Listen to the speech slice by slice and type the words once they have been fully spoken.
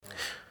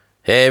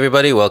Hey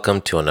everybody, welcome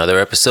to another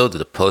episode of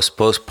the Post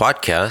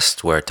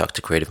podcast, where I talk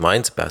to creative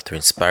minds about their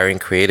inspiring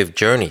creative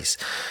journeys.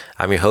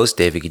 I'm your host,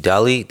 David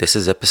Guidali. This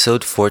is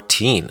episode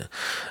 14.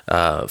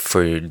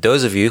 For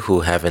those of you who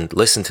haven't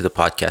listened to the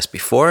podcast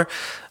before,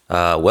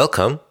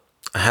 welcome.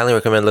 I highly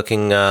recommend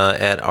looking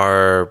at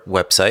our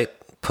website,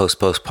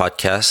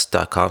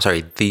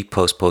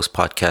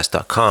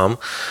 thepostpostpodcast.com,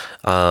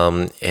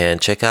 and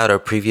check out our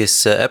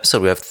previous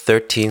episode. We have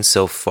 13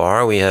 so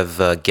far. We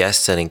have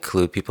guests that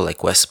include people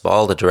like Wes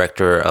Ball, the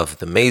director of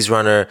The Maze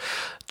Runner,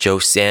 Joe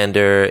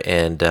Sander,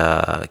 and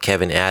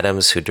Kevin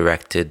Adams, who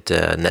directed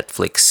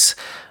Netflix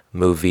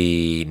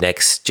movie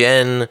Next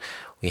Gen.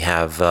 We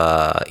have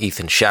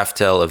Ethan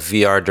Shaftel, a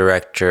VR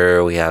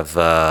director. We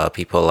have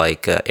people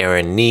like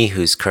Aaron Nee,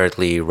 who's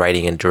currently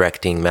writing and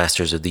directing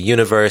Masters of the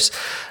Universe.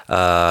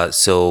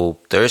 So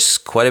there's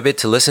quite a bit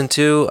to listen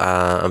to.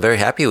 I'm very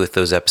happy with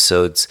those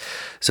episodes.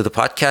 So the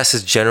podcast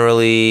is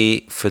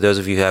generally, for those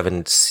of you who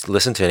haven't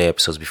listened to any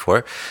episodes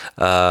before,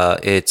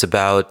 it's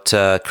about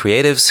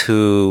creatives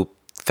who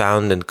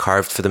found and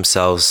carved for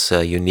themselves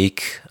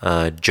unique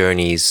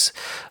journeys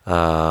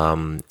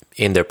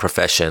in their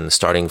profession,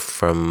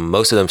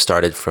 most of them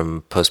started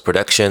from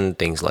post-production,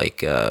 things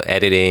like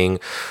editing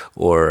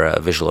or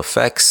visual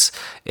effects,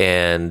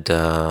 and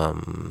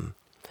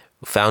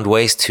found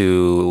ways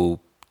to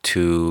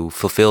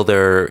fulfill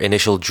their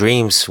initial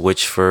dreams,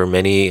 which for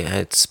many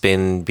it's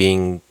been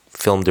being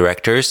film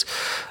directors.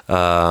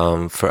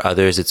 For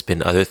others, it's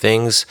been other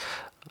things.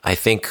 I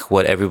think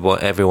what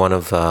every one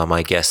of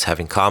my guests have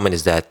in common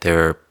is that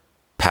they're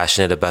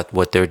passionate about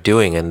what they're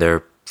doing, and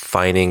they're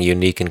finding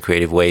unique and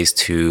creative ways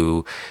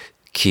to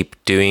keep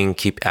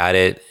at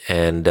it,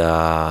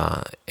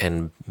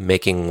 and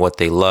making what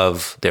they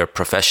love their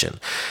profession.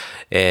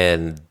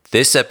 And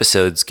this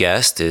episode's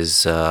guest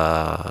is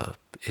no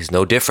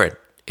different.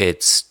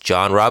 It's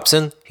John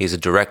Robson. He's a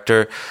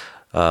director,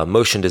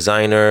 motion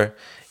designer.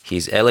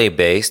 He's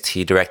LA-based.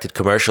 He directed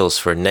commercials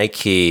for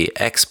Nike,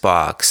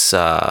 Xbox,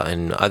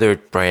 and other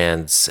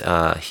brands.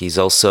 He's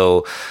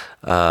also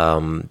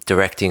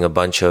directing a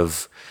bunch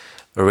of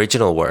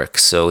original work.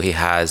 So he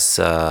has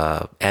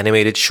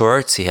animated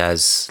shorts. He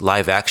has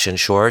live action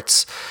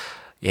shorts.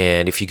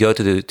 And if you go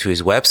to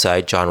his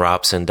website,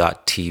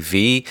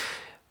 johnrobson.tv,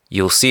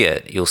 you'll see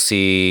it. You'll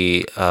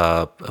see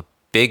a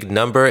big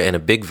number and a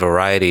big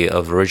variety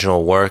of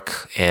original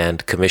work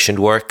and commissioned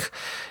work.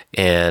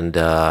 And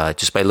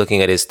just by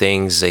looking at his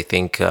things, I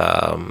think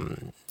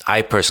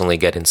I personally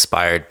get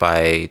inspired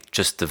by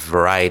just the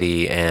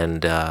variety,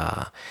 and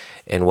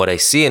what I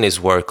see in his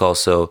work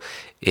also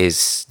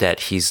is that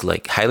he's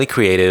like highly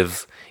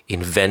creative,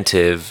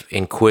 inventive,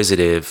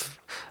 inquisitive.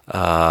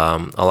 A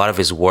lot of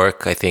his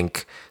work, I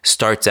think,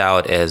 starts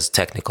out as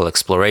technical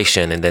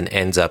exploration and then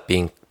ends up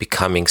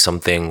becoming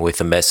something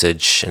with a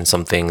message, and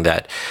something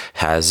that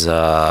has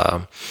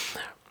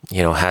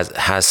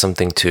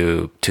something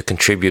to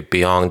contribute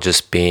beyond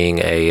just being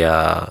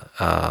a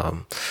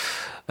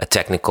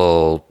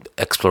technical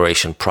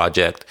exploration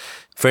project.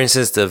 For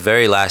instance, the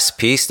very last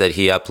piece that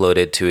he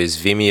uploaded to his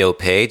Vimeo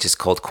page is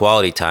called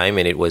Quality Time,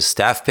 and it was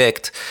staff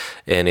picked,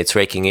 and it's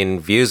raking in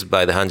views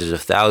by the hundreds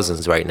of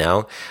thousands right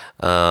now.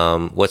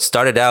 What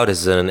started out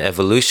as an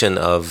evolution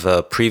of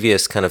a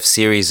previous kind of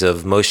series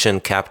of motion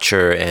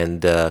capture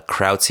and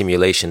crowd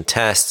simulation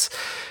tests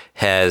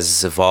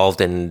has evolved,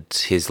 and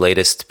his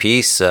latest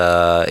piece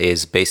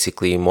is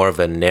basically more of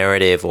a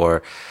narrative,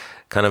 or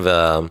kind of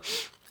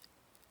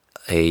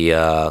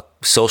a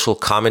social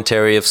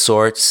commentary of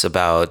sorts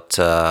about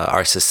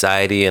our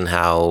society, and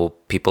how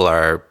people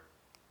are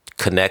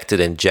connected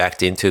and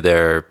jacked into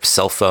their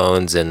cell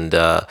phones, and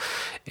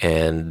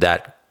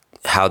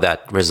how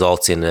that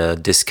results in a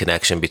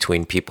disconnection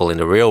between people in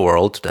the real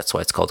world. That's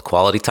why it's called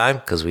Quality Time,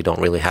 because we don't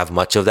really have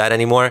much of that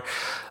anymore.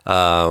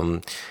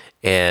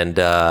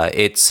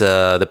 It's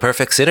the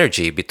perfect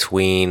synergy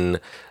between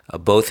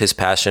both his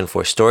passion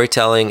for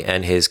storytelling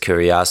and his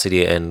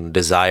curiosity and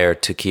desire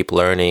to keep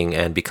learning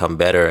and become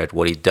better at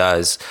what he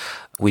does.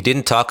 We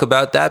didn't talk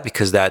about that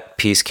because that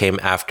piece came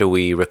after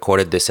we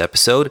recorded this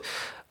episode,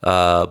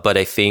 but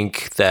I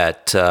think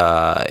that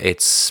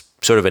it's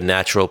sort of a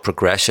natural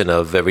progression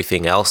of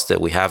everything else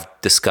that we have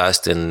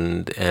discussed,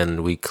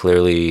 and we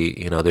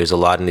clearly, there's a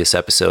lot in this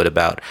episode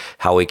about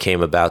how we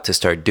came about to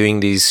start doing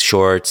these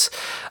shorts.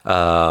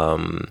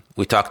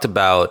 We talked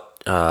about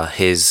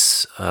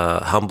his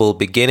humble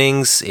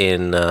beginnings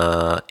in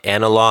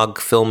analog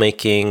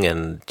filmmaking,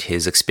 and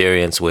his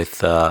experience with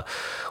the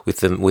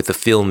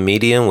film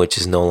medium, which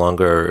is no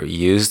longer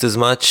used as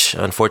much,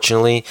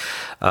 unfortunately,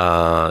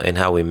 and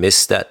how we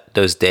miss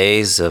those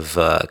days of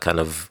kind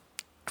of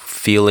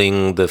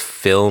feeling the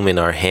film in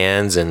our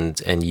hands,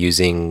 and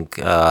using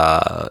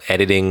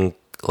editing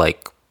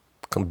like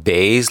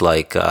bays,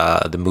 like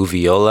the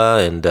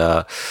Moviola,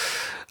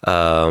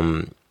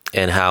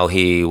 and how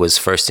he was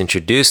first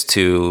introduced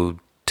to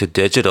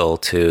digital,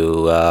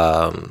 to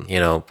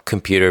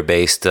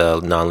computer-based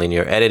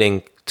nonlinear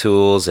editing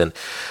tools. And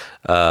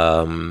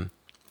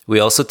we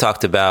also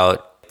talked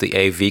about the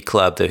AV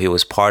club that he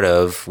was part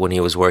of when he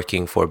was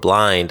working for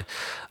Blind,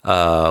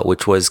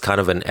 which was kind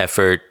of an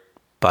effort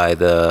by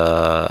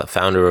the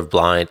founder of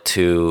Blind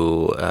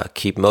to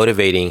keep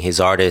motivating his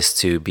artists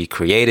to be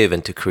creative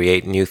and to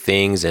create new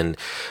things. And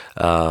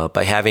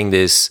by having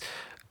this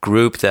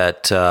group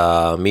that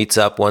meets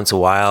up once a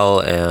while,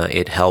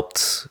 it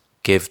helped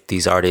give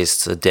these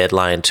artists a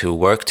deadline to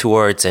work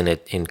towards, and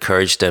it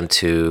encouraged them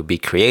to be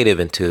creative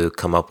and to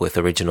come up with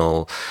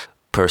original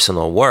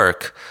personal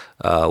work,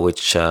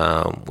 which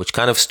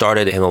kind of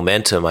started a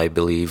momentum, I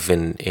believe,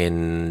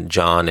 in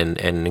John, and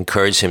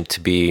encouraged him to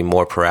be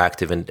more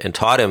proactive, and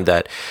taught him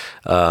that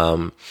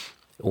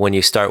when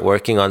you start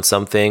working on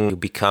something, you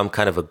become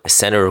kind of a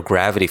center of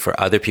gravity for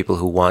other people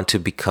who want to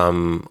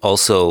become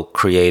also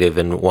creative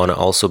and want to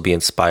also be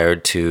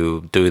inspired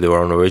to do their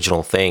own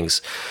original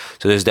things.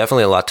 So there's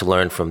definitely a lot to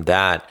learn from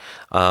that.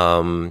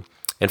 And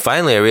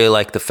finally, I really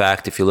like the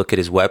fact, if you look at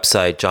his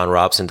website,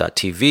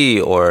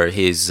 johnrobson.tv, or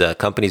his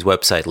company's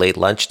website,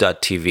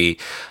 latelunch.tv,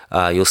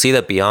 you'll see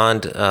that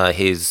beyond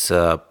his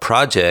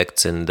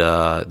projects and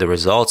the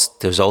results,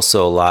 there's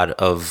also a lot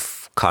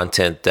of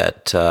content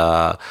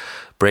that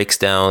breaks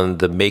down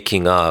the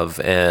making of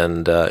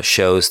and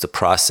shows the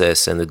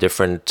process and the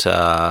different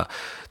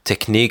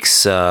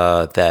techniques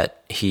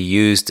that he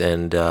used,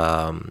 and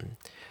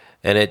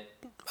it.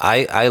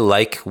 I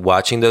like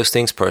watching those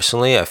things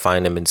personally. I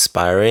find them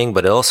inspiring,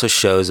 but it also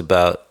shows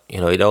about,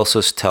 it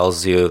also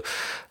tells you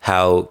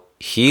how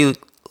he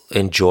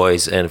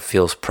enjoys and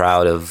feels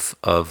proud of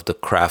the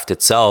craft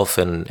itself,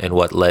 and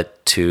what led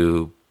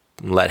to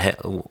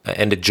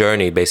and the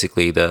journey,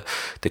 basically the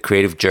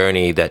creative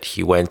journey that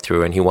he went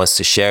through, and he wants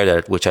to share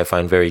that, which I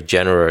find very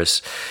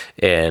generous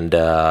and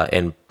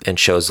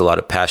shows a lot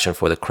of passion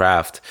for the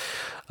craft.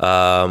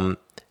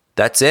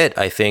 That's it.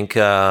 I think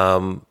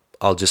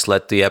I'll just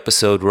let the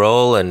episode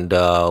roll, and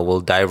we'll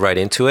dive right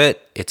into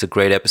it. It's a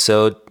great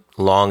episode,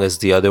 long as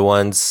the other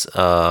ones,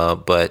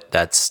 but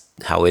that's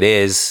how it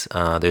is.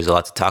 There's a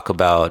lot to talk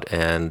about,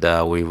 and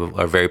we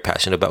are very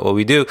passionate about what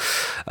we do.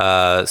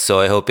 So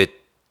I hope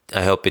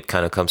it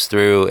kind of comes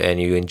through and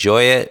you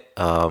enjoy it.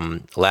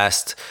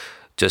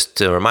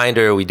 Just a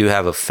reminder, we do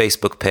have a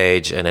Facebook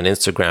page and an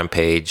Instagram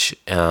page,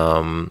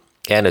 and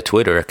a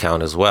Twitter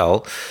account as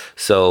well.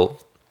 So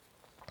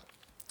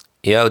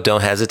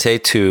don't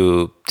hesitate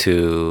to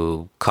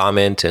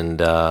comment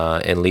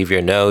and leave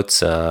your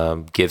notes,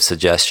 give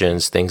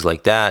suggestions, things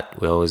like that.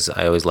 I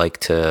always like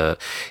to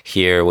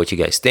hear what you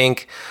guys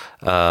think.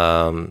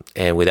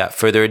 And without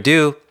further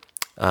ado,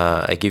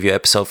 I give you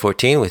episode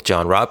 14 with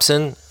John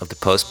Robson of the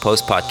Post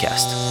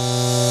Podcast.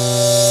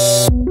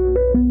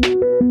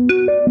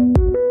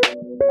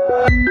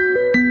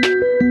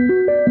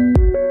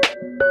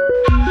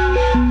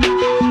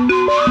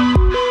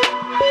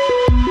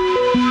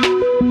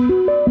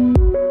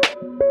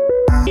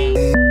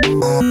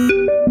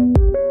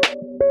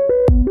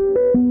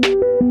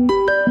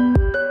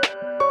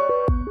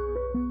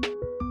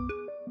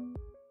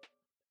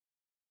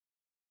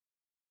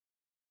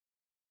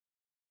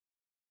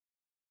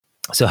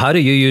 So how do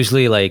you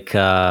usually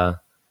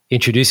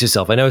introduce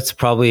yourself? I know it's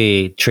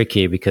probably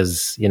tricky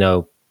because,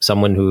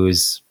 someone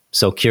who's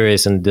so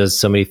curious and does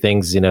so many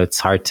things, it's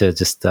hard to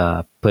just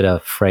put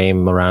a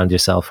frame around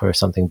yourself or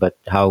something. But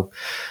how,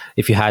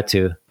 if you had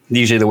to?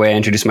 Usually the way I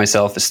introduce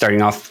myself is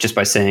starting off just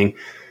by saying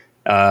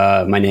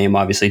my name,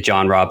 obviously,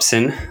 John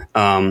Robson.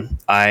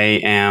 I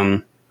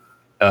am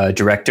a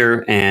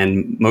director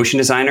and motion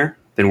designer.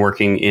 Been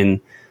working in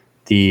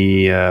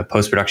the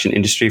post-production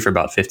industry for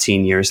about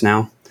 15 years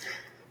now.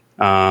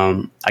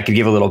 I could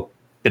give a little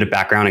bit of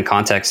background and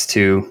context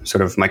to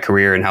sort of my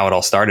career and how it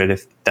all started,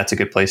 if that's a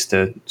good place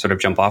to sort of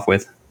jump off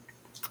with.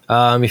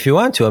 If you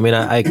want to, I mean,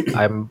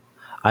 I'm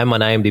on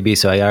IMDb,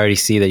 so I already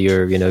see that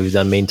you've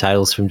done main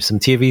titles from some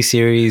TV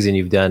series, and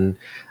you've done,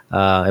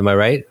 am I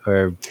right?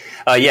 Or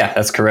yeah,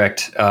 that's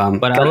correct.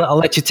 But I'll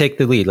let you take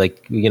the lead.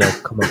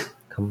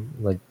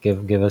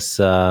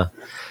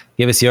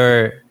 Give us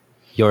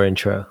your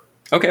intro.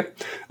 Okay.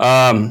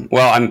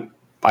 Well,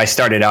 I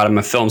started out, I'm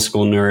a film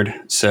school nerd.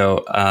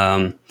 So,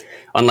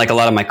 unlike a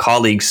lot of my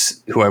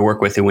colleagues who I work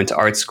with who went to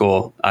art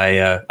school,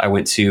 I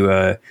went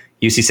to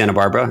UC Santa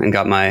Barbara and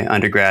got my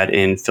undergrad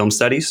in film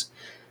studies.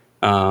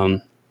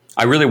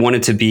 I really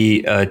wanted to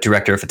be a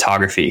director of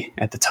photography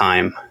at the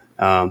time.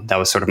 That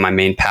was sort of my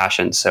main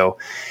passion. So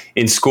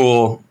in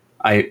school,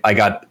 I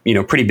got,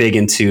 pretty big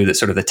into the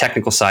sort of the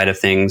technical side of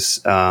things,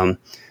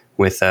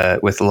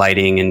 with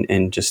lighting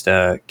and just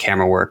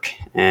camera work.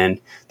 And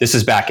this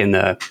was back in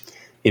the,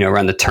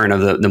 around the turn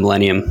of the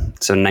millennium.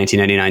 So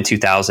 1999,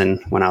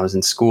 2000, when I was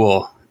in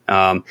school.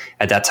 At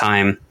that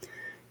time,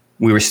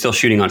 we were still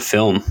shooting on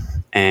film.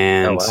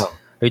 And oh, wow.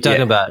 Are you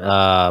talking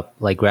about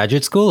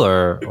graduate school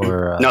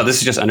or No, this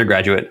is just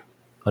undergraduate.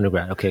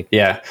 Undergrad, okay.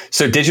 Yeah.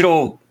 So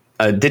digital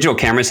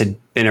cameras had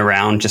been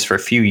around just for a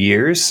few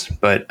years,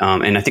 but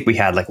and I think we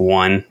had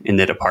one in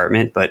the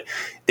department, but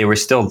they were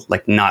still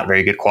not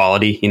very good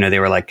quality. They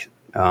were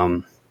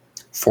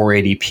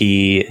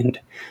 480p and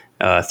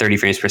 30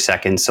 frames per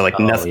second. So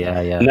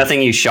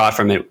nothing you shot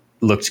from it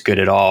looked good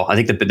at all. I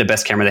think the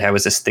best camera they had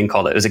was this thing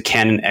it was a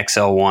Canon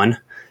XL1,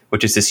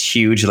 which is this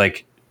huge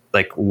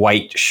like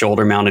white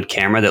shoulder mounted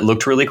camera that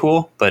looked really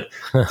cool, but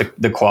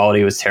the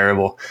quality was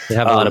terrible. They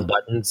have a lot of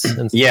buttons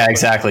and stuff. Yeah,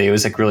 exactly. It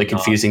was like really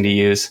confusing to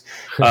use.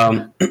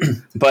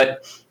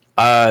 But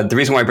the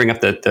reason why I bring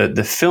up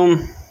the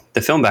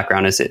film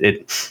background is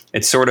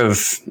it's sort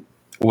of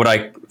what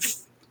I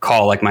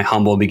call like my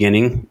humble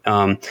beginning.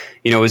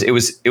 You know, it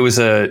was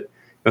a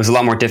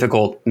lot more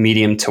difficult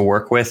medium to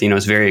work with. You know, it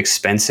was very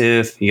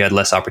expensive. You had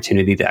less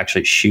opportunity to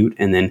actually shoot,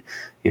 and then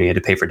you had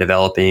to pay for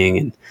developing,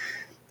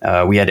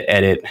 and we had to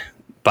edit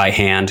by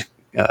hand,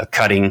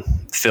 cutting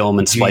film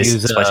and splicing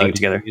it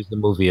together. Use the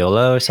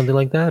Moviola or something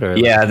like that, or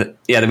we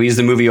used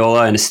the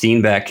Moviola and a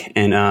Steenbeck,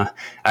 and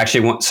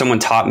actually someone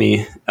taught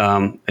me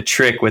a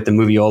trick with the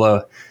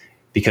Moviola.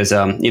 Because,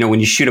 you know, when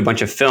you shoot a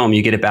bunch of film,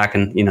 you get it back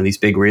in, you know, these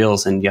big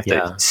reels, and you have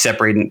to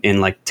separate and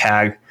like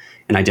tag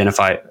and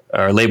identify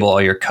or label all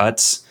your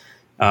cuts.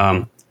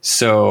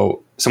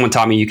 So someone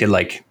taught me you could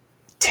like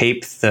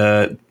tape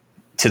to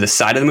the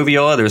side of the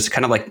Moviola. There was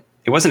kind of like,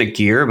 it wasn't a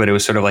gear, but it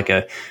was sort of like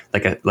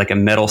a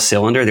metal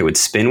cylinder that would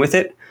spin with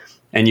it.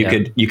 And you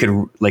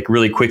could like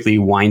really quickly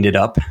wind it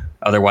up.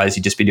 Otherwise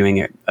you'd just be doing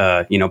it,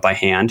 you know, by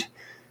hand.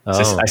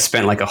 Oh. So I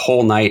spent like a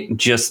whole night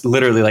just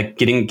literally like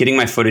getting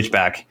my footage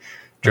back.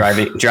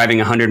 Driving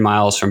 100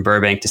 miles from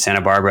Burbank to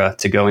Santa Barbara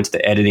to go into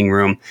the editing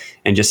room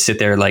and just sit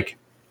there like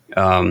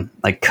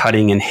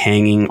cutting and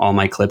hanging all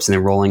my clips and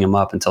then rolling them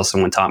up until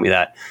someone taught me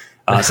that.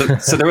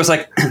 So there was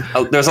like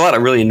there was a lot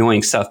of really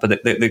annoying stuff,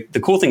 but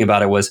the cool thing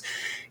about it was,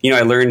 you know,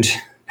 I learned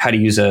how to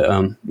use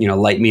a you know,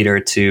 light meter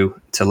to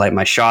light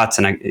my shots,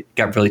 and I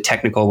got really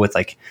technical with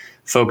like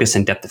focus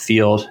and depth of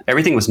field.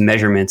 Everything was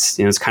measurements.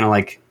 You know, it's kind of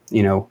like,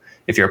 you know,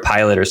 if you're a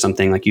pilot or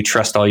something, like you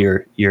trust all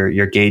your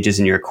gauges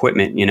and your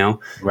equipment, you know?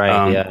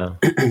 Right. Yeah.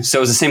 So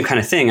it was the same kind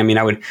of thing. I mean,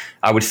 I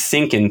would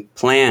think and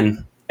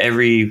plan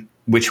every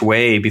which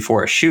way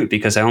before a shoot,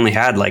 because I only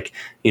had like,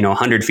 you know,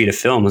 100 feet of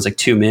film. It was like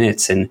 2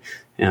 minutes, and,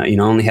 you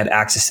know, only had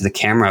access to the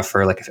camera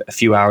for like a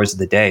few hours of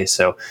the day.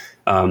 So,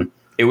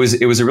 it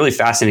was a really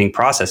fascinating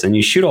process, and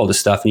you shoot all this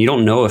stuff and you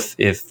don't know if,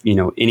 you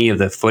know, any of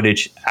the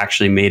footage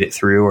actually made it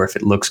through, or if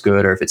it looks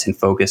good, or if it's in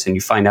focus, and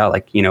you find out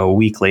like, you know, a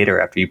week later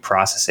after you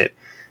process it.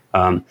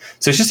 So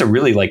it's just a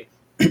really like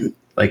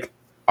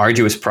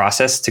arduous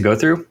process to go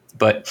through.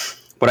 But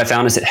what I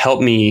found is it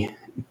helped me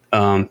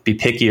be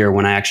pickier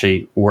when I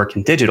actually work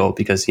in digital,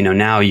 because, you know,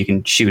 now you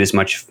can shoot as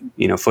much,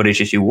 you know,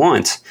 footage as you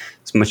want,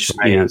 as much,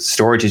 you know,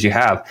 storage as you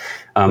have.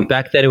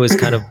 Back then it was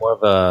kind of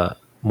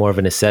more of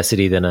a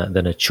necessity than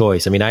a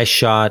choice. I mean, I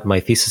shot my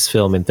thesis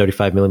film in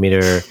 35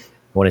 millimeter, I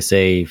want to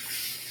say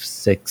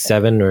something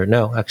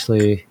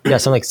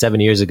like 7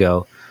 years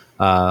ago.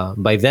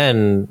 By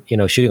then, you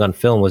know, shooting on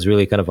film was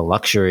really kind of a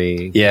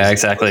luxury. Yeah,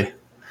 exactly.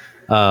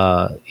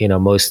 You know,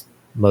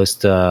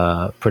 most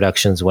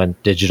productions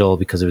went digital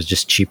because it was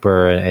just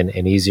cheaper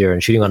and easier.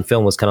 And shooting on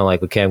film was kind of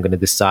like, okay, I'm going to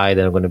decide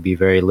that I'm going to be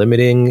very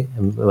limiting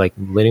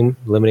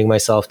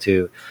myself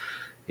to,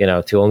 you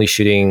know, to only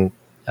shooting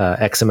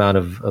X amount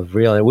of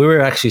reel. And we were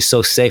actually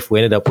so safe. We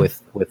ended up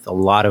with a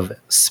lot of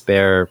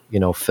spare, you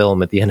know,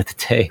 film at the end of the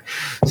day.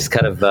 It's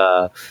kind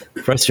of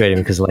frustrating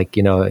because, like,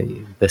 you know,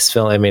 this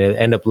film, I mean, it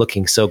ended up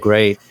looking so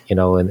great, you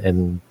know,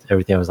 and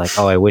everything. I was like,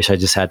 oh, I wish I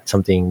just had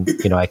something,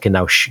 you know, I can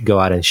now go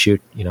out and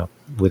shoot, you know,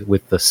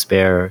 with the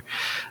spare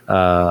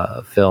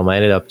film. I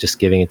ended up just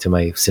giving it to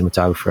my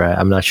cinematographer.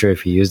 I'm not sure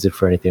if he used it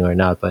for anything or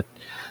not, but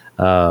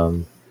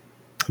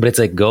it's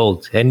like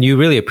gold, and you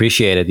really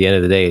appreciate it at the end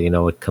of the day, you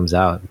know, it comes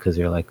out, because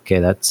you're like, okay,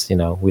 that's, you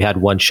know, we had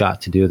one shot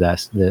to do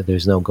that.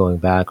 There's no going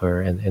back,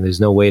 and there's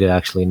no way to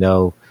actually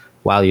know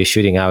while you're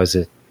shooting how is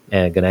it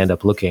going to end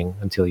up looking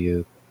until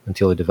you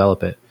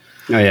develop it.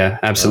 Oh yeah,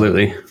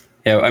 absolutely.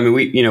 Yeah, I mean,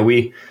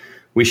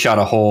 we shot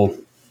a whole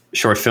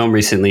short film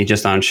recently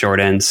just on short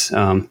ends,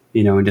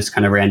 you know, and just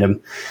kind of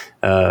random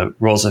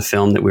rolls of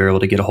film that we were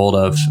able to get a hold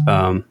of.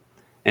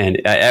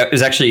 And it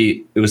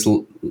was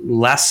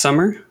last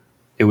summer.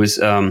 It was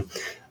a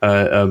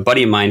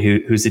buddy of mine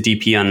who's the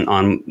DP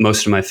on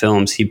most of my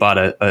films. He bought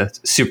a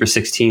Super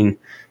 16. I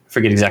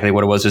forget exactly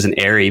what it was. It was an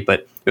Airy,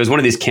 but it was one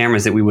of these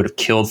cameras that we would have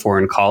killed for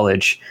in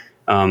college.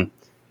 And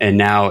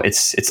now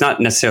it's not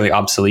necessarily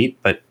obsolete,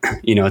 but,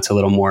 you know, it's a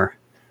little more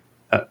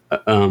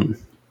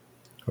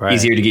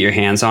easier to get your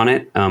hands on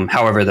it.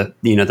 However,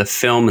 the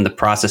film and the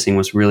processing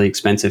was really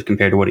expensive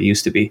compared to what it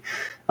used to be.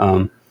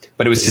 But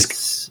it was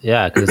just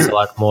because it's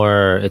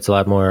a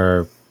lot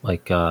more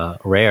like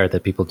rare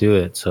that people do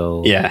it.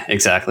 So yeah,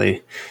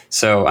 exactly.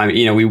 So I mean,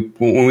 you know,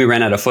 when we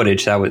ran out of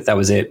footage, that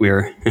was it. We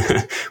were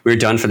we were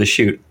done for the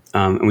shoot,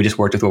 and we just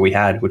worked with what we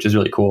had, which is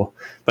really cool.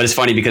 But it's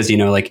funny because, you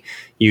know, like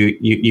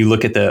you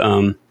look at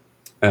the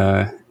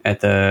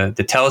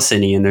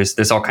telecine, and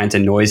there's all kinds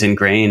of noise and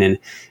grain, and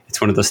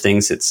it's one of those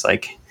things. It's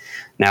like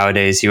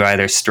nowadays you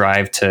either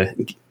strive to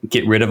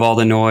get rid of all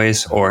the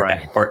noise or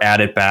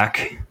add it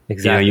back.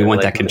 Exactly. You know, you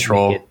want that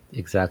control.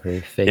 Exactly.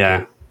 Fake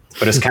yeah. it.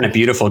 But it's kind of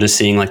beautiful just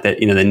seeing like that,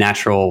 you know, the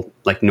natural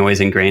like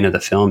noise and grain of the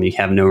film. You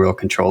have no real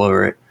control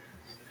over it.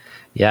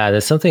 Yeah,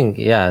 there's something,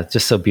 yeah,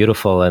 just so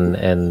beautiful and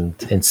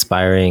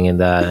inspiring in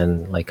that,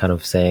 and like kind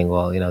of saying,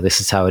 well,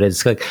 this is how it is.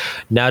 It's like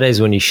nowadays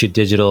when you shoot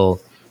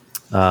digital,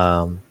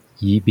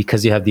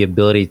 because you have the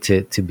ability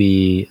to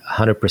be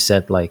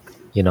 100% like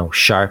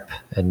sharp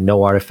and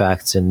no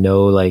artifacts and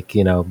no like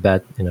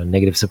bad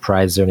negative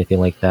surprises or anything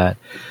like that.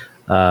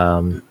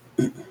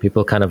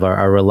 People kind of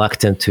are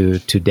reluctant to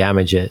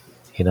damage it.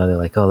 They're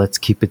like, oh, let's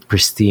keep it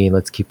pristine,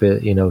 let's keep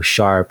it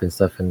sharp and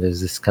stuff. And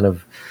there's this kind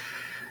of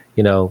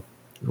you know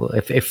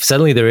if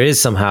suddenly there is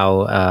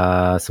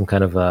somehow some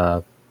kind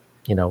of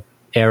you know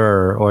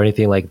error or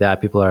anything like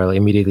that, people are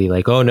immediately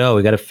like, oh no,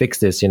 we got to fix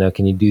this,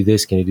 can you do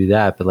this, can you do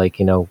that? But like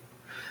I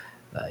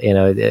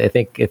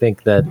think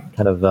that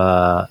kind of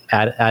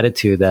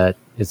attitude, that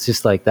it's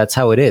just like that's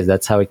how it is,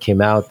 that's how it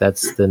came out,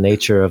 that's the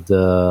nature of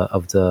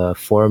the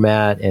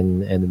format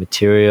and the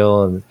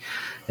material, and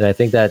I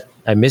think that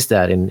I miss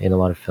that in a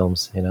lot of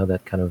films,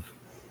 that kind of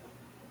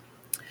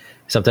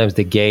sometimes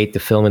the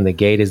film in the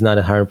gate is not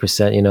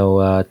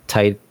 100%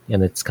 tight,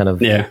 and it's kind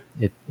of Yeah.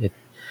 it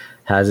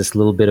has this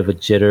little bit of a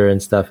jitter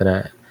and stuff,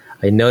 and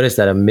I noticed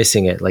that I'm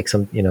missing it, like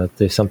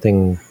there's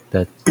something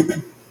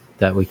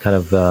that we kind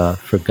of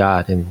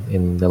forgot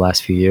in the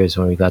last few years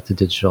when we got to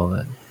digital.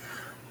 That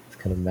it's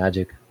kind of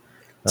magic.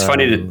 It's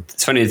funny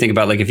to think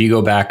about, like, if you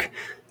go back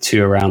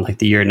to around like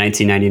the year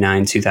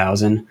 1999,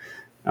 2000,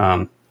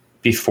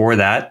 before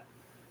that,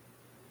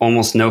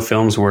 almost no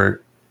films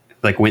went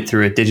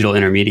through a digital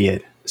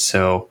intermediate.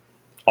 So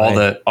all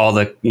the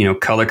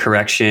color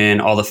correction,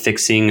 all the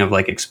fixing of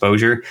like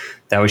exposure,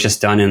 that was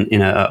just done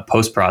in a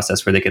post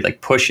process where they could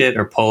like push it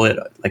or pull it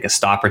like a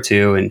stop or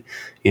two, and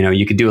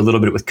you could do a little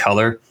bit with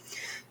color.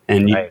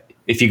 And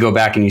if you go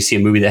back and you see a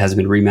movie that hasn't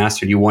been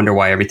remastered, you wonder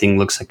why everything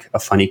looks like a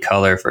funny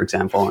color, for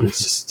example, and it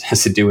just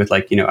has to do with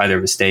like either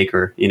a mistake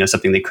or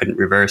something they couldn't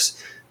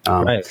reverse.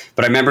 But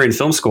I remember in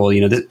film school,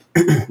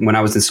 when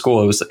I was in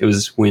school, it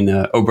was when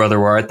Oh Brother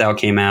Where Art Thou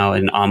came out,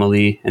 and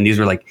Amelie, and these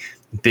were like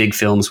big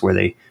films where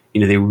they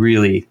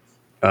really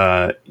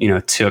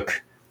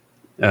took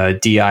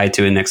DI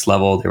to a next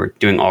level. They were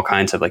doing all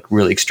kinds of like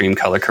really extreme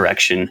color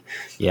correction,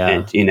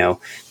 and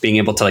being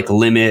able to like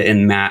limit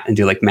and matte and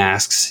do like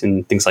masks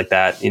and things like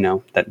that.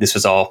 That this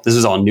was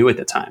all new at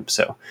the time.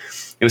 So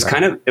it was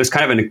kind of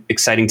an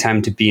exciting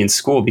time to be in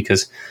school,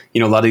 because a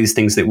lot of these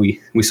things that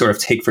we sort of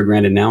take for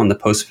granted now in the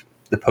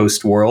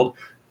post world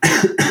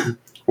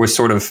were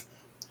sort of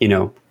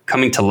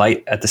coming to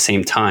light at the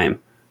same time.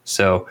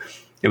 So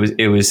it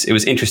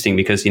was interesting,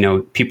 because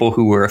people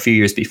who were a few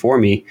years before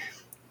me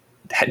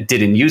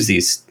didn't use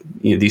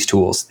these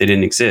tools. They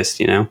didn't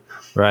exist,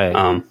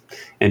 Right.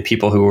 And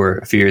people who were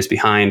a few years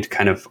behind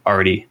kind of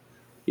already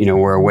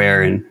were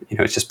aware, and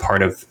it's just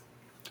part of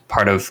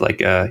like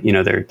their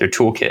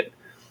toolkit.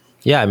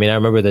 Yeah, I mean, I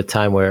remember the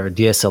time where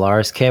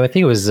DSLRs came. I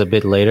think it was a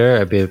bit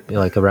later, a bit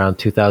like around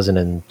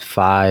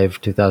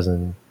 2005,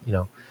 2000,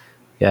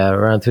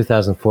 around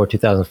 2004,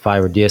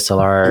 2005, where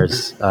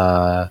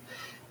DSLRs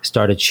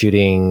started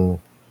shooting,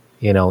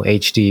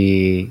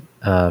 HD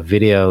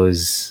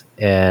videos,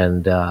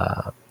 and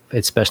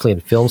especially in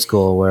film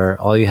school, where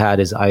all you had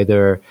is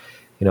either,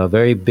 a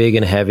very big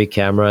and heavy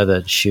camera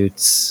that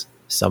shoots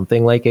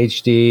something like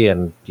HD,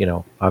 and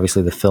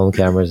obviously the film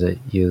cameras that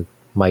you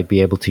might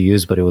be able to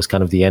use, but it was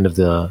kind of the end of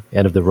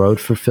the road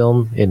for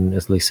film,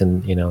 at least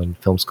in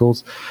film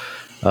schools.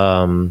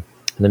 And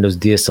then those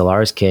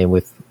DSLRs came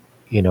with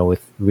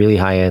really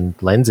high end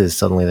lenses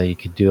suddenly that you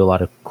could do a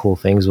lot of cool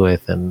things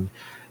with, and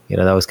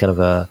that was kind of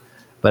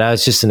but that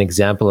was just an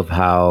example of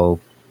how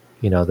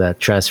that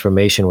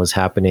transformation was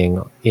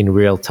happening in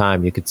real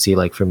time. You could see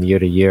like from year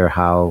to year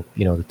how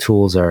the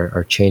tools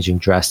are changing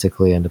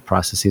drastically, and the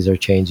processes are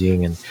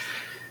changing, and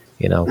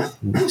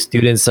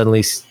students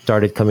suddenly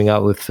started coming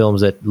out with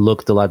films that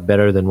looked a lot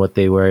better than what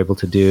they were able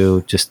to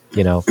do just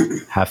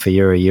half a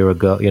year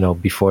ago,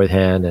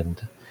 beforehand.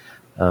 And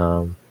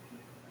that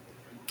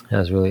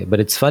was really, but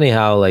it's funny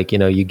how like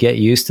you get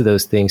used to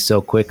those things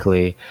so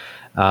quickly.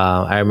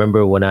 I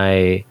remember when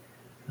I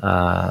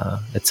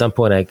at some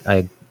point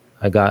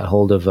I got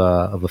hold of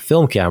a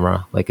film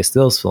camera, like a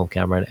stills film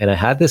camera, and I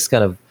had this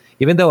kind of,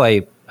 even though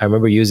I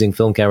remember using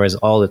film cameras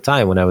all the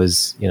time when I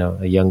was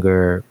a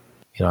younger,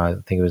 I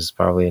think it was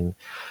probably in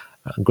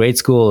grade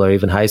school or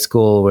even high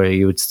school, where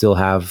you would still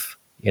have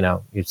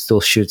you'd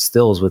still shoot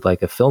stills with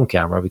like a film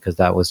camera, because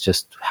that was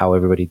just how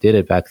everybody did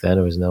it back then.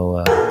 There was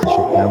no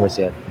digital cameras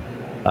yet.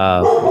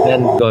 But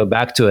then going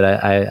back to it,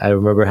 I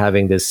remember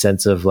having this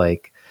sense of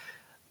like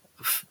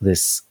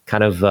this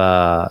kind of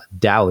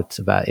doubt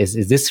about,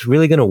 is this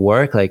really going to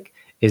work? Like,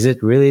 is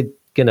it really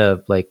going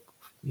to like,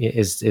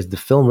 is the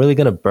film really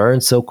going to burn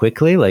so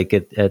quickly, like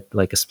at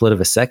like a split of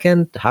a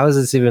second? How is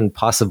this even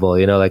possible?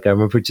 Like I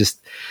remember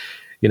just,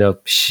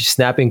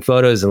 snapping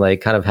photos and like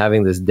kind of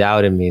having this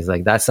doubt in me. It's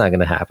like, that's not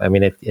going to happen. I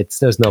mean,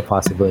 there's no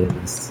possibility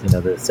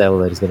the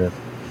satellite is going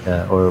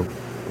to, or,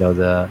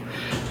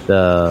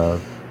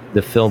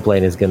 the film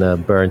plane is going to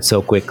burn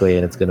so quickly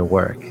and it's going to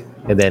work.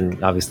 And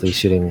then obviously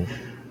shooting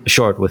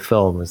short with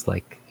film is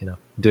like,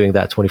 doing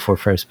that 24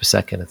 frames per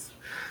second.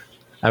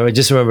 I would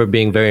just remember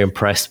being very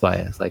impressed by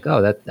it. It's like,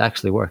 oh, that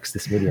actually works,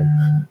 this medium.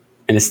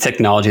 And it's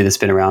technology that's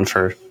been around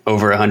for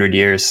over 100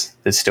 years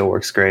that still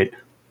works great.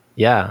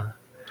 Yeah.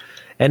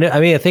 And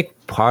I mean, I think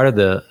part of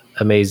the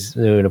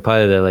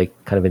part of the like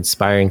kind of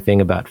inspiring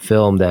thing about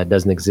film that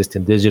doesn't exist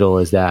in digital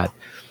is that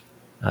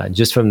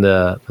just from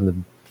the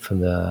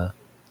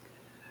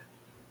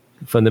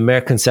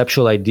mere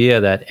conceptual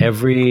idea that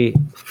every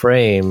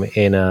frame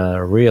in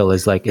a reel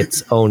is like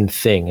its own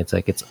thing. It's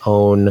like its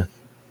own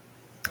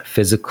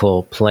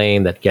physical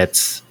plane that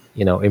gets,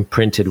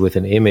 imprinted with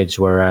an image.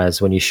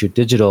 Whereas when you shoot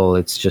digital,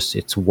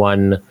 it's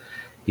one,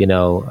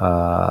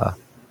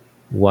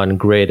 one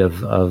grid of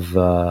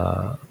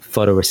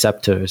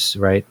photoreceptors,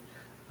 right?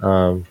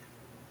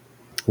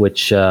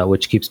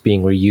 Which keeps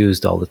being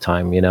reused all the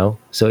time,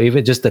 So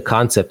even just the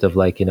concept of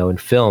like, in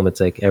film, it's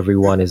like every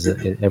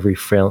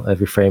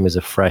frame is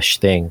a fresh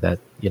thing that,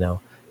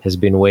 has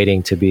been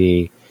waiting to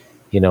be,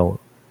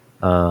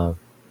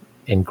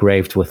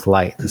 engraved with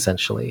light,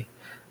 essentially.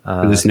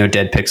 There's no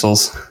dead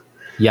pixels.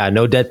 Yeah,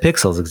 no dead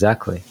pixels,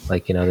 exactly.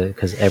 Like,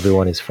 because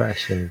everyone is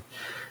fresh, and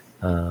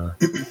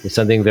there's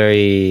something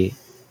very,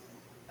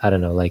 I don't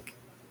know, like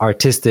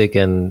artistic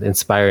and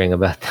inspiring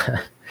about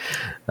that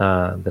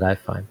that I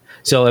find.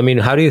 So, I mean,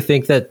 how do you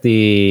think that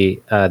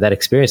that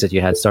experience that you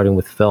had starting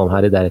with film,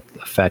 how did that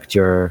affect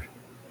your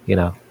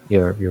kind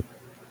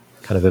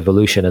of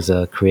evolution as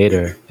a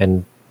creator?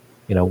 And,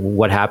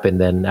 what happened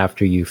then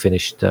after you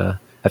finished,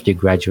 after you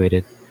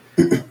graduated?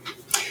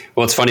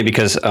 Well, it's funny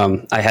because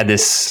I had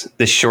this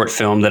short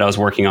film that I was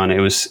working on. It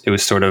was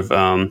sort of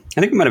I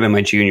think it might have been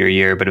my junior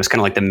year, but it was kind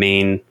of like the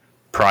main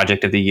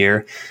project of the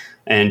year,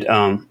 and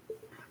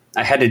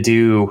I had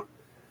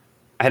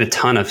a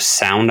ton of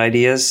sound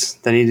ideas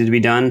that needed to be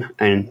done.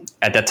 And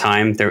at that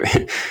time, there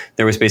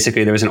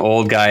was an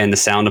old guy in the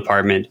sound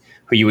department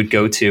who you would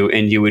go to,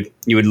 and you would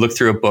look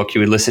through a book, you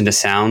would listen to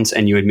sounds,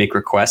 and you would make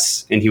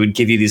requests, and he would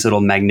give you these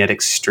little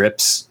magnetic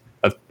strips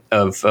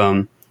of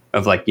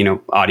like,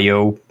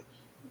 audio.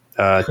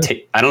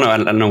 I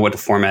don't know what the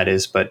format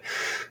is, but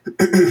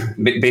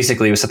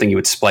basically it was something you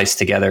would splice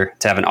together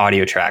to have an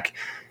audio track.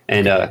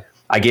 And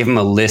I gave him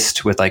a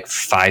list with like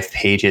 5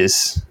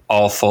 pages,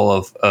 all full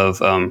of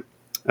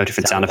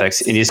different sound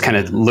effects. And he just kind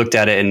of looked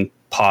at it and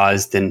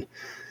paused, and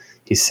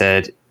he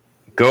said,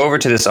 "Go over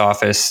to this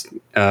office,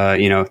 tell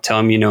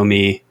them you know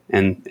me,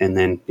 and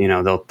then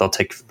they'll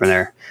take it from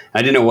there."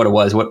 I didn't know what it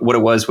was. What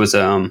it was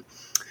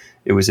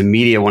it was a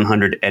Media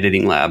 100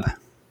 editing lab,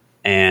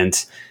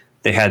 and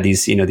they had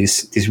these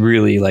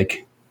really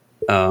like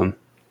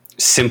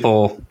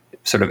simple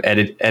sort of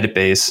edit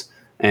bays,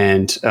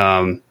 and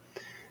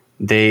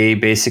they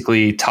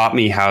basically taught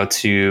me how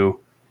to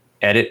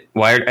edit.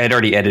 Well, I had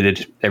already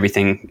edited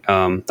everything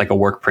like a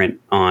work print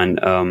on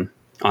a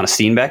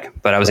Steenbeck,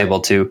 but I was able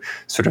to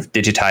sort of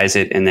digitize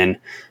it, and then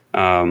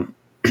I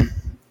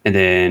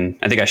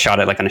think I shot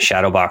it like on a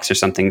shadow box or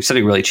something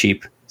really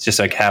cheap. It's just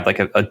like have like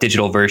a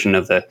digital version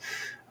of the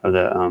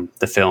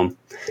film,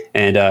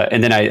 and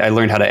then I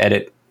learned how to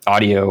edit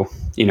audio,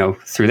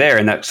 through there,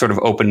 and that sort of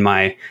opened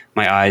my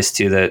eyes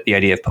to the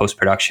idea of post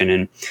production.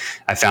 And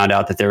I found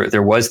out that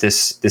there was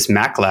this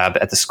Mac lab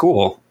at the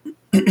school.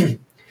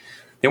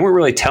 They weren't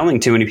really telling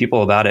too many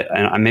people about it,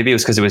 and maybe it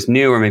was because it was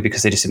new, or maybe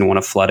because they just didn't want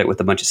to flood it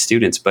with a bunch of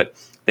students. But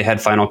they had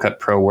Final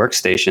Cut Pro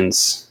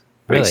workstations.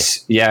 Really?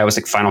 Yeah, it was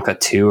like Final Cut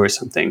 2 or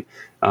something,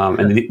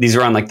 and these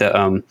were on like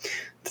the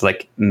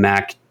like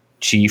Mac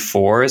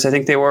G4s, I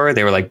think they were.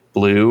 They were like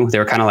blue. They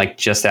were kind of like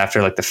just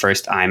after like the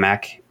first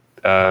iMac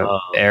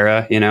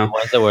era, The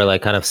ones that were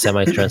like kind of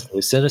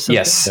semi-translucent or something?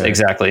 Yes,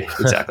 exactly.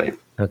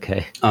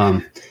 Okay.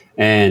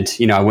 And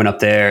I went up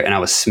there and I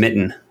was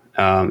smitten.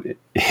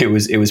 It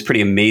was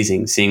pretty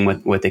amazing seeing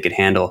what they could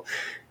handle.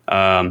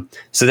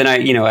 So then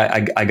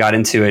I got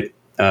into it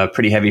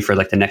pretty heavy for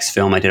like the next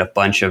film. I did a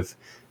bunch of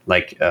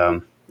like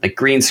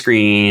green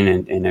screen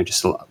and I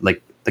just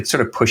like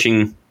sort of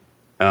pushing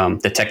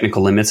the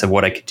technical limits of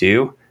what I could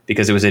do,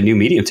 because it was a new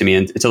medium to me.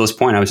 And until this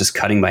point, I was just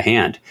cutting by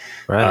hand.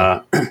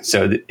 Right.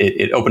 So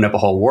it opened up a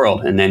whole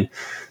world. And then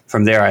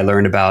from there, I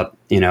learned about,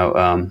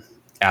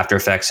 After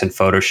Effects and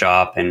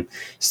Photoshop, and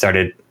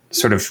started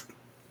sort of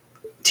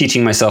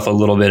teaching myself a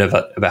little bit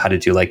about how to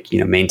do like,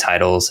 main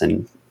titles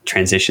and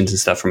transitions and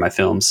stuff for my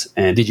films.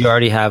 And did you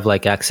already have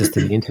like access to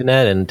the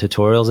internet and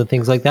tutorials and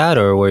things like that?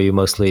 Or were you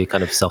mostly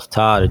kind of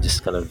self-taught, or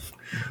just kind of...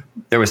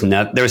 There was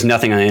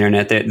nothing on the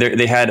internet.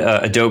 They had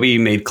Adobe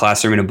made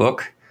Classroom in a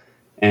Book,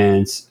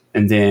 and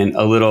then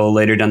a little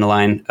later down the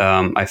line,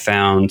 I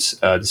found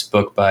this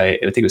book by, I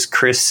think it was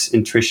Chris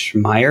and Trish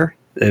Meyer.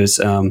 It was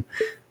I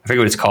forget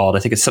what it's called. I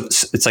think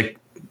it's like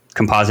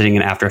compositing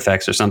in After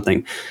Effects or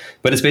something,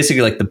 but it's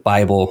basically like the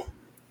Bible,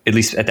 at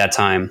least at that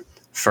time,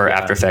 for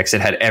After Effects.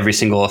 It had every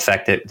single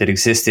effect that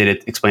existed.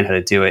 It explained how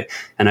to do it,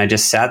 and I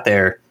just sat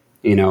there,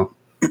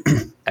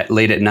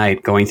 late at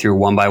night, going through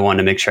one by one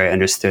to make sure I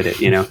understood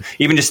it.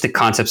 Even just the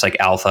concepts like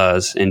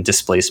alphas and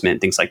displacement,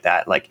 things like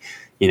that. Like,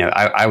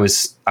 I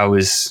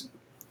was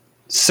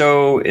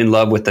so in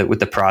love with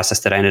the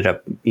process that I ended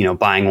up,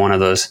 buying one of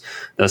those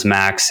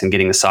Macs and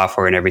getting the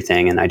software and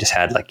everything. And I just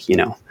had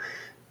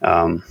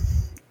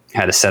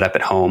had a setup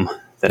at home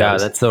that I Yeah,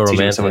 was that's so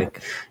teaching myself romantic.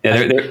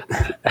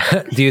 with.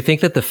 Yeah, Do you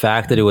think that the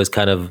fact that it was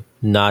kind of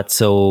not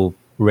so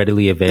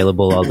readily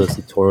available, all those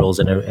tutorials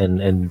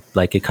and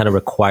like it kind of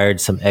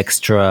required some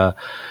extra,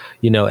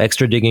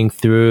 extra digging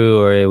through,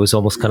 or it was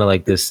almost kind of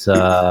like this,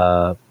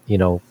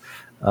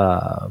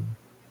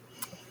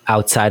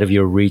 outside of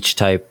your reach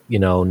type,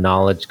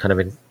 knowledge kind of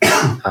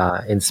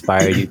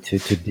inspired you to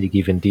dig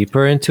even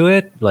deeper into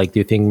it? Like,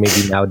 do you think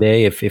maybe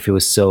nowadays, if it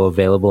was so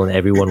available and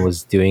everyone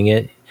was doing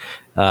it,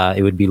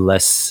 it would be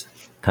less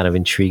kind of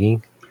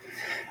intriguing?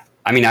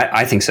 I mean,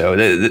 I think so.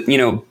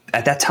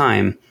 At that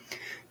time,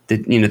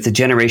 the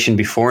generation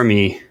before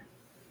me,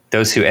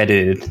 those who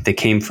edited, they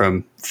came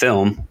from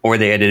film or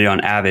they edited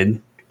on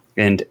Avid.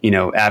 And,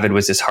 Avid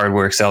was this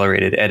hardware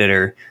accelerated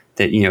editor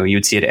that, you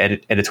would see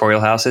at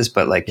editorial houses,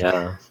 but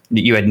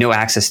you had no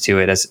access to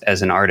it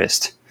as an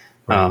artist.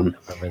 Right, I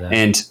remember that.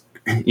 And,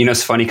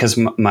 it's funny because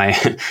my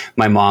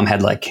mom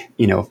had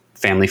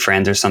family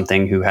friends or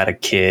something who had a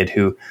kid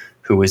who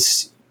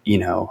was,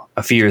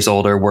 a few years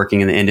older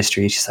working in the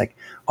industry. She's like,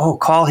 oh,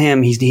 call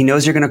him. He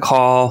knows you're going to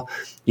call,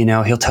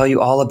 he'll tell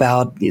you all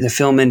about the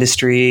film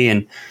industry.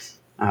 And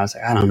I was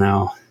like, I don't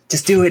know,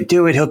 just do it.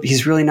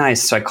 He's really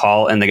nice. So I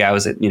call, and the guy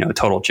was a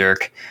total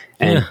jerk.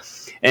 And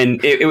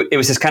it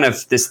was just kind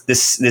of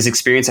this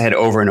experience I had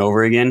over and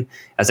over again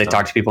as I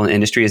talked to people in the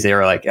industry, as they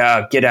were like,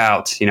 get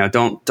out,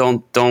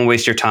 don't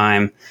waste your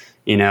time.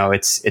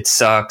 It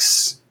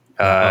sucks.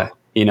 The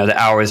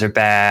hours are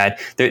bad.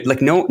 There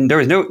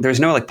was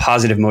no like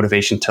positive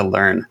motivation to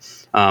learn.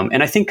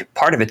 And I think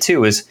part of it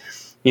too is,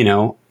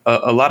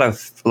 a lot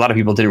of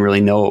people didn't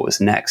really know what was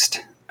next.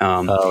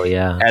 As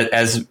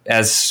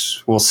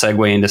we'll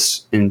segue into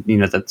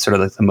the sort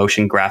of like the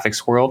motion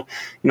graphics world,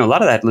 a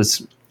lot of that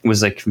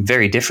was like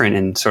very different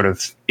and sort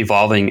of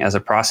evolving as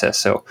a process.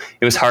 So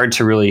it was hard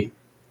to really,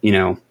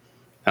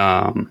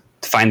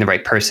 find the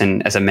right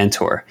person as a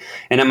mentor.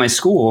 And at my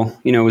school,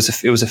 it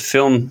was a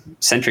film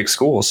centric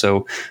school.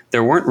 So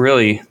there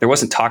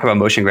wasn't talk about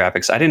motion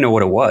graphics. I didn't know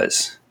what it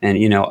was. And,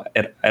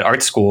 at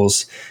art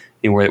schools,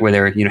 where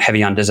they're,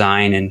 heavy on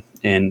design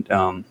and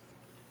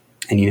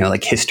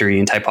like history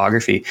and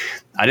typography,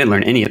 I didn't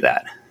learn any of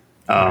that.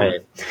 Right.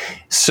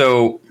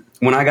 So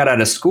when I got out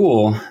of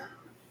school,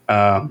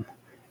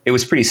 it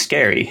was pretty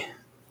scary.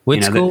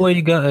 Which school did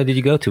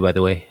you go to, by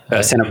the way?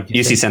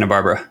 UC Santa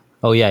Barbara.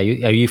 Oh yeah, are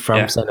you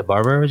from Santa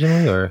Barbara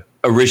originally, or?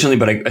 Originally,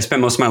 but I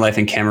spent most of my life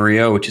in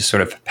Camarillo, which is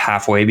sort of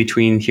halfway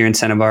between here and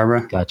Santa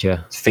Barbara.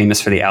 Gotcha. It's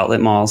famous for the outlet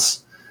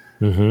malls.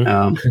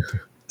 Mm-hmm.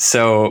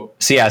 So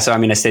I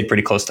mean, I stayed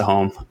pretty close to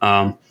home.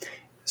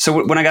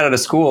 So when I got out of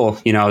school,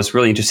 I was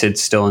really interested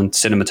still in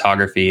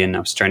cinematography, and I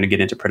was trying to get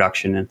into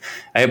production, and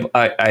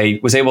I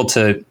was able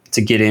to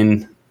get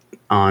in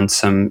on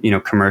some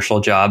commercial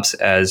jobs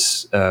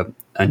as a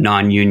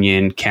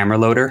non-union camera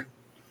loader,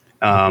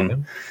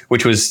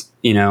 which was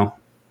a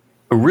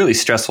really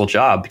stressful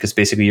job, because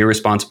basically your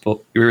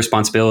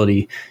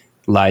responsibility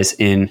lies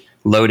in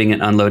loading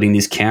and unloading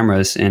these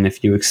cameras, and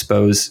if you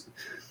expose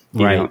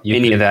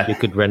any of that, you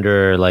could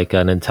render like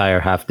an entire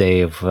half day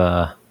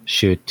of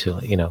shoot to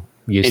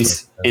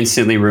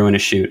instantly ruin a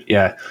shoot.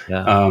 Yeah.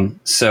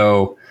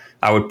 So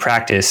I would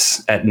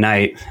practice at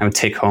night. I would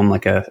take home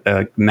like a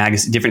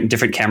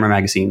different camera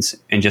magazines,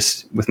 and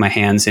just with my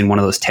hands in one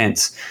of those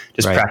tents,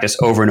 just practice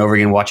over and over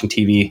again watching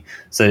TV,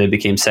 so that it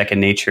became second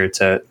nature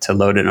to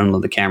load and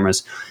unload the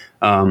cameras.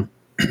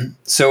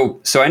 So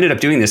I ended up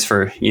doing this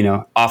for,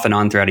 off and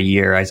on throughout a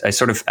year. I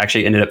sort of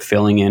actually ended up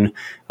filling in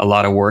a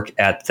lot of work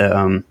at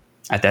the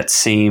at that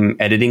same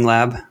editing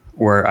lab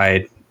where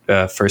I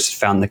first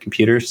found the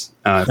computers,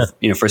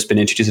 first been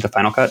introduced to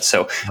Final Cut.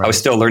 So I was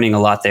still learning a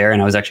lot there,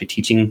 and I was actually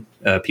teaching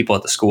people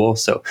at the school.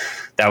 So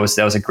that was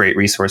a great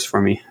resource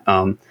for me.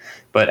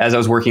 But as I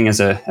was working as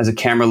a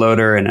camera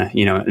loader and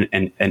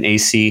an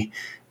AC,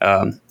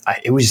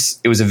 it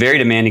was a very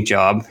demanding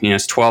job.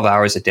 It's 12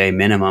 hours a day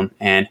minimum,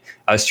 and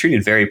I was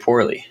treated very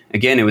poorly.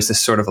 Again, it was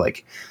this sort of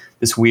like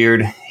this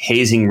weird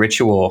hazing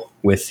ritual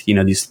with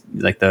these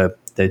like the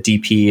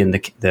DP and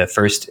the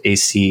first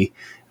AC.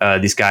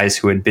 These guys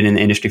who had been in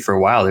the industry for a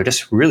while, they're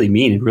just really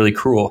mean and really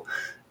cruel.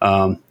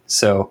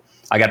 So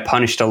I got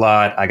punished a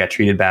lot. I got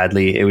treated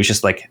badly. It was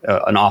just like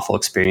an awful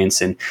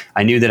experience. And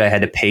I knew that I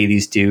had to pay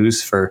these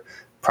dues for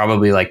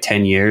probably like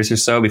 10 years or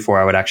so before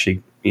I would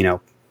actually,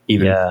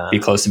 even be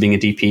close to being a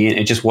DP. And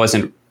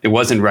it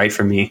wasn't right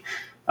for me.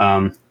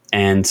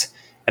 And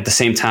at the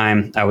same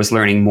time, I was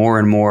learning more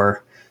and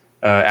more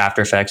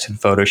After Effects and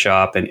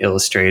Photoshop and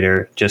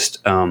Illustrator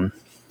just on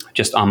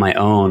my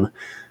own.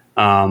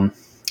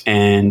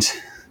 And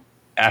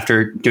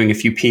after doing a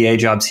few PA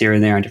jobs here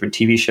and there on different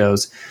TV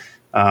shows,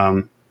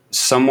 I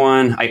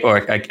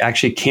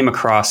actually came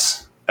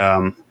across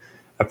a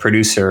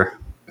producer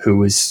who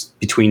was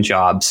between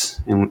jobs,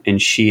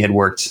 and she had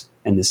worked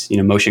in this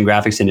motion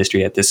graphics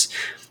industry at this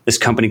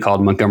company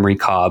called Montgomery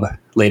Cobb,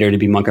 later to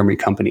be Montgomery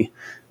Company.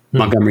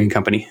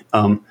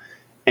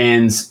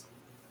 And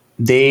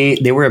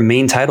They were a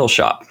main title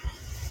shop.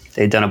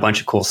 They'd done a bunch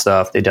of cool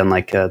stuff. They'd done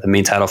like the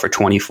main title for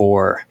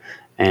 24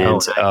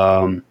 and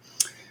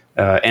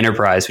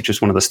Enterprise, which was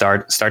one of the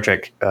Star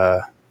Trek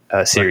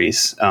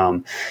series.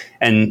 And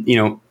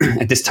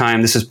at this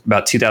time, this was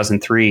about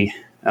 2003.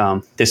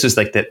 This was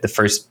like the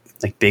first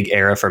like big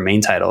era for main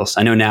titles.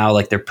 I know now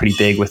like they're pretty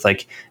big with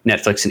like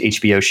Netflix and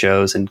HBO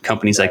shows, and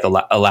companies like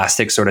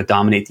Elastic sort of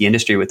dominate the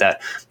industry with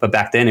that. But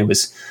back then it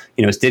was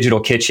Digital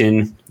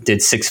Kitchen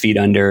did 6 Feet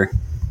Under.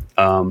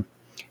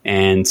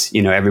 And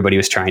everybody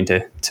was trying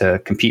to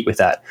compete with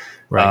that.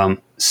 Right.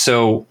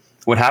 So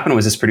what happened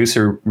was this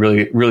producer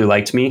really, really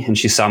liked me, and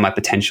she saw my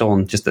potential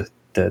and just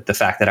the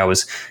fact that I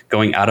was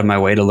going out of my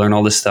way to learn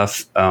all this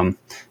stuff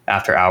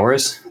after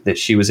hours, that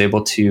she was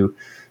able to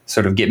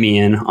sort of get me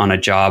in on a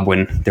job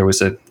when there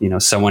was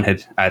someone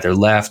had either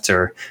left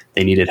or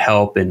they needed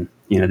help, and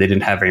they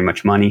didn't have very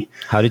much money.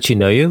 How did she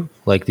know you?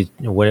 Like,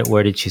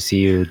 where did she see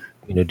you?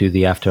 Do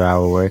the after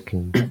hour work.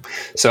 And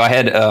so I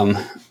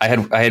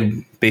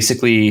had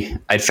basically,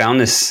 I'd found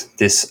this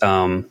it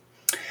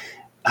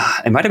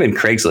might have been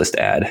Craigslist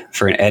ad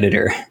for an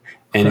editor.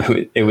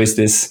 And it was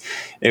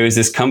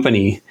this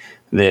company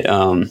that,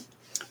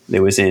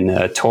 was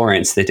in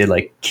Torrance. They did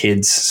like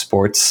kids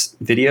sports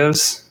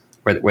videos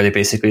where they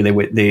basically,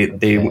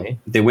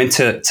 they went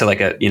to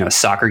like a,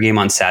 soccer game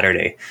on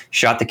Saturday,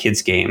 shot the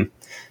kids game,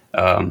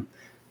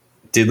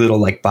 did little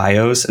like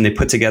bios, and they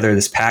put together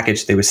this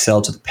package they would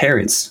sell to the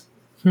parents.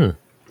 Okay,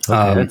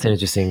 that's an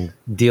interesting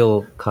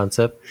deal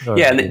concept.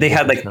 Yeah, and they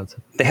had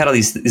all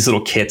these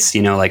little kits,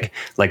 like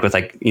with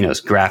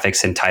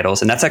graphics and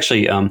titles, and that's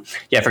actually I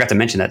forgot to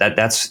mention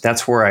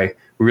that's where I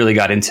really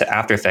got into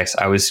After Effects.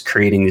 I was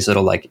creating these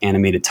little like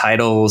animated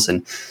titles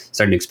and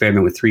starting to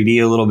experiment with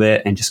 3D a little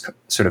bit, and just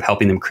sort of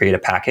helping them create a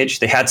package.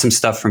 They had some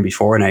stuff from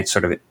before, and I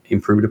sort of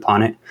improved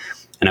upon it,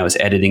 and I was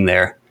editing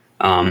there,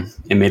 and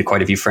made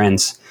quite a few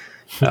friends.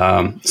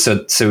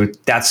 So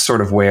that's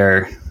sort of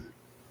where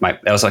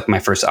that was like my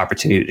first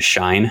opportunity to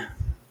shine,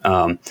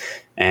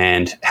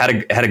 and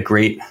had a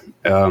great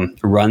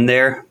run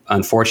there.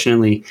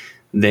 Unfortunately,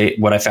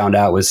 what I found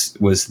out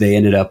was they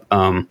ended up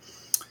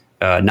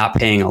not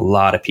paying a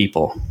lot of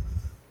people,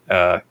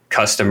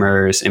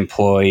 customers,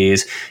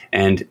 employees,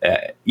 and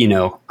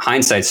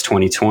hindsight's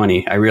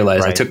 2020. I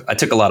realized I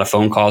took a lot of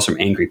phone calls from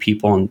angry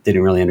people and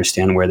didn't really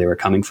understand where they were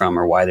coming from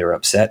or why they were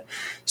upset.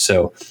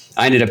 So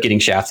I ended up getting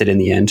shafted in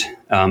the end.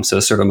 So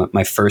it's sort of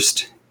my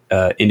first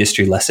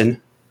industry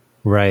lesson.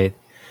 Right.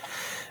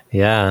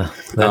 Yeah,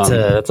 that's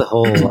a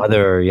whole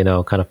other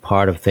kind of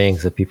part of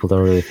things that people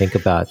don't really think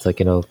about. It's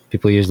like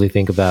people usually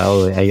think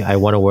about, I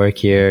want to work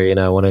here,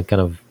 I want to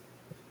kind of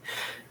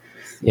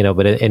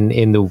but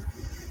in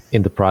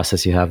the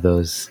process you have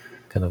those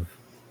kind of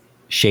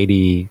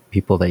shady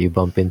people that you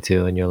bump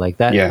into, and you're like,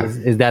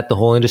 is that the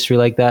whole industry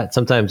like that?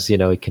 Sometimes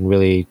it can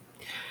really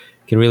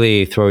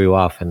throw you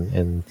off,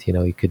 and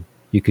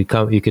you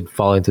could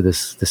fall into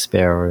this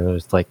despair, or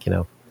it's like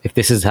if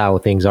this is how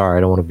things are, I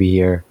don't want to be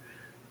here.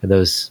 And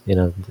those,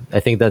 I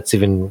think that's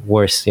even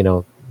worse,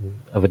 of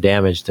a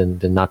damage than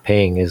not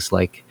paying, is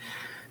like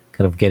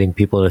kind of getting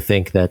people to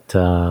think that,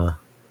 the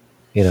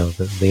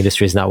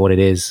industry is not what it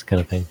is,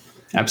 kind of thing.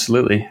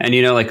 Absolutely. And,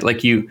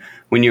 like you,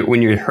 when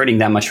you're hurting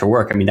that much for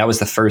work, I mean, that was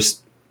the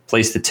first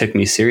place that took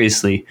me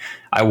seriously.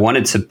 I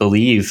wanted to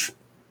believe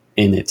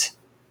in it,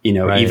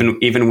 right. even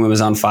when it was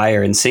on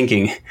fire and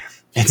sinking,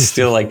 it's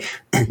still like,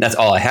 that's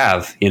all I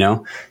have,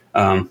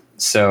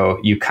 So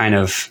you kind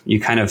of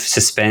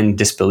suspend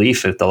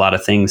disbelief with a lot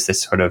of things to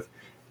sort of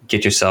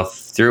get yourself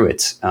through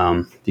it,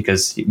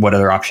 because what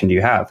other option do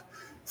you have?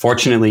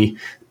 Fortunately,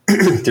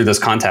 through those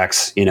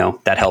contacts,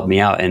 that helped me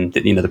out. And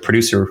the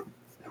producer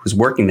who was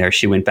working there,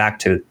 she went back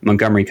to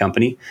Montgomery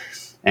Company,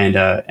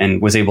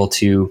 and was able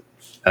to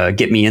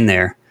get me in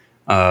there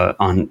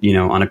on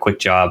a quick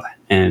job,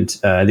 and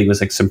I think it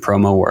was like some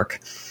promo work,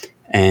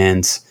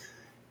 and.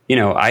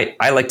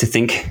 I like to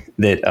think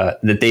that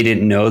they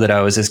didn't know that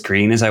I was as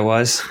green as I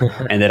was,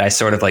 and that I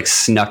sort of like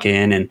snuck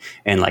in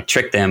and like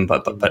tricked them,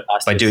 but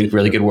by doing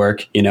really good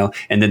work, and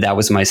that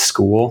was my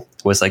school,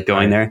 was like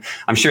going there.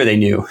 I'm sure they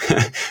knew,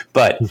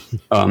 but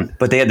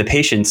they had the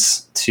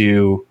patience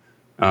to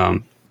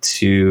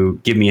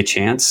give me a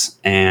chance,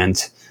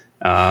 and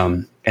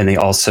they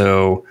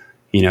also,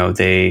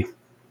 they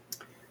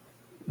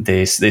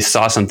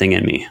saw something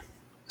in me.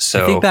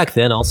 So I think back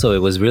then also it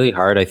was really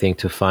hard, I think,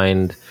 to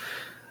find.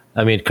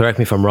 I mean, correct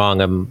me if I'm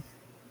wrong.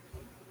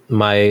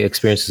 My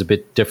experience is a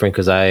bit different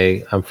because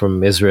I'm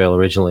from Israel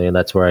originally, and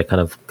that's where I kind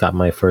of got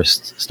my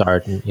first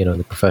start in, in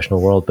the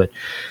professional world. But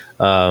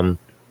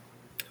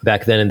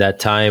back then, in that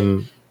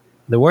time,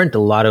 there weren't a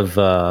lot of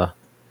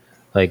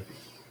like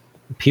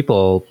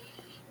people,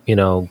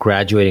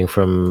 graduating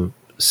from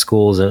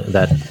schools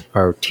that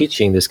are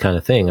teaching this kind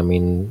of thing. I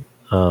mean,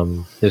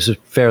 this was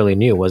fairly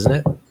new, wasn't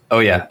it? Oh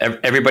yeah,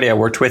 everybody I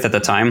worked with at the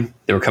time,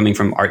 they were coming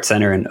from Art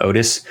Center and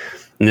Otis.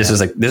 And this is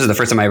the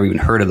first time I ever even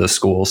heard of those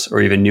schools,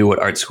 or even knew what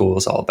art school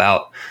was all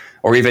about,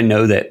 or even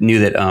knew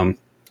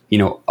that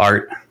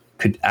art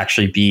could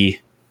actually be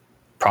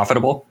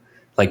profitable.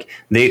 Like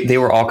they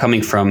were all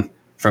coming from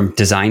from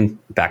design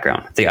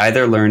background. They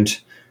either learned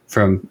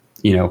from,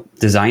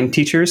 design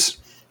teachers,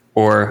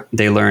 or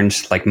they learned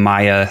like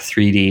Maya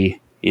 3D,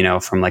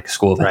 from like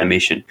School of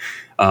Animation.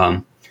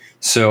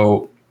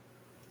 So,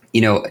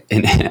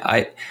 and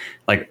I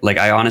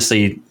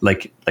honestly,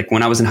 like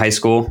when I was in high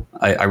school,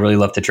 I really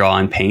loved to draw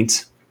and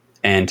paint,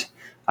 and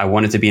I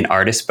wanted to be an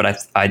artist, but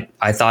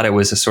I thought it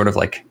was a sort of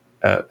like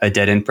a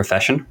dead end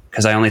profession,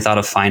 because I only thought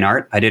of fine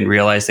art. I didn't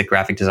realize that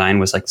graphic design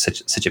was like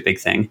such a big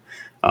thing.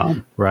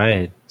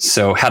 Right.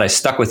 So had I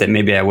stuck with it,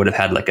 maybe I would have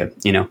had like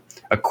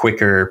a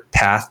quicker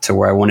path to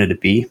where I wanted to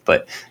be.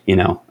 But,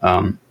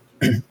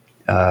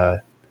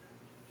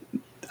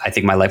 I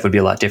think my life would be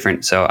a lot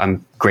different. So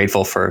I'm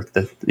grateful for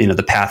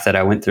the path that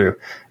I went through.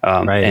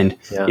 And,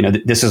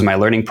 this was my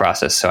learning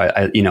process. So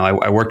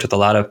I worked with a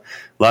lot of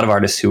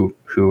artists who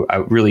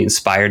really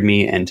inspired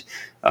me and,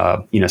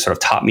 sort of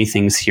taught me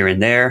things here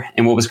and there.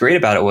 And what was great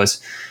about it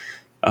was,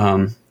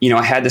 I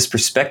had this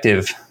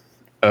perspective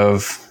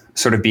of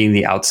sort of being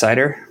the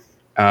outsider,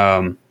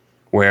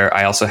 where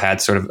I also had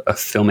sort of a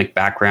filmic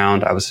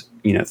background. I was,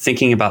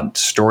 thinking about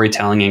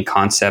storytelling and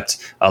concept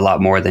a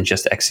lot more than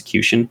just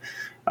execution.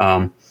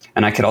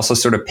 And I could also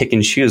sort of pick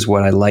and choose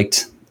what I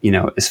liked,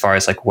 as far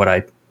as like what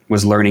I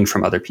was learning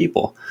from other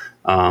people.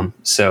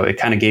 So it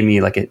kind of gave me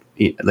like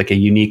a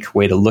unique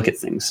way to look at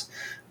things.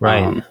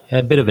 Right.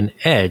 A bit of an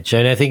edge.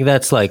 And I think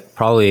that's like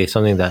probably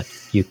something that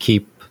you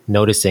keep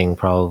noticing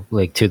probably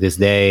like to this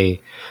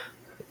day,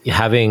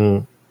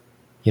 having,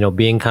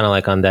 being kind of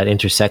like on that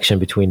intersection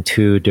between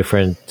two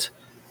different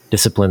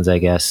disciplines, I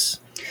guess,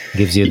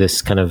 gives you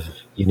this kind of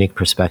unique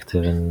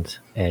perspective and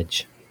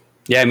edge.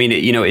 Yeah. I mean,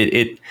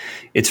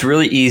 it's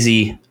really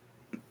easy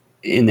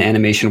in the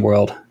animation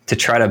world to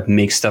try to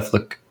make stuff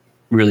look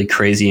really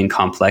crazy and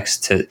complex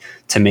to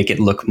make it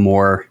look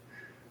more,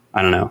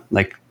 I don't know,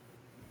 like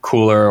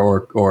cooler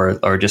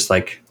or just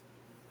like,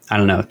 I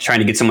don't know, trying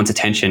to get someone's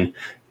attention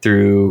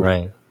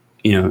through,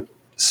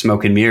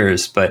 smoke and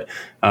mirrors. But,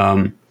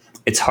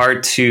 it's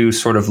hard to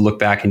sort of look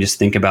back and just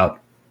think about,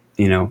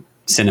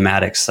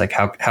 cinematics. Like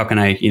how can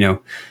I,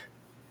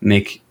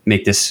 make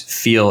this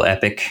feel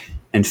epic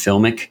and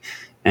filmic.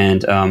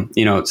 And,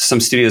 some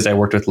studios I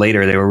worked with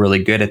later, they were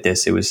really good at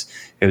this. It was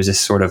this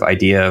sort of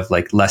idea of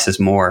like less is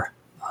more,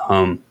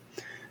 and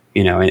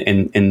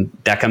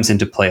that comes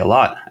into play a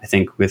lot, I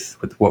think,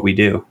 with what we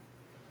do.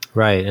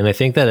 Right. And I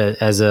think that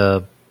as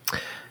a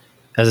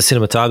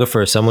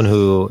cinematographer, someone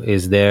who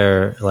is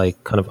there,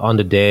 like kind of on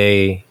the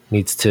day,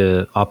 needs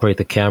to operate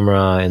the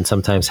camera and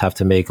sometimes have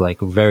to make like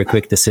very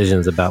quick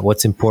decisions about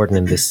what's important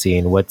in this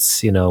scene.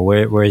 What's,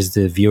 where is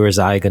the viewer's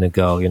eye going to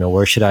go?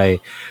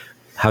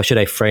 How should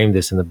I frame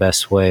this in the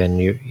best way? And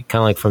you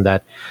kind of like from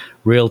that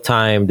real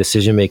time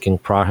decision-making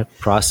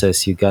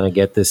process, you gotta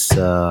get this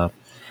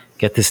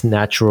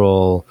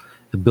natural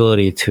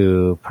ability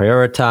to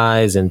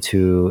prioritize and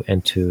to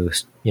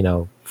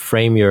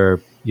frame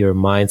your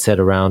mindset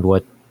around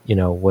what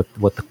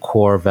the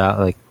core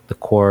the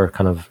core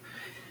kind of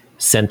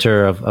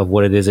center of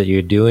what it is that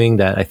you're doing.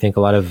 That I think a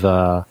lot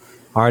of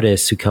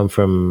artists who come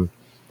from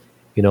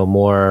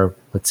more,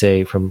 let's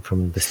say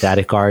from the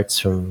static arts,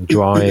 from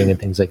drawing and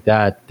things like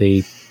that,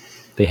 they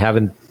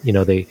haven't,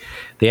 they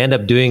end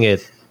up doing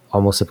it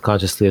almost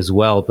subconsciously as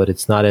well, but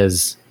it's not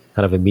as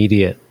kind of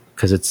immediate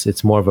because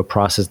it's more of a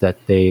process that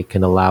they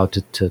can allow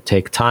to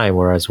take time.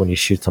 Whereas when you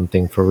shoot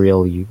something for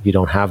real, you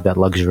don't have that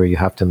luxury. You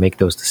have to make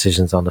those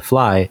decisions on the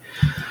fly.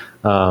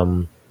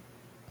 And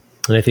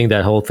I think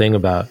that whole thing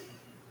about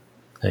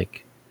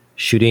like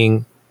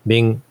shooting,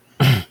 being,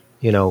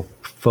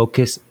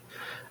 focused,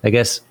 I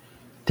guess,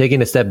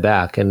 taking a step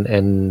back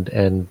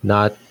and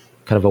not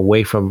kind of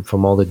away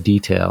from all the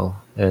detail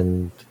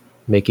and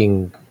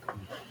making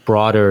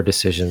broader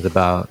decisions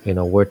about,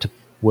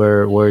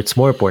 where it's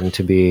more important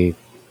to be,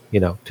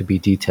 to be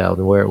detailed,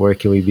 and where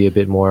can we be a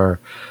bit more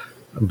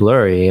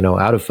blurry,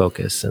 out of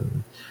focus,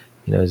 and,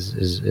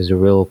 is a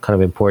real kind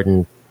of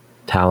important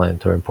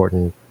talent or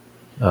important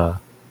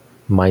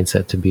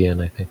mindset to be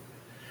in, I think.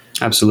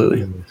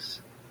 Absolutely.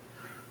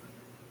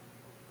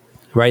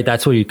 Right.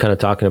 That's what you're kind of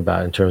talking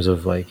about in terms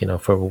of like,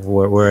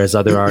 whereas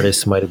other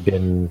artists might have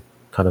been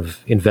kind of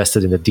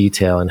invested in the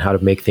detail and how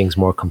to make things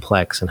more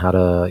complex and how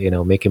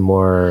to, make it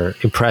more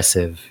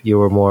impressive. You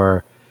were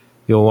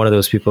one of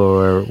those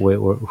people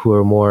who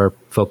are more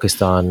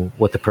focused on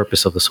what the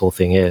purpose of this whole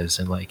thing is,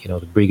 and like,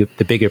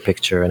 the bigger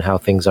picture and how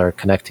things are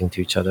connecting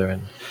to each other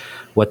and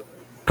what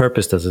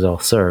purpose does it all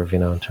serve,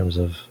 in terms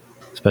of,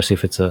 especially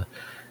if it's an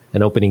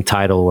opening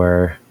title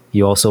where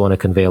you also want to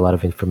convey a lot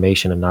of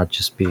information and not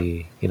just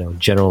be,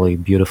 generally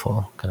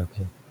beautiful kind of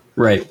thing.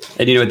 Right.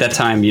 And, at that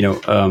time,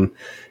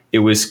 it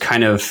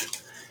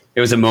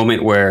was a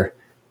moment where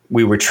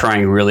we were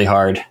trying really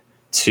hard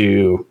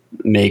to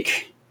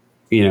make,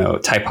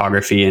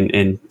 typography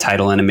and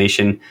title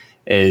animation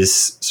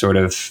as sort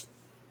of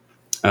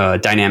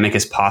dynamic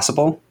as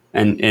possible.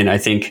 And I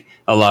think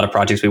a lot of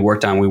projects we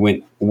worked on, we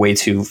went way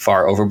too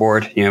far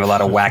overboard. A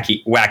lot of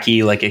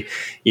wacky, like,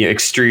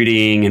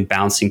 extruding and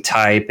bouncing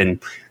type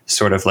and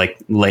sort of like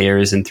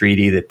layers in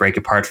 3D that break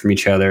apart from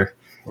each other.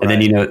 And then,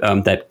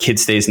 that kid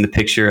stays in the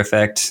picture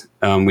effect.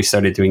 We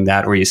started doing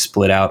that where you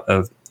split out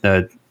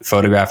a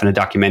photograph in a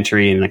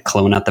documentary and like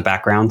clone out the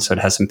background. So it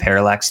has some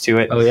parallax to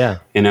it. Oh yeah.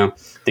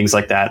 Things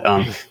like that.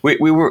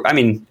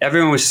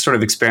 Everyone was sort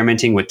of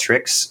experimenting with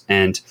tricks,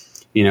 and,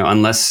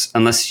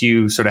 unless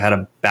you sort of had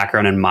a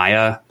background in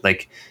Maya,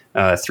 like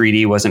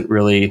 3D wasn't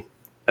really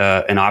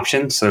an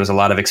option. So there was a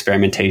lot of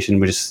experimentation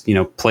with just,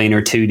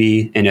 planar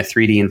 2D in a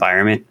 3D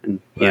environment,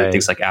 and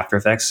things like After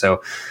Effects.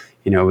 So,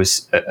 it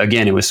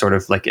was sort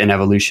of like an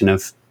evolution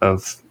of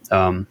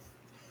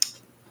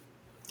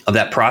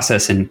that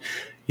process. And,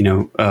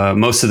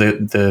 most of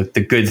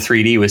the good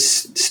 3D was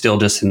still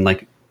just in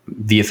like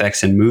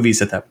VFX and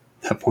movies at that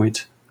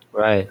point.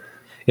 Right.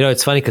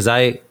 It's funny because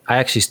I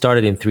actually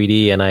started in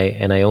 3D, and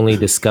I only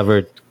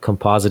discovered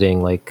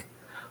compositing like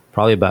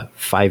probably about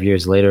 5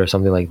 years later or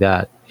something like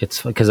that.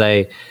 It's because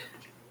and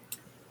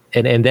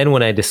then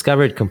when I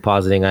discovered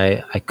compositing,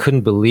 I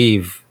couldn't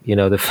believe,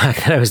 the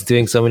fact that I was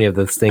doing so many of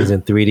those things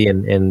in 3D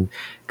and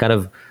kind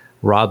of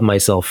robbed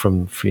myself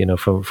from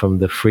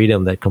the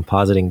freedom that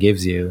compositing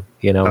gives you,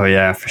 Oh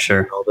yeah, for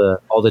sure.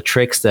 All the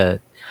tricks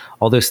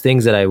all those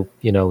things that I,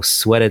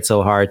 sweated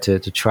so hard to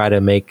try to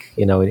make,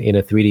 in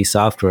a 3D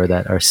software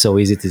that are so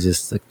easy to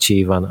just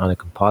achieve on a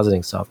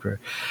compositing software.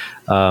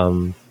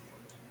 What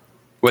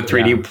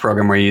 3D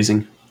program were you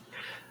using?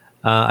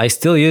 I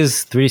still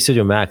use 3D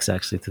Studio Max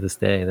actually to this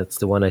day. That's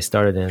the one I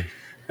started in.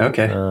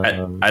 Okay.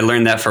 I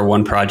learned that for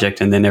one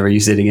project and then never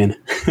used it again.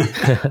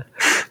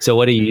 So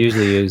what do you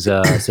usually use?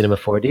 Cinema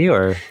 4D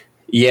or?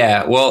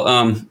 Yeah,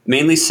 well,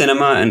 mainly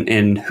Cinema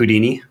and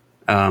Houdini.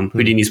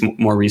 Houdini's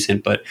more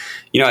recent, but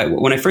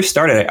when I first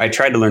started, I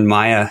tried to learn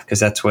Maya because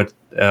that's what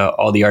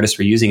all the artists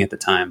were using at the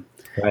time.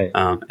 Right.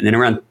 And then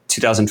around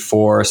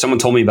 2004, someone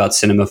told me about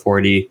Cinema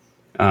 4D,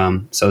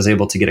 so I was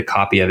able to get a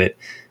copy of it,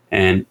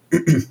 and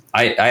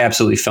I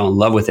absolutely fell in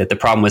love with it. The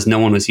problem was no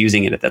one was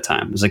using it at that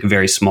time. It was like a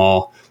very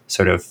small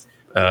sort of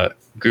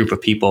group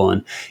of people,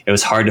 and it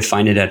was hard to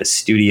find it at a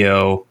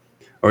studio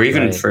or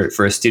even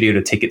for a studio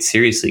to take it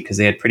seriously because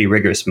they had pretty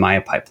rigorous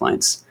Maya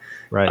pipelines.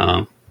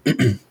 Right.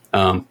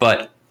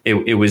 But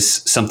it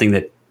was something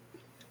that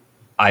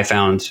I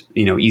found,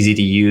 easy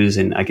to use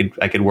and I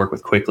could work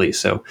with quickly.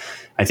 So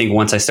I think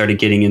once I started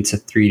getting into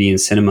 3D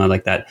and cinema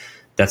like that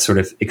sort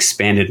of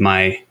expanded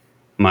my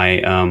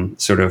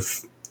sort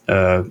of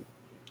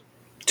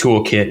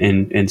toolkit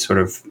and sort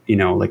of,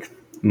 like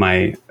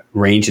my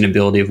range and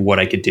ability of what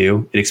I could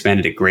do. It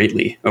expanded it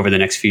greatly over the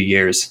next few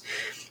years.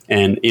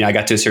 And, I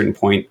got to a certain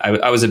point.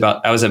 I was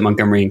at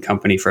Montgomery and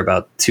Company for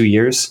about 2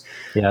 years,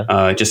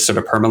 just sort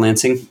of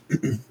permalancing.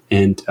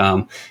 And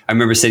I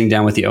remember sitting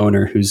down with the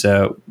owner, who's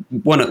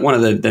one of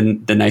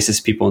the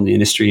nicest people in the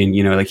industry. And,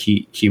 like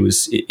he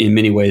was in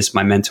many ways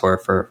my mentor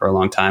for a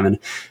long time, and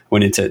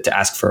went in to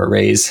ask for a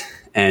raise.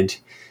 And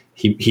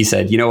he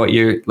said, you know what,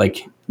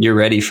 you're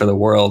ready for the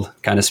world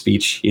kind of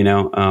speech,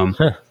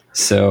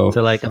 So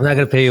like, I'm not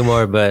going to pay you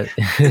more, but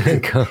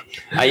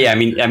yeah, I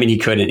mean, he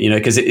couldn't,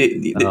 because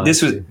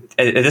this was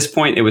at this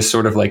point, it was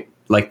sort of like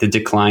the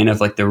decline of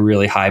like the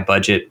really high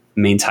budget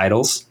main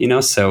titles,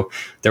 so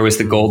there was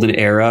the golden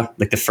era,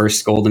 like the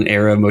first golden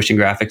era of motion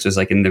graphics was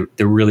like in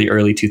the really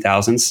early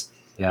 2000s.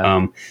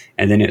 Yeah.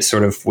 And then it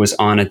sort of was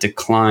on a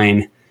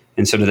decline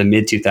in sort of the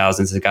mid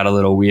 2000s. It got a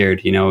little weird,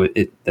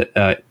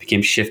 it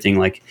became shifting,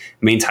 like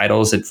main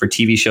titles for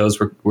TV shows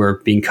were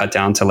being cut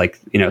down to like,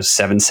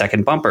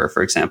 7-second bumper,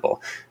 for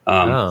example.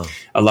 A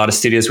lot of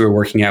studios we were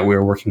working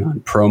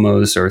on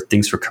promos or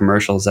things for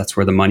commercials. That's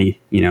where the money,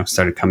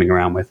 started coming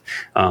around with.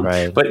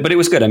 Right. But it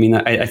was good. I mean,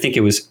 I think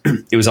it was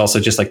also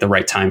just like the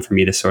right time for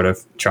me to sort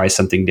of try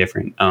something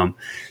different.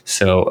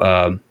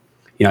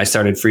 I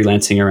started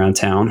freelancing around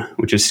town,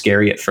 which was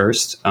scary at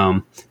first.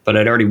 But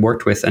I'd already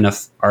worked with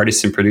enough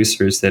artists and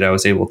producers that I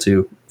was able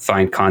to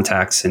find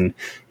contacts and,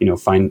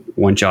 find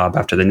one job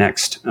after the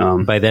next.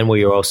 By then,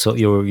 you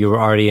were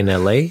already in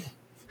LA?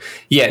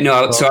 Yeah,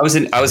 no. So I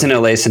was in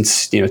LA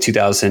since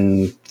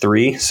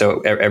 2003.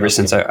 So ever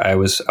since I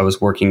was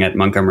working at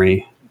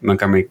Montgomery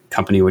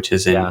Company, which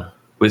is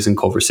was in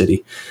Culver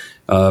City.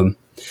 So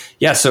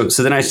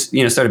then I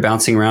started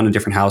bouncing around in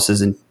different houses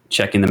and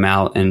checking them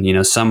out,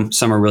 and some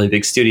are really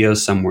big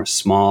studios, some were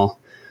small,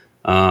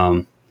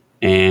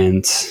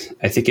 and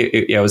I think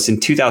it was in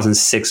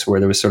 2006 where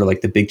there was sort of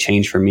like the big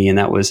change for me, and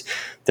there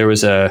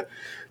was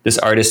this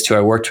artist who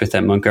I worked with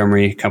at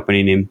Montgomery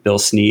Company named Bill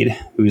Sneed,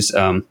 who's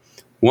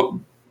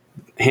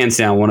hands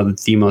down one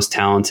of the most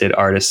talented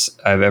artists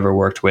I've ever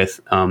worked with,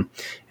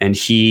 and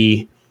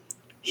he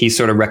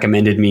sort of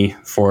recommended me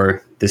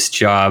for this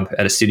job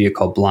at a studio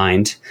called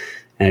Blind.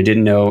 And I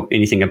didn't know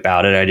anything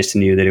about it. I just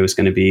knew that it was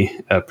going to be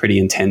a pretty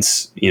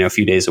intense,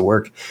 few days of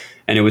work.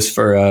 And it was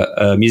for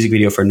a music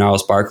video for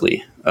Gnarls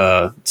Barkley,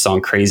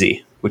 song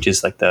 "Crazy," which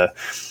is like the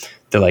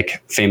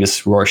like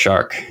famous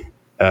Rorschach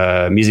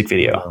music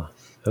video.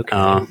 Oh,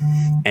 okay.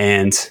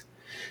 And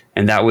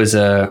that was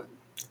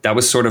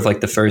sort of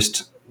like the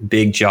first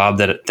big job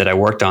that I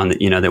worked on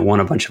that won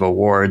a bunch of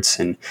awards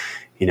and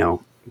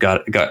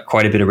got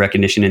quite a bit of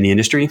recognition in the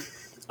industry.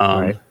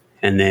 Right.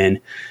 And then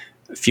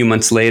a few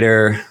months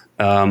later,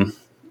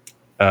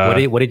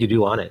 what did you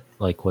do on it?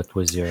 Like, what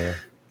was your?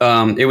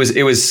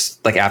 it was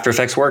like After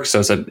Effects work. So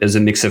it was a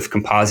mix of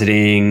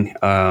compositing,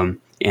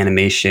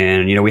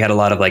 animation. You know, we had a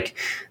lot of like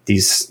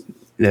these,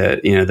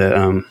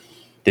 the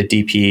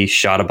DP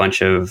shot a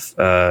bunch of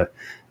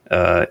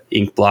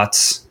ink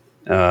blots,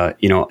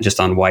 just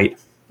on white.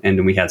 And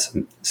then we had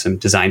some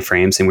design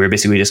frames, and we were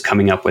basically just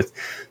coming up with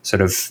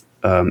sort of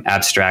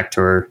abstract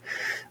or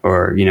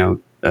kind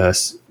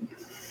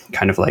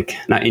of like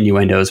not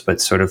innuendos,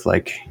 but sort of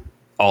like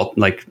all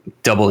like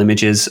double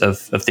images of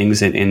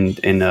things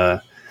in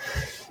the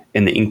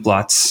ink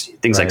blots,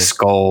 things like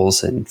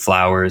skulls and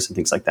flowers and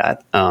things like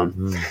that.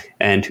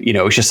 And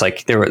it was just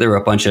like there were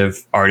a bunch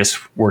of artists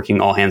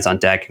working all hands on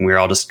deck, and we were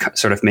all just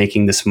sort of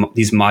making these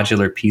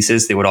modular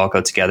pieces that would all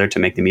go together to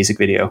make the music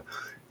video.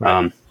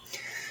 Right.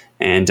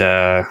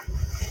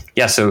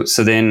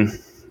 So then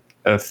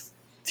a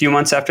few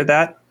months after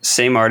that,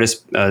 same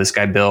artist, this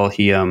guy Bill,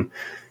 he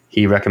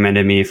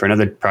recommended me for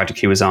another project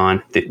he was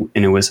on,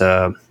 and it was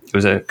a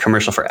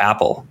commercial for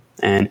Apple.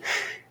 And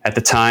at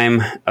the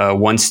time,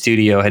 one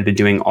studio had been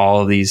doing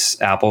all of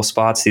these Apple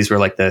spots. These were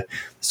like the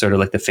sort of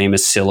like the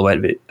famous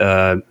silhouette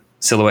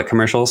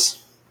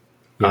commercials.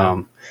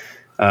 Yeah.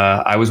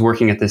 I was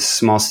working at this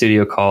small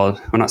studio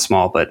not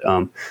small, but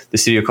the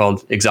studio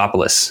called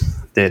Exopolis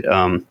that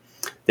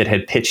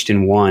had pitched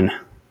and won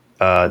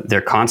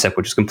their concept,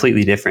 which was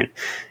completely different,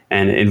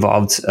 and it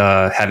involved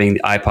having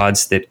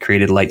iPods that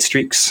created light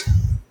streaks.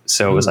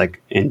 So it was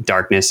like in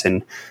darkness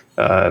and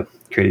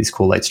created these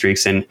cool light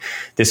streaks. And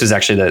this was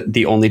actually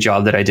the only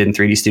job that I did in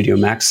 3D Studio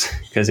Max,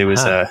 because it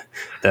was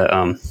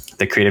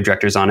the creative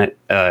directors on it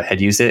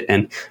had used it,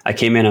 and I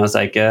came in. I was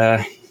like,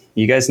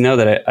 "You guys know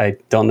that I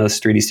don't know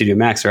 3D Studio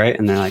Max, right?"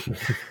 And they're like,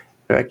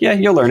 "Yeah,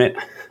 you'll learn it."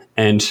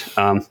 And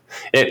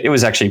it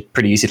was actually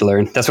pretty easy to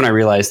learn. That's when I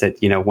realized that,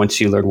 once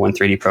you learn one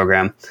 3D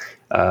program,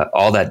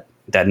 all that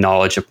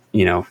knowledge,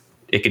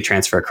 it can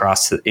transfer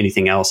across to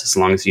anything else, as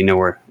long as you know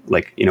where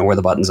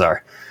the buttons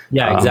are.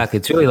 Yeah, exactly.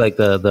 It's really like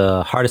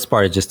the hardest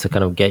part is just to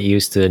kind of get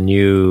used to a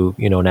new,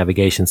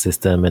 navigation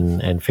system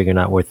and figuring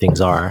out where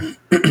things are.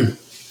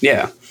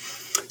 Yeah.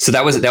 So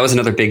that was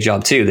another big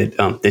job too,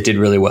 that did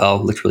really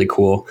well, looked really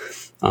cool.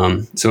 It's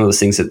one of those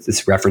things that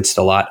it's referenced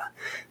a lot.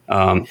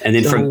 And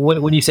then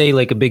when you say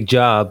like a big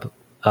job,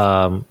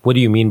 what do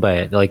you mean by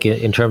it? Like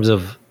in terms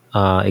of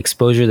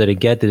exposure that it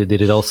did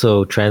it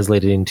also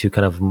translate it into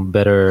kind of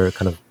better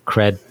kind of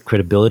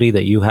credibility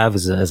that you have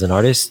as an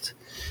artist?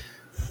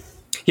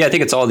 Yeah, I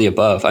think it's all the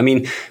above. I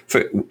mean,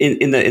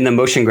 in the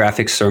motion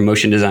graphics or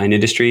motion design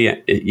industry,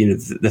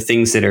 the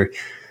things that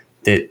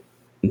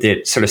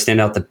sort of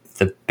stand out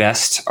the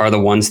best are the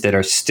ones that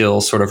are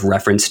still sort of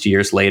referenced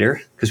years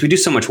later, because we do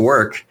so much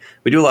work.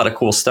 We do a lot of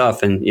cool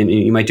stuff, and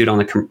you might do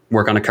it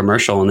work on a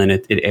commercial, and then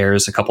it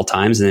airs a couple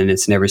times, and then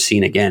it's never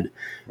seen again.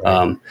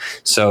 Right.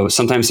 So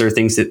sometimes there are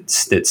things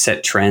that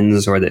set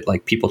trends, or that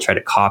like people try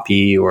to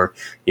copy, or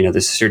there's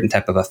a certain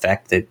type of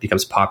effect that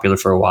becomes popular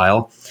for a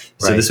while.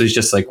 So This was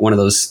just like one of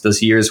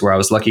those years where I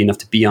was lucky enough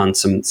to be on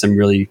some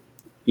really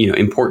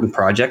important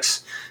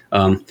projects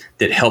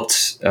that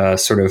helped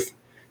sort of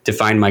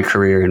define my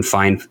career and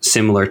find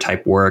similar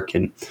type work,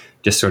 and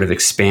just sort of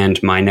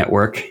expand my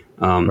network.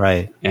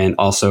 And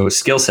also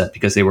skill set,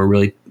 because they were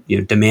really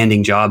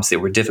demanding jobs that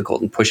were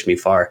difficult and pushed me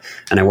far.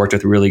 And I worked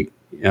with really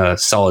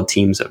solid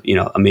teams of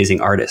amazing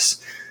artists.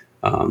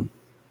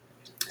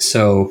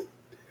 So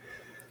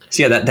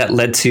yeah, that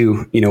led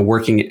to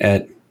working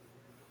at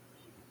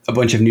a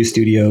bunch of new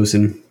studios,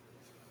 and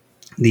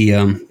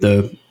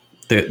the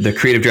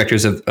creative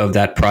directors of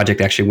that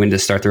project actually went to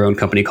start their own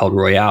company called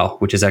Royale,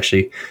 which is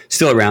actually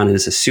still around and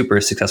is a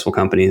super successful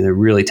company. They're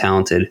really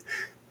talented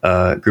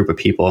group of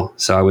people.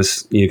 So I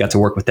got to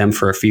work with them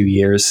for a few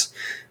years,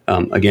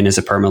 again as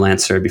a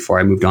permalancer, before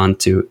I moved on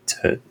to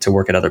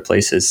work at other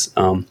places.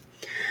 I'm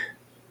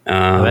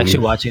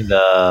actually watching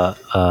the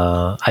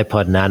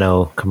iPod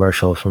Nano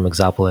commercial from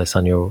Exopolis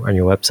on your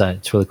website.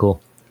 It's really cool.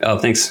 Oh,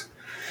 thanks.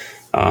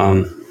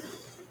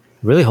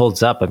 Really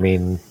holds up. I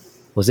mean,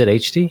 was it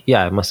HD?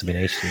 Yeah, it must have been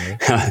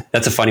HD. Right?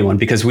 That's a funny one,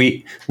 because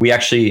we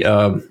actually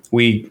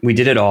we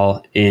did it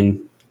all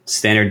in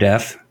standard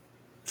def,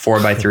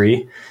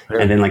 4:3,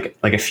 and then like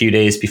a few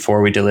days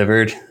before we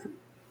delivered,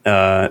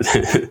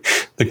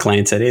 the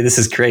client said, "Hey, this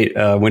is great.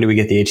 When do we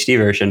get the HD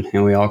version?"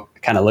 And we all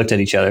kind of looked at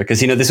each other,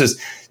 because this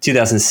was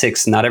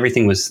 2006. Not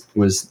everything was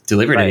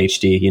delivered in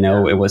HD.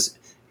 It was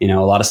a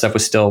lot of stuff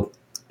was still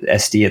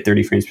SD at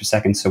 30 frames per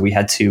second. So we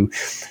had to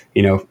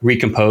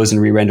recompose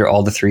and re-render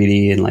all the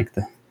 3D, and like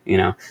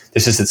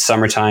this is at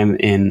summertime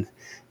in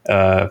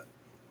where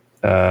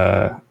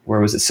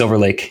was it, Silver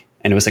Lake.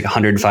 And it was like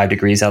 105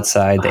 degrees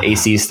outside. The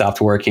AC stopped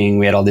working.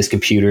 We had all these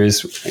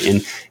computers,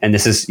 and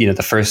this is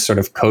the first sort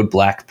of code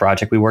black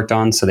project we worked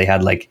on. So they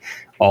had like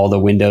all the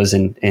windows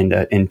and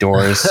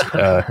doors,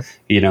 like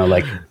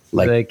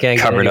they can't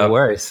covered get any up.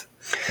 Worse.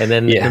 And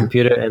then the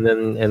computer, and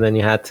then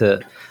you had to.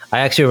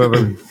 I actually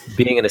remember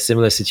being in a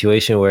similar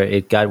situation where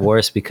it got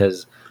worse,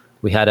 because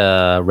we had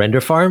a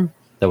render farm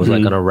that was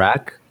like on a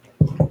rack,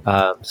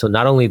 So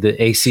not only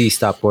the AC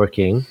stopped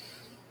working,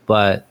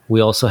 but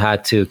we also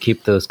had to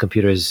keep those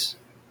computers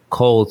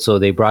cold. So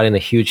they brought in a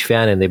huge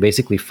fan and they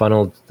basically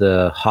funneled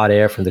the hot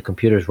air from the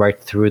computers right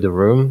through the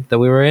room that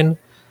we were in,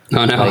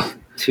 Oh no. like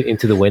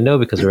into the window,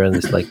 because we were in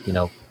this like,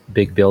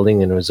 big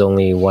building and there was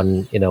only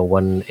one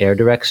air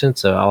direction.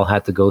 So I all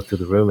had to go through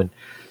the room. And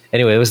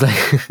anyway, it was like,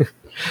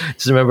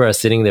 just remember us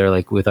sitting there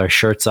like with our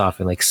shirts off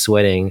and like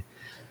sweating.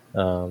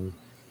 So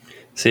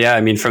yeah,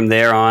 I mean, from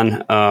there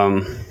on,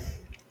 I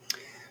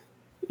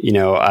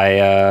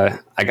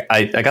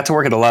got to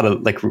work at a lot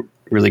of like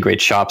really great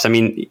shops. I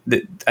mean,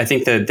 I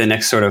think the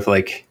next sort of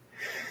like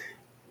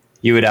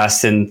you would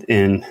ask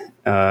in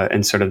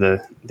sort of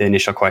the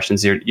initial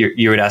questions,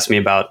 you would ask me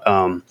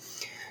about,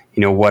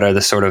 what are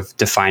the sort of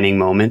defining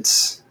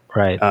moments,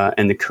 Right.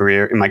 in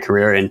my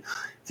career. And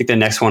I think the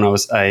next one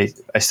I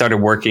started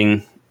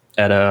working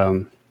at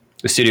a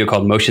studio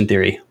called Motion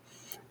Theory,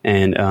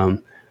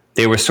 and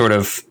they were sort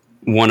of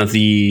one of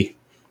the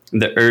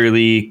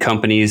early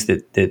companies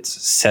that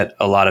set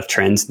a lot of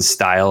trends in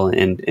style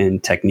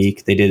and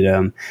technique. They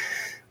did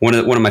one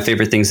of my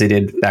favorite things they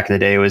did back in the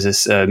day was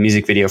this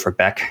music video for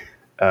Beck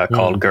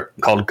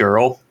called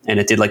Girl, and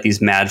it did like these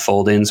mad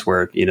fold-ins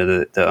where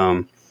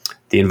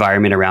the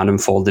environment around him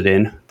folded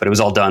in, but it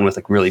was all done with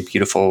like really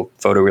beautiful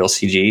photoreal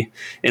CG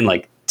in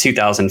like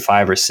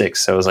 2005 or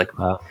 6. So it was like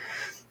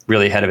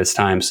really ahead of its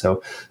time.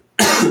 So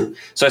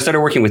so I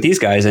started working with these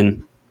guys,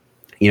 and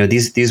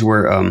these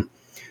were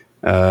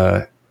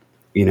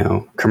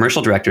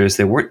commercial directors.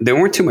 They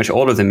weren't too much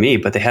older than me,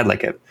 but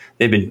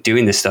they'd been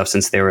doing this stuff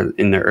since they were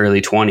in their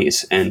early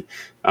 20s, and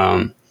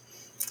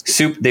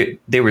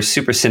they were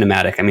super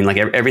cinematic. I mean, like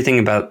everything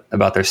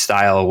about their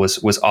style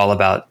was all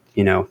about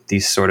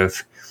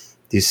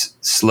these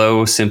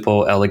slow,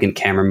 simple, elegant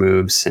camera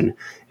moves, and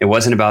it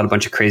wasn't about a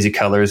bunch of crazy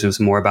colors. It was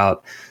more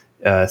about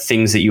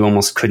things that you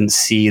almost couldn't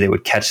see. They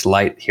would catch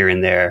light here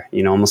and there.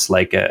 Almost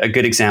like a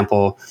good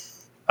example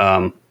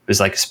was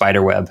like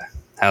spider web.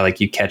 How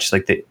like you catch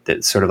like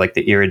the sort of like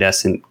the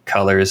iridescent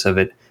colors of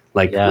it,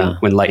 like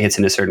when light hits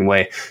in a certain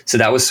way. So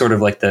that was sort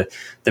of like the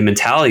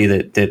mentality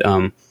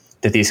that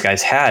these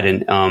guys had,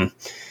 and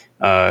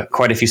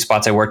quite a few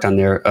spots I worked on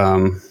there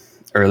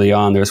early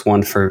on. There's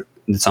one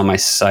that's on my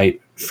site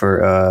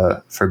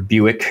for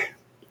Buick,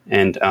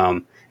 and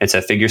it's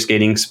a figure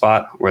skating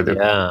spot where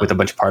they're with a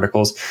bunch of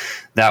particles.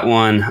 That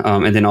one,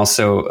 and then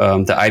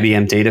also the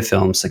IBM data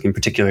films, like in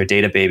particular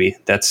Data Baby.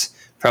 That's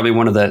probably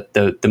one of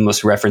the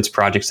most referenced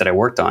projects that I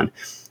worked on.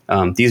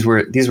 These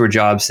were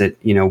jobs that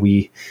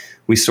we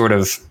sort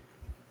of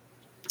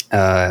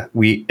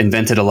we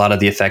invented a lot of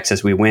the effects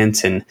as we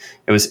went, and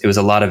it was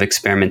a lot of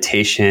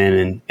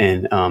experimentation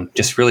and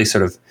just really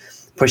sort of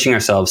pushing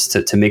ourselves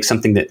to make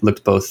something that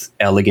looked both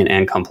elegant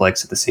and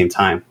complex at the same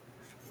time.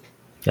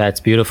 Yeah,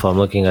 it's beautiful. I'm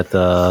looking at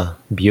the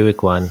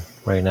Buick one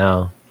right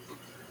now.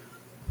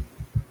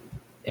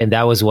 And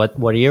that was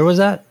what year was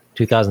that?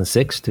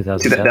 2006,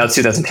 2007? That was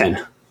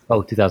 2010.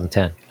 Oh,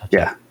 2010.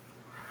 Gotcha.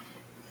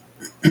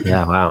 Yeah.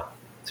 Yeah, wow.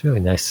 It's really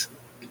nice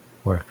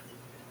work.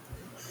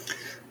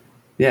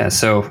 Yeah,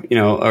 so,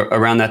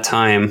 around that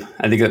time,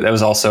 I think that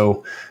was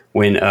also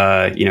when,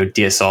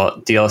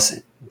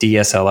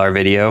 DSLR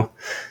video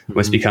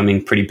was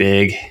becoming pretty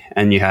big,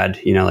 and you had,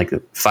 like the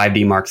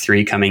 5D Mark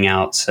III coming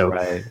out. So,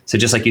 So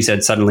just like you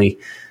said, suddenly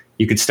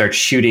you could start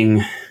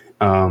shooting,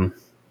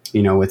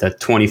 with a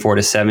 24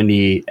 to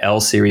 70 L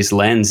series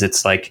lens.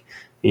 It's like,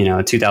 a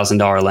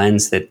 $2,000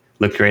 lens that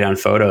looked great on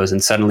photos.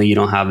 And suddenly you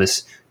don't have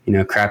this,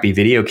 crappy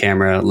video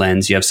camera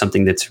lens. You have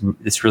something that's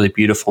really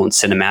beautiful and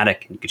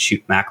cinematic, and you could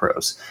shoot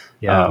macros.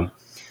 Yeah.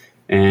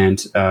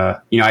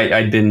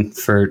 I'd been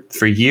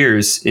for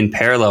years in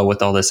parallel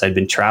with all this, I'd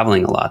been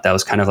traveling a lot. That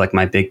was kind of like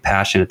my big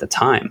passion at the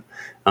time.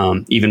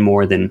 Even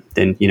more than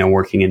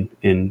working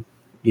in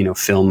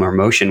film or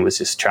motion, was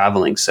just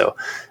traveling. So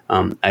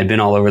I'd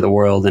been all over the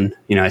world, and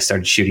I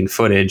started shooting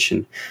footage,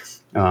 and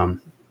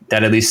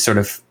that at least sort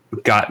of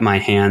got my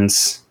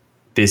hands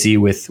busy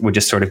with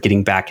just sort of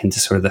getting back into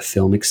sort of the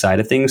filmic side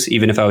of things.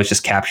 Even if I was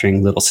just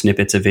capturing little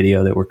snippets of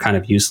video that were kind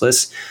of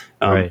useless,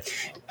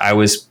 I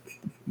was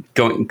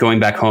going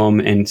back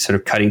home and sort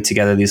of cutting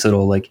together these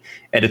little like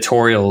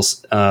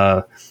editorials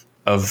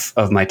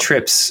of my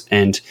trips,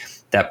 and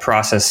that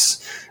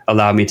process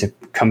allowed me to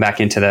come back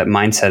into that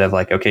mindset of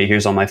like, okay,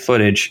 here's all my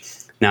footage.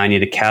 Now I need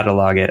to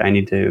catalog it. I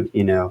need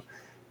to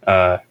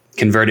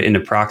convert it into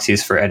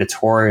proxies for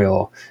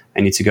editorial. I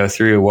need to go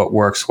through what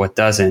works, what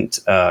doesn't,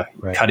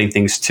 cutting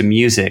things to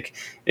music.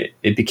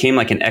 It became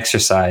like an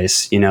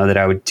exercise, that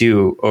I would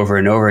do over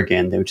and over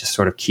again. They would just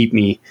sort of keep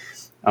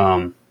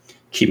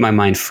my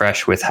mind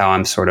fresh with how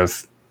I'm sort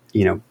of,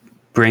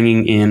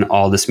 bringing in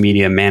all this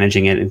media,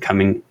 managing it, and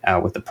coming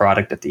out with the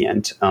product at the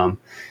end.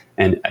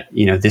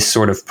 This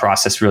sort of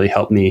process really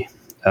helped me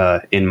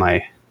in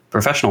my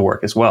professional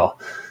work as well.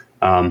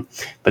 But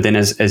then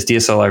as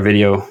DSLR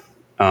video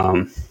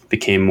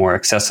became more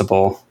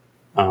accessible,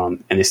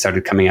 and they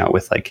started coming out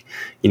with like,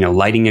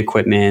 lighting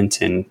equipment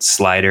and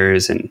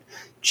sliders and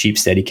cheap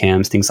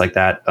Steadicams, things like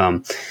that.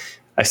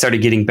 I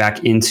started getting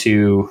back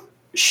into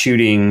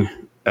shooting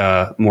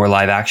more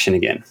live action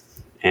again.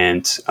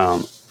 And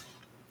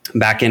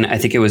back in, I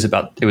think it was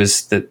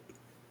the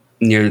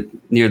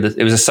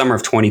summer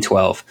of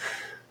 2012,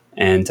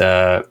 and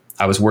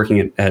I was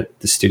working at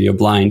the studio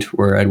Blind,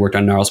 where I'd worked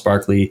on Gnarls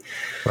Barkley,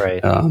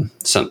 Right.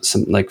 some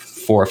like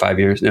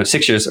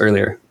 6 years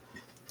earlier.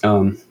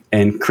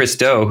 And Chris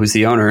Do, who's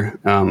the owner,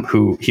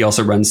 who he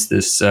also runs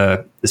this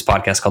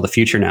podcast called The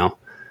Future Now.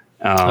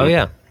 Oh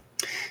yeah.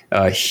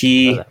 So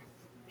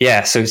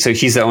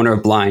he's the owner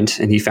of Blind,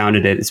 and he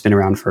founded it. It's been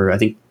around for, I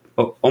think,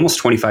 almost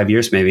 25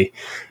 years, maybe.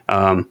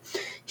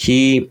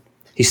 He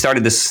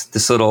started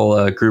this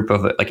little group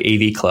of like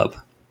AV club,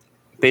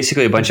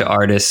 basically a bunch of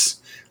artists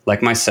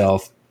like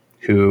myself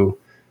who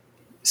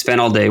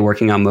spent all day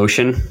working on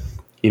motion,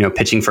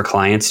 pitching for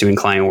clients, doing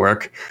client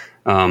work,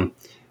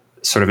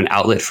 sort of an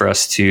outlet for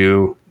us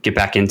to get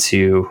back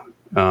into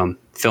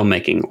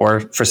filmmaking,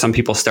 or for some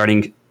people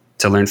starting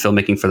to learn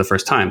filmmaking for the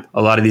first time.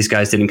 A lot of these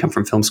guys didn't come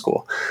from film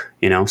school,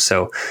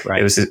 so Right.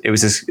 it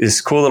was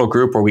this cool little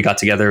group where we got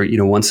together,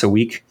 once a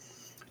week,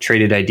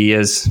 traded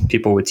ideas.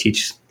 People would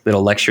teach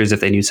little lectures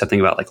if they knew something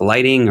about like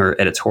lighting or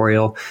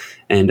editorial.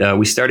 And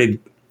we started,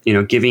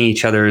 giving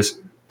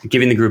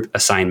the group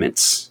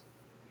assignments,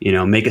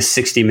 make a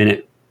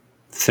 60-minute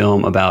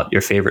film about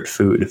your favorite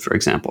food, for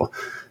example.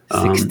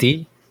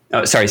 60?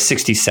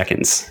 60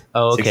 seconds.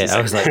 Oh, okay. 60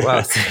 I was like,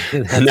 wow,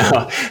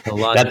 no, a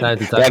long time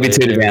to talk that'd be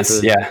about too your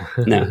advanced. food. Yeah,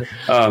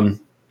 no.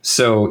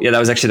 So yeah, that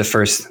was actually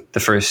the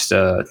first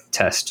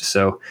test.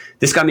 So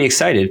this got me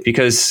excited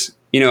because,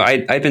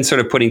 I'd been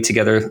sort of putting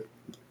together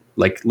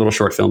like little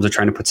short films or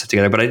trying to put stuff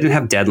together, but I didn't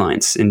have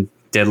deadlines, and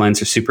deadlines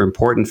are super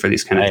important for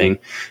these kind of thing.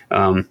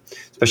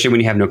 Especially when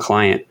you have no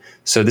client.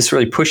 So this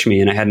really pushed me,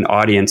 and I had an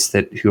audience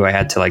who I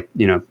had to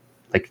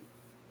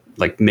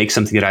like make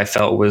something that I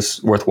felt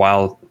was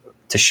worthwhile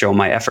to show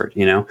my effort,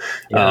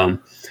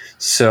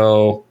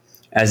 So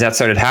as that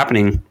started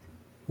happening,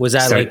 Was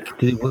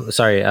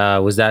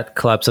that was that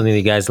club something that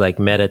you guys like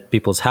met at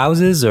people's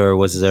houses, or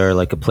was there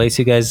like a place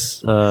you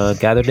guys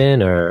gathered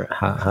in, or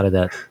how did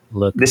that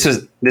look? this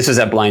was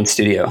at Blind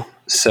Studio.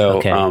 So,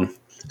 Okay.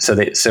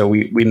 So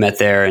we met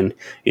there, and,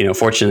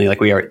 fortunately,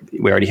 like we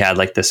already had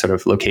like this sort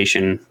of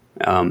location,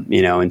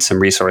 and some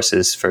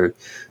resources for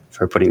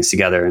putting this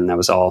together. And that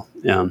was all,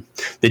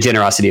 the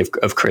generosity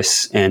of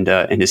Chris and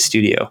his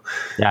studio.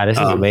 Yeah, this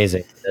is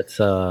amazing. That's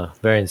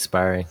very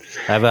inspiring.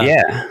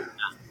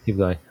 Keep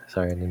going.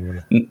 Sorry, I didn't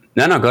want to.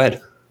 No, go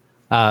ahead.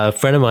 A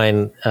friend of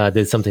mine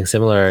did something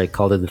similar. He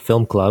called it the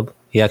Film Club.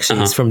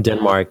 He's from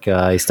Denmark.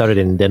 He started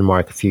in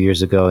Denmark a few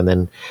years ago, and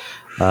then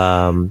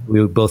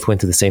we both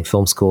went to the same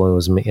film school, and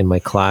was in my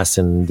class.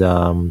 And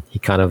he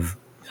kind of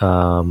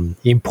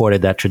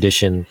imported that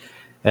tradition.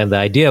 And the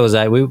idea was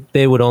that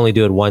they would only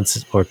do it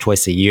once or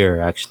twice a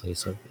year, actually.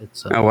 So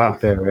it's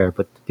very rare.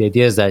 But the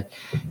idea is that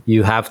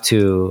you have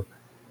to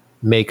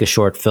make a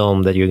short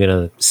film that you're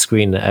going to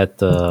screen at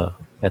the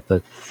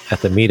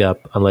meetup,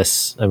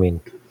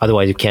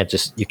 otherwise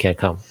you can't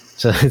come.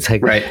 So it's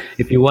like, Right.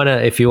 if you want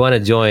to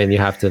join, you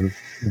have to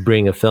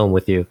bring a film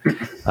with you.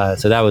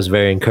 So that was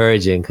very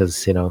encouraging,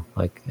 because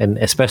and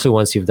especially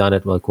once you've done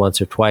it like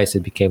once or twice,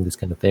 it became this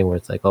kind of thing where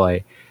it's like, oh,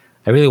 I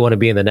really want to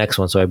be in the next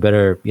one, so I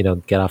better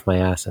get off my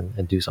ass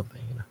and do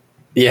something.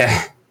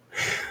 Yeah.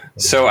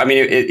 So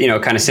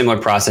it kind of similar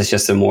process,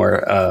 just a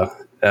more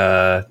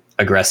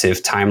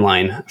aggressive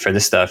timeline for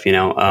this stuff.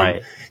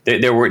 Right.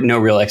 There were no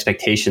real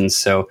expectations.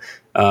 So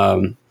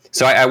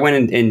I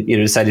went and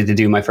decided to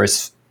do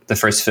the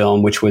first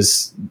film, which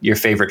was your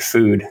favorite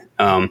food.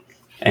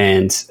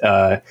 And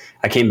I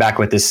came back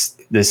with this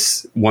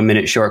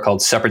 1-minute short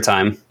called Supper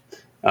Time,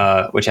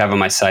 which I have on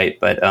my site.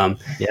 But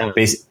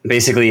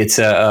basically, it's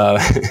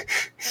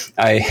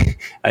I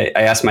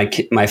asked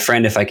my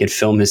friend if I could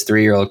film his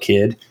 3-year-old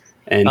kid.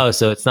 And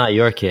so it's not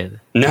your kid?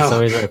 No. For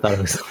some reason I thought it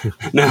was.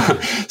 No.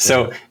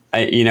 So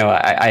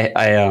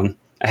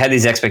I had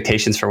these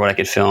expectations for what I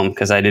could film,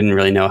 because I didn't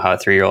really know how a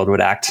 3-year-old would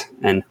act.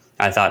 And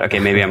I thought, okay,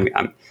 maybe I'm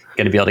going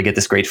to be able to get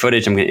this great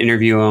footage. I'm going to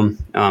interview him.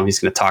 He's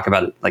going to talk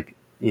about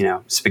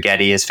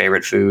spaghetti, his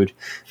favorite food.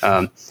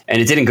 And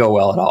it didn't go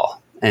well at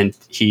all. And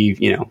he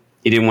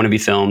didn't want to be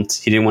filmed.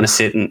 He didn't want to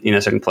sit in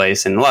a certain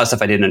place, and a lot of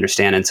stuff I didn't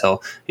understand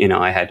until,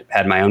 I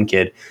had my own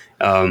kid.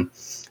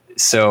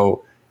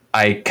 So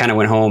I kind of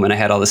went home, and I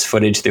had all this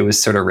footage that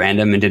was sort of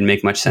random and didn't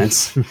make much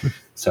sense.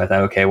 So I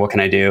thought, okay, what can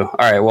I do?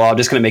 All right, well, I'm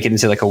just going to make it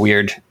into like a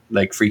weird,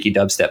 like freaky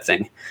dubstep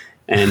thing.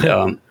 And,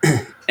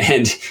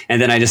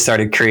 and then I just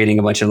started creating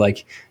a bunch of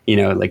like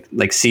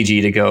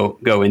CG to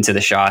go into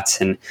the shots.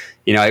 And,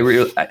 I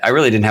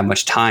really didn't have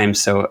much time.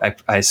 So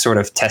I sort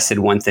of tested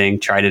one thing,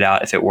 tried it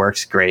out. If it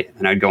works, great.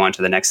 And I'd go on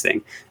to the next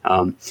thing.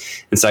 And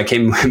so I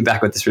came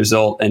back with this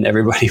result, and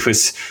everybody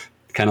was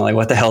kind of like,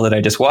 what the hell did I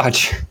just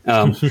watch?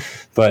 But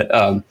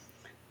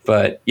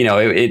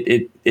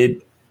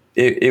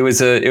it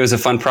was a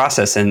fun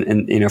process.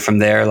 And from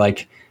there,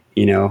 like,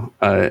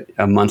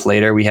 a month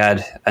later we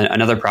had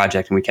another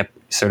project, and we kept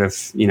sort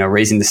of,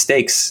 raising the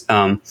stakes,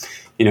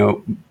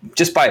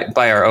 just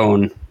by our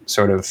own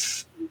sort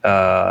of,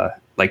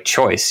 like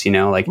choice, you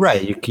know, like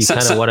Right. You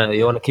kind of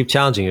want to keep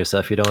challenging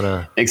yourself. You don't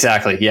want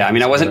exactly. Yeah. I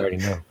mean, I to wasn't, already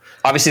know.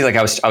 obviously like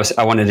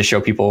I wanted to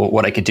show people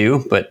what I could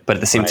do, but at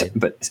the same time,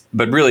 Right.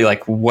 but really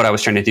like what I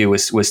was trying to do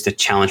was to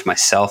challenge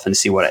myself and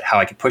see how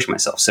I could push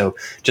myself. So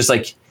just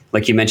like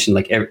you mentioned,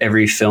 like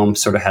every film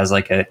sort of has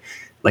like a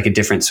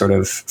different sort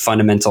of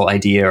fundamental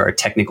idea or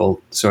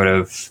technical sort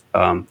of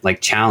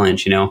like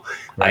challenge, you know.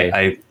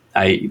 Right.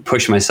 I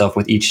push myself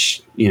with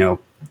each, you know,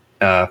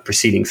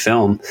 preceding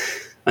film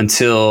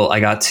until I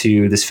got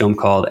to this film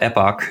called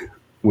Epoch,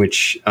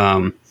 which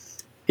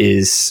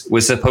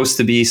was supposed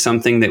to be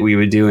something that we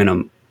would do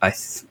in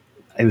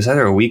it was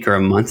either a week or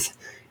a month,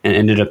 and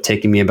ended up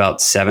taking me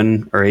about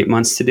 7 or 8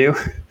 months to do.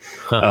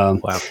 Huh.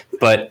 Wow.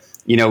 But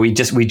you know, we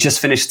just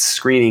finished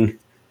screening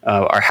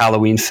our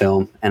Halloween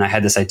film, and I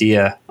had this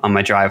idea on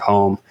my drive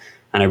home,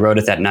 and I wrote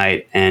it that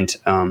night, and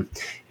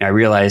I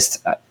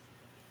realized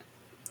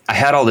I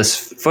had all this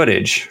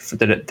footage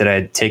that I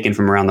had taken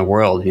from around the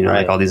world, you know, Right.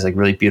 like all these like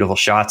really beautiful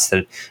shots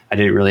that I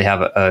didn't really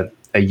have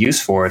a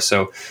use for.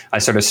 So I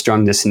sort of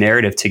strung this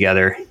narrative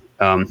together,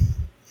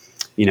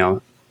 you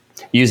know,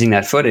 using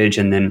that footage,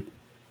 and then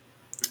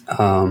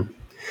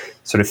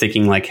sort of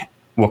thinking like,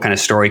 what kind of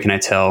story can I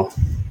tell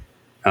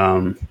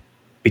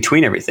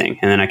between everything?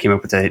 And then I came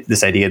up with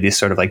this idea of these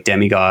sort of like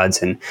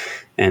demigods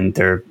and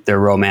their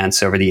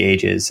romance over the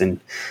ages, and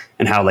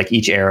how like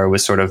each era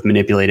was sort of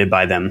manipulated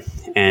by them.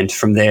 And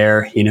from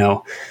there, you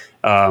know,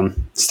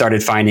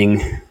 started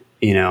finding,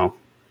 you know,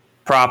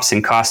 props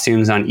and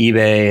costumes on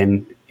eBay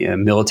and, you know,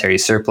 military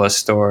surplus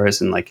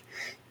stores, and like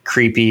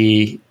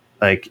creepy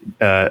like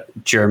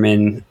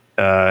German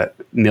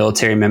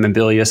military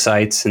memorabilia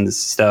sites and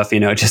stuff, you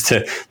know, just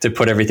to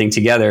put everything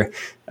together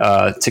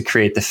to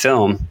create the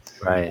film.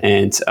 Right.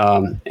 And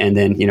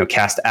then, you know,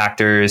 cast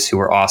actors who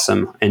were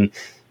awesome. And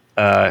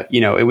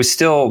you know, it was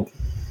still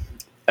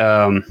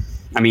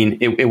I mean,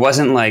 it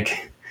wasn't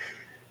like,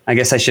 I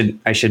guess I should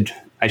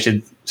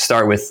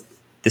start with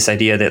this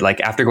idea that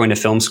like after going to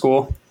film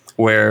school,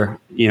 where,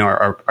 you know,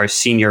 our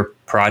senior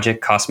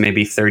project cost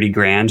maybe 30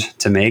 grand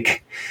to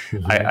make.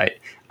 Mm-hmm.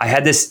 I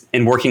had this,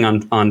 in working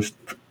on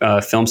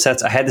film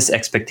sets, I had this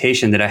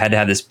expectation that I had to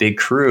have this big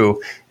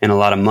crew and a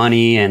lot of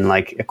money and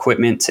like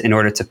equipment in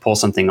order to pull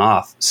something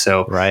off.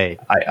 So right.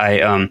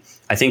 I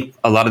think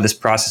a lot of this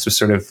process was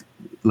sort of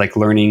like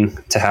learning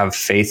to have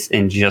faith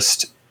in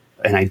just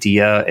an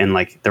idea and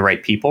like the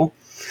right people.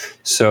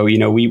 So, you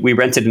know, we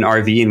rented an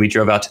RV and we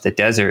drove out to the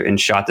desert and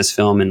shot this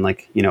film in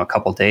like, you know, a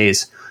couple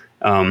days,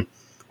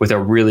 with a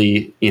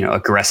really, you know,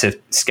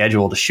 aggressive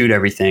schedule to shoot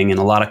everything, and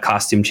a lot of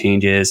costume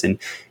changes, and,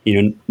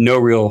 you know, no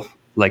real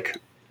like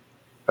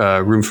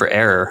room for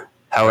error.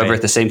 However, right.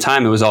 At the same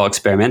time, it was all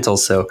experimental,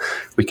 so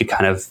we could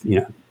kind of, you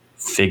know,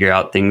 figure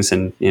out things,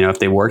 and, you know, if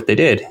they worked, they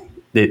did.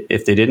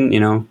 If they didn't, you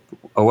know,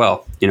 oh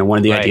well. You know, one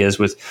of the right. ideas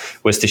was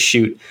to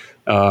shoot.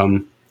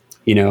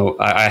 You know,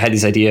 I had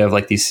this idea of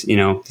like these, you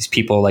know, these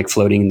people like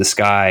floating in the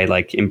sky,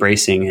 like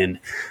embracing, and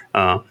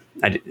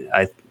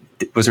I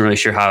wasn't really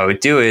sure how I would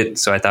do it.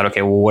 So I thought,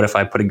 okay, well, what if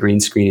I put a green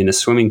screen in a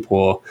swimming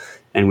pool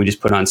and we just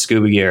put on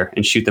scuba gear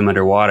and shoot them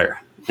underwater?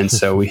 And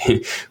so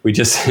we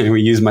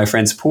used my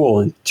friend's pool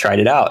and tried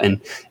it out,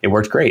 and it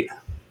worked great.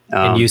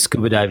 And you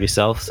scuba dive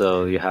yourself,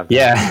 so you have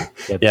yeah,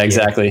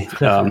 exactly.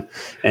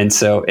 And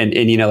so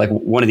you know, like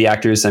one of the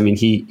actors, I mean,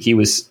 he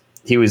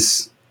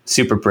was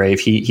super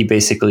brave. He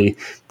basically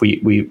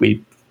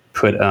we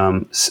put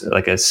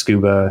like a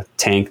scuba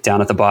tank down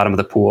at the bottom of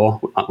the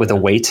pool with a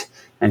weight,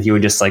 and he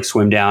would just like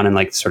swim down and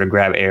like sort of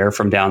grab air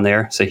from down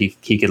there, so he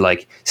could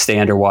like stay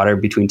underwater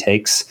between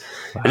takes.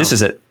 Wow. And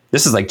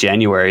this is like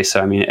January,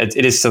 so I mean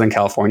it is Southern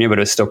California, but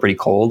it was still pretty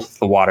cold.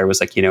 The water was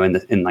like, you know,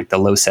 in like the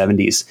low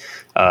 70s.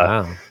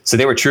 Wow. So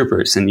they were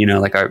troopers, and, you know,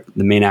 like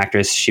the main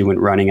actress, she went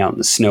running out in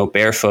the snow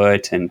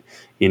barefoot, and,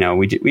 you know,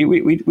 we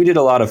did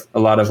a lot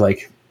of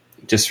like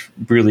just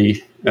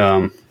really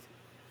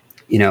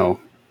you know,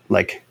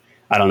 like,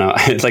 I don't know,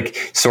 like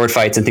sword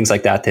fights and things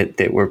like that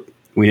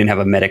we didn't have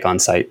a medic on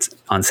set,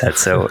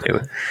 so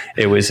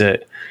it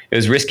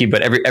was risky,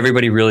 but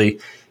everybody really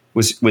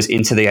was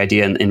into the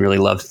idea and really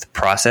loved the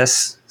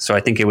process. So I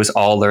think it was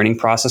all learning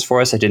process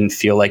for us. I didn't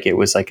feel like it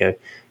was like a,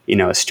 you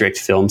know, a strict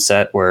film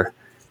set where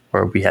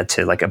we had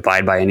to like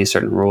abide by any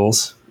certain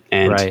rules.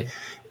 And right.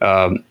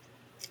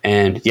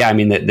 And yeah, I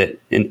mean that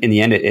in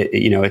the end, it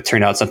you know, it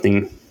turned out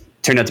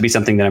to be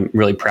something that I'm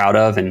really proud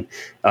of, and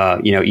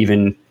you know,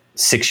 even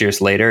 6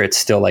 years later, it's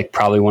still like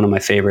probably one of my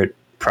favorite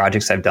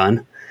projects I've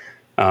done.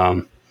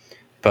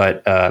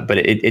 But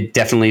it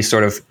definitely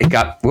sort of it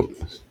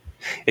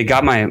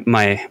got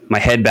my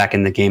head back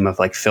in the game of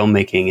like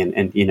filmmaking,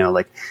 and you know,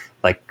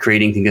 like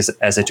creating things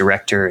as a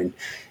director,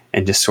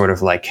 and just sort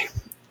of like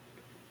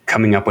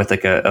coming up with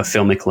like a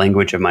filmic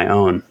language of my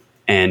own.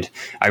 And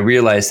I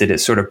realized that it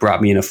sort of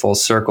brought me in a full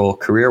circle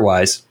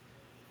career-wise,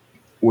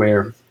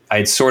 where I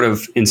had sort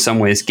of in some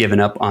ways given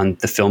up on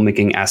the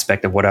filmmaking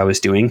aspect of what I was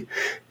doing,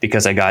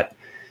 because I got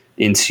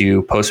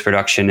into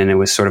post-production, and it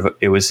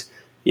was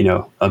you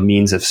know, a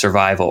means of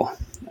survival,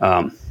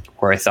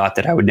 where I thought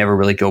that I would never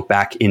really go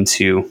back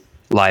into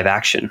live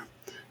action.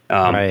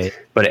 Right.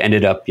 But it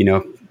ended up,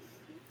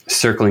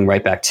 circling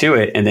right back to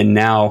it. And then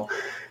now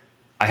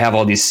I have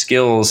all these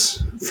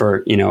skills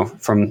for,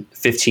 from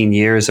 15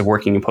 years of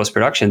working in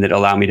post-production that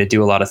allow me to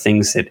do a lot of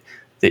things that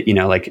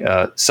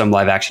some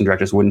live action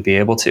directors wouldn't be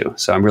able to.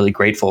 So I'm really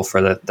grateful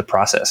for the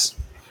process.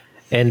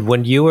 And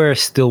when you were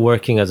still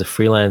working as a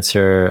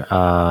freelancer,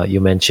 you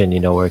mentioned,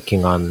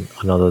 working on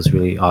all those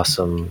really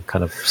awesome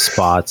kind of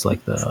spots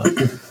like the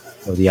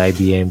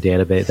IBM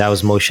database. That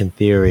was motion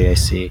theory, I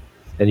see.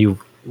 And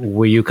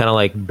were you kind of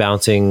like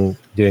bouncing,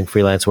 doing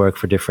freelance work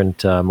for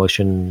different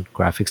motion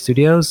graphic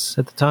studios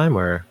at the time,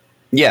 or?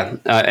 Yeah,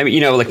 I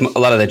mean, like a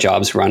lot of the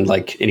jobs run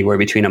like anywhere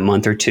between a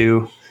month or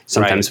two,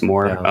 sometimes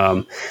more.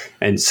 Yeah.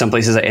 And some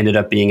places I ended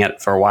up being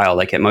at for a while,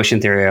 like at Motion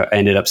Theory, I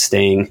ended up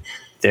staying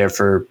there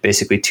for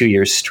basically 2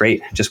 years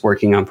straight, just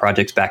working on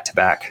projects back to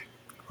back.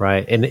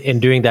 Right.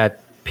 And during that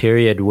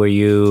period, were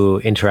you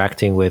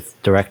interacting with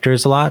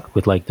directors a lot,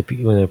 with like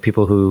the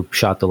people who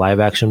shot the live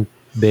action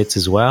bits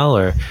as well,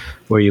 or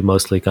were you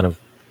mostly kind of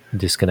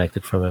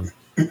disconnected from him?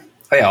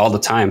 Oh yeah, all the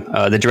time.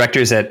 The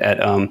directors at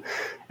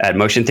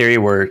Motion Theory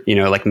were,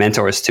 like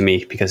mentors to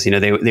me because,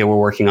 they were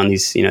working on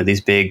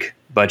these big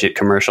budget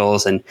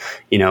commercials, and,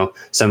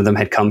 some of them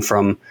had come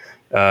from,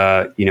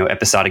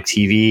 episodic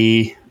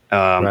TV.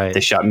 Right.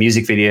 They shot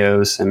music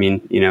videos. I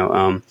mean,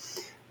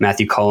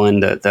 Matthew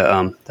Cullen,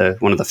 the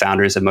one of the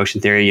founders of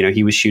Motion Theory,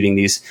 he was shooting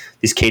these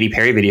Katy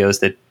Perry videos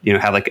that,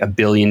 have like 1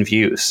 billion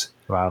views.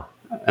 Wow.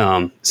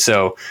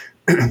 So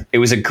it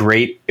was a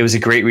great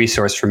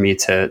resource for me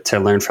to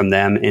learn from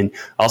them, and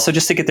also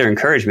just to get their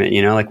encouragement.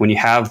 Like when you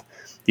have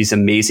these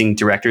amazing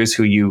directors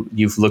who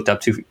you've looked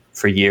up to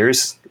for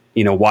years,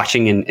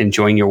 watching and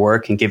enjoying your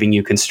work and giving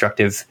you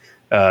constructive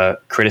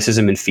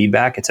criticism and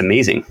feedback, it's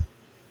amazing.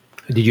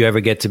 Did you ever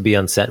get to be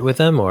on set with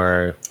them,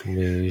 or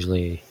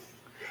usually?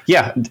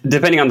 Yeah,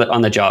 depending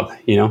on the job,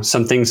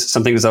 some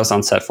things I was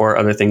on set for,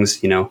 other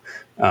things,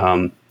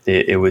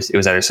 it was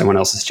either someone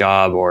else's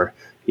job or,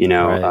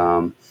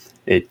 right.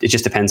 It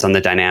just depends on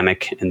the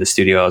dynamic in the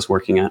studio I was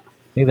working at.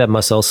 I think that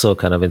must also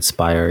kind of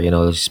inspire,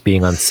 just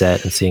being on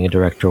set and seeing a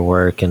director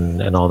work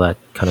and all that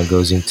kind of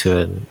goes into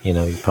it. And,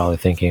 you're probably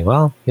thinking,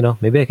 well,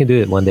 maybe I can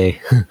do it one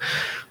day.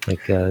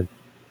 Like,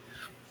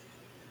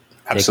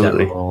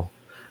 absolutely.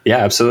 Yeah,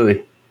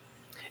 absolutely.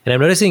 And I'm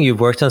noticing you've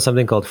worked on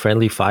something called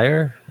Friendly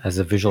Fire as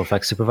a visual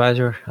effects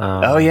supervisor.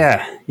 Oh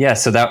yeah.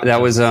 So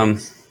that was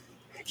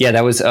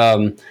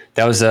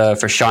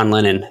for Sean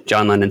Lennon,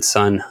 John Lennon's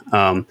son.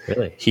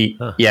 Really? He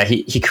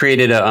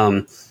created it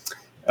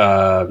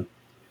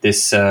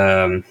was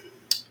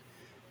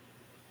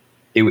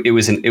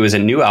a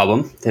new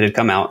album that had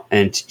come out,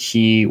 and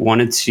he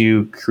wanted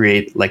to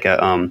create like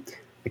a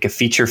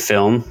feature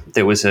film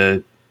that was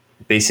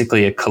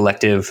basically a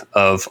collective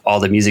of all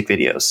the music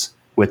videos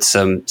with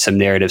some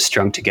narrative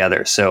strung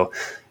together. So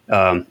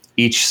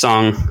each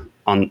song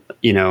on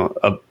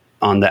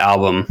the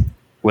album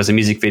was a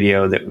music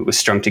video that was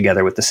strung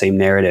together with the same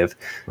narrative.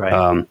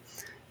 Right.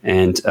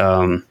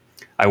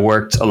 I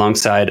worked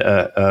alongside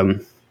a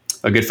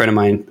good friend of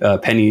mine,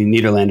 Penny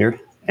Niederlander,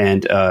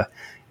 and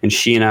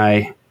she and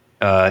I,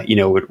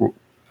 would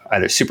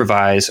either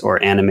supervise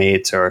or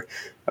animate or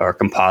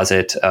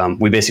composite.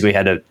 We basically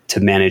had to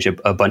manage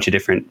a bunch of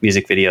different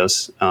music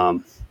videos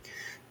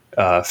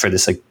for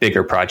this like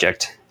bigger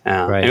project.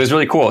 Right. And it was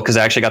really cool because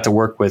I actually got to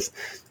work with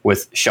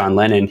Sean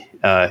Lennon.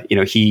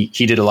 He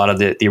did a lot of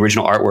the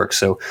original artwork.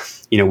 So,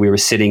 we were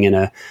sitting in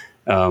a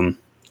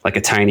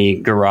tiny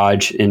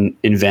garage in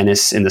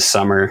Venice in the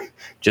summer,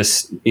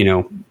 just,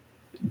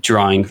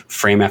 drawing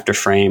frame after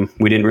frame.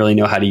 We didn't really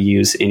know how to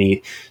use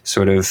any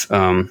sort of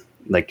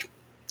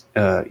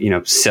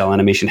cell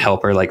animation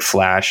helper like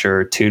Flash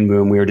or Toon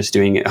Boom. We were just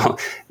doing it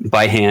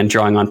by hand,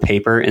 drawing on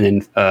paper,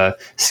 and then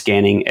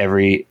scanning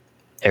every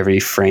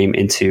frame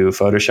into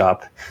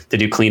Photoshop to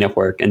do cleanup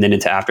work, and then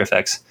into After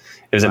Effects.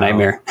 It was a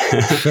nightmare,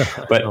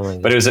 but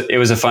it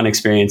was a fun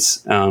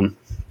experience, to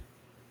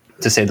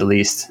say the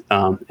least.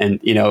 And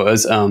it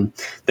was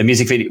the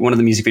music video. One of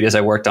the music videos I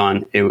worked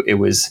on. It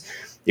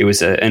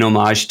was an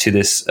homage to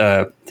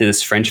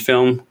this French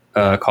film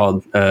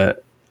called I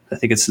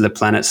think it's Le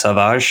Planète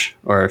Sauvage,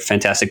 or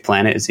Fantastic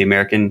Planet is the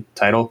American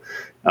title,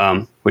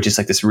 which is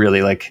like this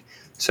really like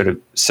sort of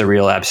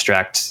surreal,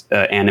 abstract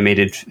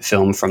animated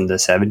film from the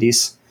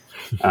 70s.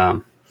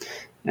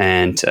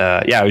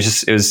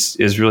 It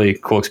was really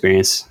cool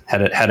experience.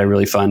 Had a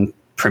really fun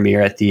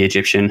premiere at the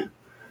Egyptian.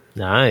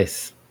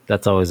 Nice.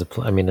 That's always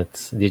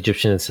it's the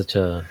Egyptian is such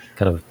a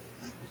kind of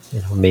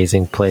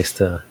amazing place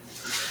to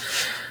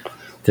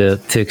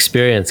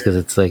experience, because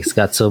it's like it's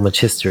got so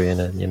much history in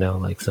it.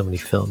 Like so many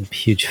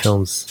huge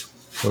films.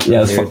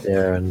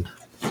 There, and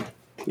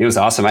it was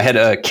awesome. I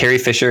had Carrie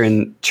Fisher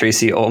and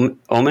Tracy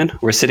Ullman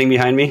were sitting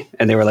behind me,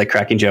 and they were like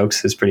cracking jokes.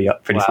 It was pretty wow.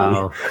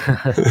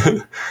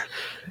 funny.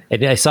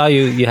 And I saw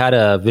you had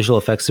a visual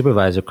effects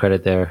supervisor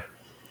credit there.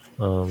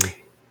 For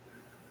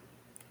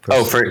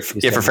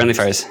Friendly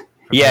Fires.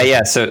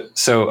 Yeah. So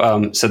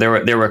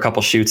there were a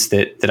couple shoots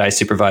that I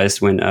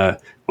supervised when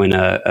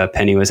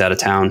Penny was out of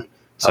town.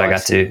 So I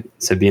got to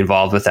be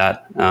involved with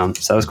that. So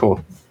that was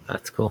cool.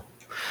 That's cool.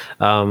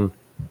 Um,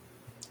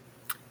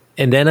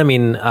 and then, I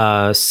mean,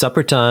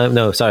 Supper Time.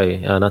 No, sorry,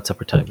 not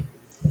Supper Time.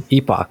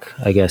 Epoch,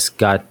 I guess,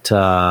 got.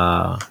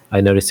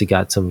 I noticed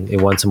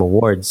it won some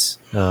awards.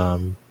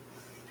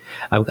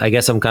 I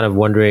guess I'm kind of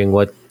wondering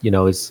what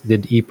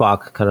did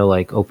Epoch kind of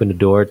like open the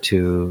door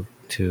to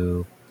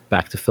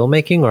back to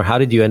filmmaking, or how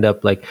did you end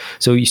up like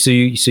so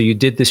you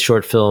did this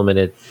short film and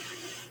it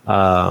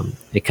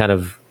kind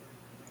of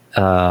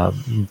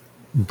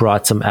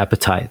brought some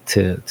appetite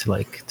to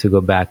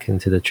go back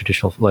into the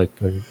traditional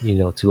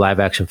to live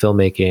action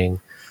filmmaking.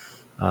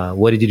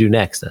 What did you do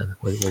next then?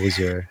 What was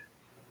your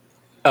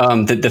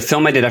The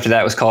film I did after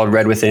that was called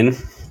Red Within,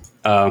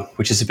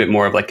 which is a bit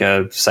more of like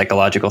a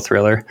psychological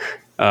thriller.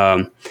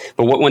 But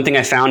one thing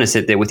I found is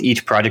that with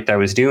each project I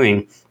was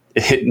doing,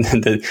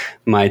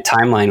 my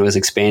timeline was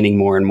expanding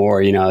more and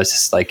more. I was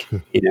just like,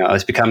 I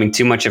was becoming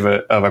too much of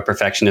a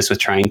perfectionist with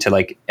trying to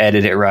like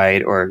edit it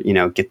right or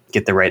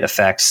get the right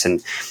effects.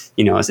 And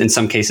in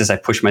some cases I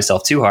pushed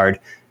myself too hard,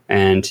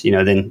 and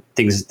then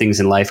things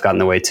in life got in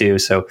the way too.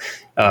 So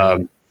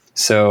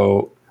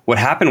what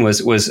happened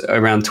was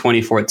around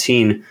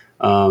 2014.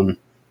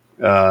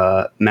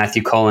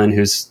 Matthew Cullen,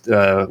 who's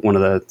one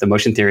of the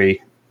motion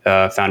theory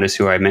founders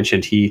who I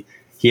mentioned, he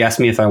asked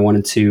me if I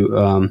wanted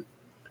to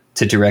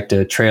direct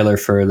a trailer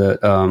for the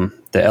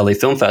LA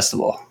Film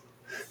Festival,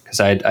 because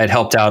I'd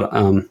helped out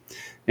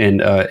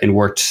and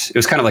worked. It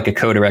was kind of like a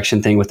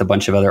co-direction thing with a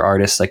bunch of other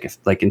artists,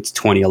 like in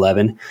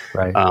 2011.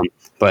 right?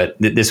 But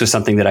this was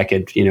something that I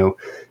could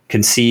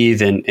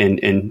conceive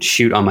and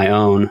shoot on my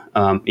own.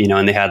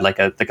 And they had like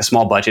a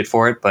small budget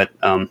for it, but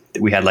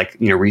we had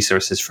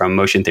resources from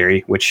Motion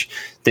Theory, which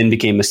then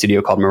became a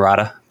studio called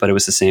Murata, but it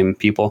was the same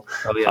people.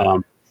 Oh yeah.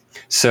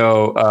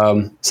 So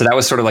that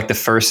was sort of like the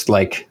first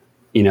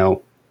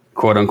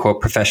quote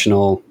unquote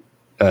professional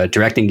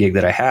directing gig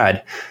that I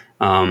had,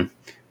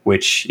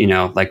 which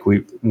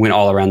we went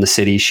all around the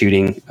city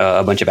shooting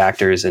a bunch of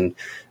actors and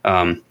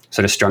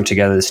sort of strung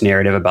together this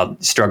narrative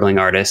about struggling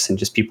artists and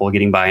just people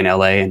getting by in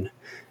LA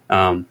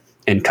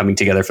and coming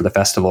together for the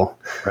festival.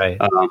 Right.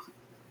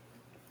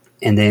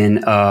 And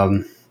then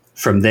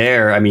from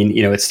there, I mean,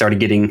 it started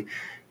getting,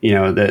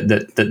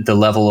 the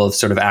level of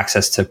sort of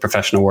access to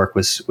professional work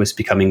was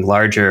becoming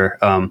larger.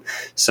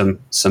 Some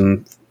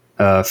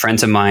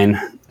friends of mine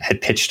had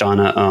pitched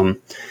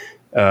on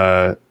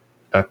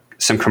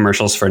some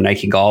commercials for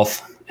Nike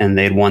Golf, and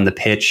they'd won the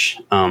pitch,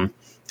 and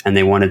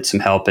they wanted some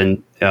help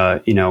in,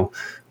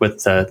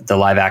 with the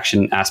live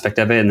action aspect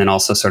of it, and then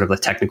also sort of the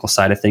technical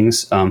side of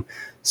things.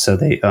 So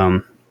they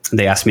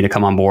asked me to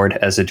come on board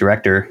as a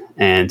director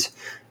and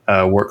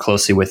work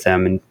closely with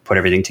them and put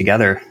everything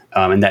together.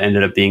 And that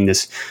ended up being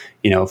this,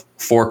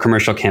 4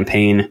 commercial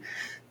campaign.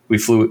 We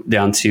flew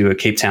down to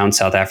Cape Town,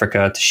 South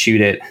Africa to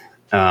shoot it.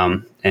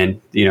 And,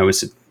 it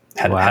was,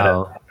 had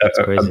a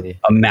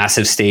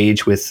massive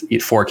stage with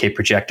 4K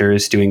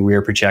projectors doing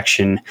rear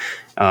projection,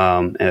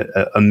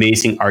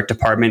 amazing art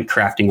department,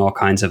 crafting all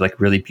kinds of like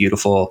really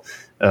beautiful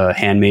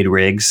handmade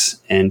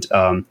rigs. And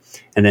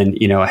then,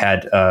 I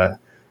had...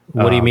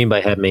 what do you mean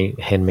by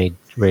handmade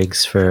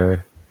rigs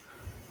for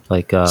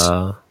like...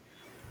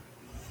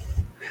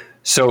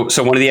 So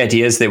one of the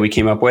ideas that we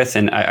came up with,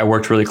 and I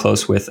worked really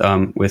close with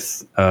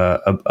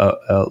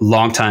a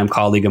longtime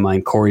colleague of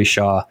mine, Corey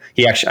Shaw.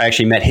 I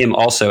actually met him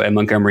also at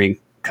Montgomery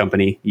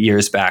Company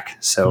years back.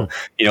 So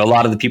a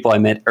lot of the people I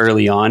met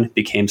early on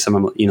became some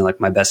of like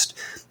my best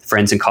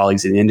friends and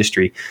colleagues in the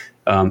industry.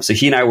 So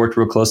he and I worked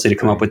real closely to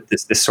come up with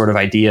this sort of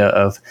idea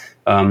of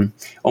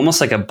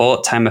almost like a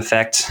bullet time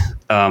effect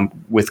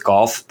with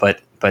golf,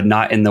 but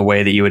not in the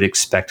way that you would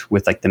expect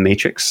with like the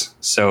Matrix.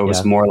 So it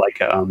was more like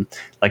a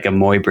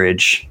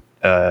Muybridge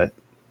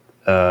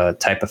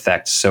type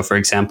effect. So for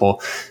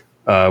example,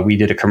 we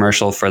did a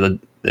commercial for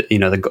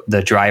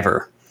the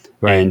driver,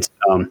 right.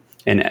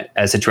 And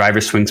as the driver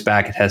swings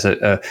back, it has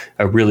a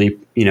really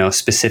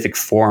specific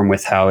form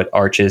with how it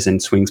arches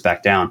and swings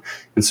back down.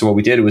 And so what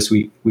we did was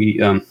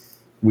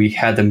we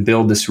had them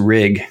build this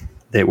rig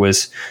that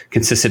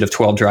consisted of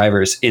 12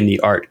 drivers in the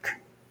arc,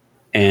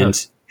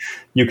 and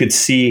you could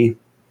see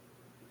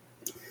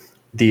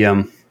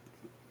the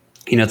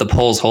the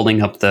poles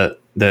holding up the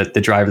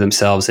driver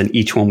themselves, and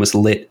each one was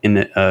lit in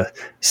a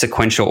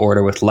sequential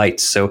order with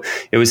lights. So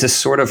it was this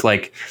sort of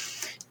like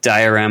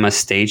diorama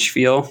stage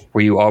feel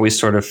where you always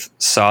sort of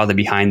saw the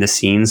behind the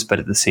scenes, but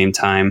at the same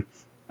time,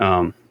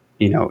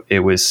 it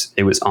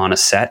was on a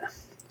set.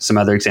 Some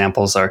other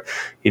examples are,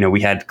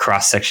 we had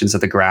cross sections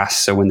of the grass.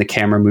 So when the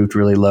camera moved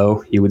really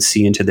low, you would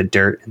see into the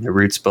dirt and the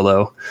roots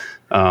below.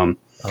 Oh,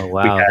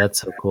 wow. That's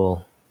so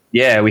cool.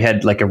 Yeah. We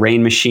had like a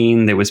rain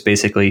machine that was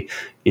basically,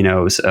 it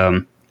was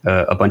a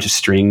bunch of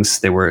strings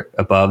that were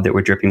above that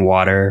were dripping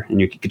water,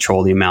 and you could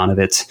control the amount of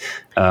it.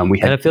 And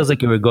it feels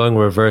like you were going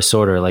reverse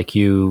order, like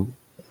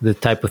the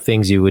type of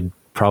things you would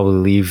probably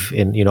leave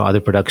in,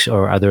 other production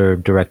or other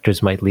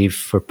directors might leave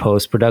for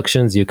post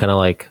productions. You kind of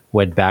like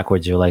went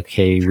backwards. You're like,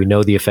 hey, we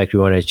know the effect we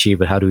want to achieve,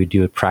 but how do we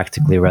do it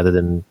practically rather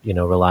than,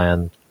 rely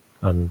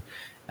on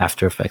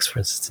After Effects, for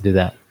instance, to do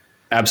that?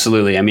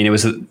 Absolutely. I mean, it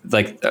was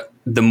like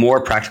the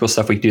more practical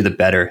stuff we could do, the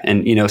better.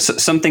 And,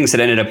 some things that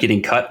ended up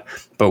getting cut,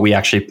 but we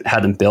actually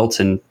had them built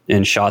and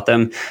shot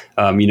them.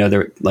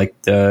 They're like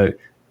the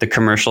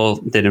commercial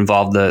that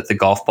involved the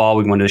golf ball.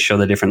 We wanted to show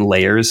the different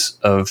layers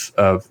of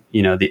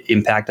the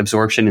impact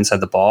absorption inside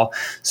the ball.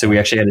 So we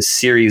actually had a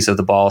series of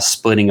the ball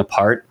splitting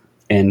apart,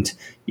 and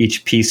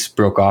each piece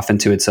broke off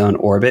into its own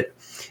orbit.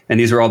 And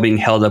these were all being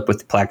held up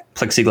with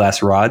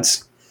plexiglass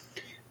rods,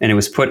 and it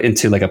was put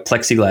into like a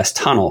plexiglass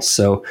tunnel.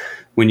 So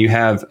when you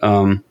have,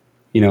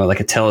 like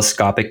a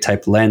telescopic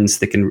type lens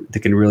that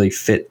can really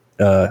fit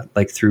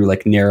like through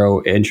like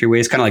narrow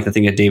entryways, kind of like the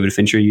thing that David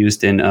Fincher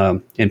used in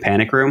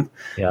Panic Room.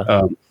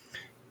 Yeah.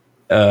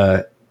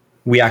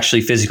 We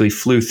actually physically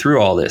flew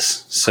through all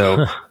this.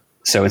 So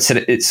so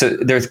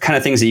there's kind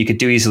of things that you could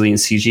do easily in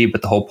CG,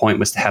 but the whole point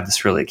was to have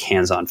this really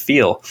hands-on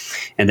feel.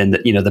 And then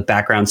the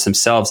backgrounds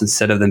themselves,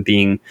 instead of them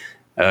being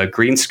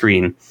green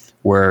screen,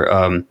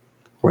 were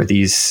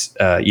these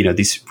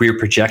these rear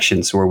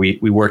projections where we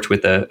worked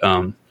with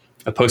a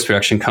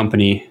post-production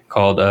company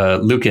called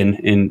Lucan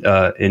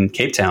in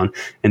Cape Town,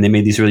 and they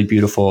made these really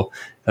beautiful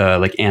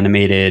like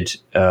animated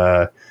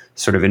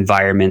sort of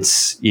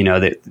environments.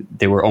 That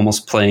they were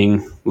almost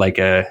playing like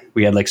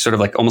we had like sort of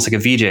like almost like a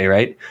VJ,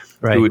 right?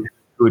 Who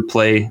would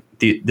play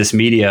this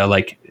media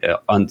like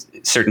on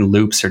certain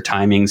loops or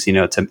timings,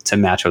 to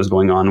match what was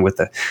going on with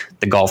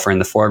the golfer in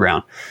the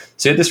foreground.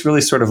 So it had this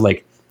really sort of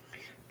like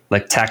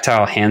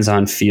tactile,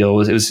 hands-on feel.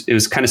 It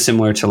was kind of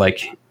similar to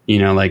like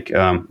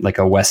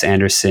a Wes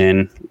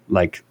Anderson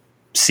like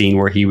scene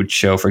where he would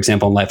show, for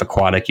example, in Life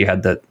Aquatic, you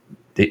had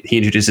he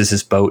introduces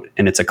his boat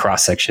and it's a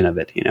cross section of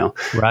it,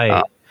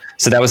 Right.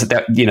 So that was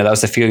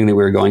the feeling that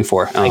we were going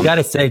for. I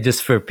gotta say,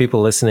 just for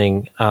people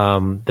listening,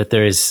 that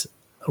there is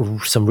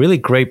some really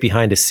great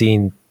behind the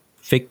scene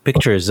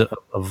pictures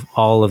of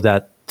all of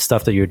that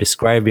stuff that you're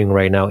describing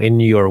right now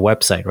in your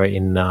website, right?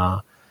 In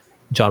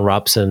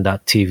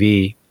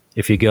johnrobson.tv.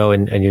 If you go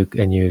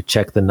and you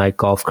check the night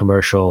golf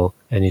commercial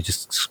and you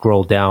just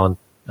scroll down,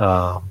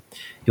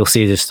 you'll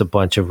see just a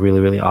bunch of really,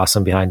 really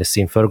awesome behind the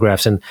scene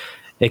photographs. And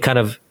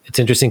it's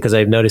interesting because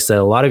I've noticed that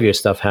a lot of your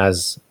stuff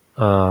has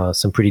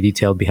some pretty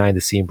detailed behind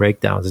the scene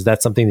breakdowns. Is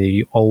that something that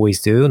you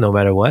always do no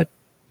matter what?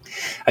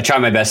 I try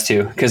my best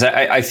to, because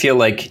I feel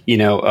like,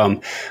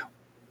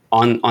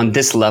 on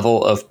this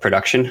level of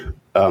production,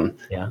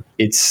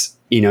 it's,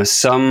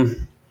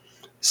 some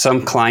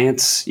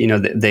clients,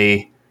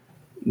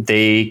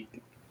 they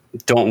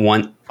don't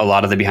want a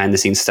lot of the behind the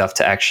scenes stuff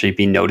to actually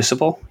be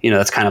noticeable.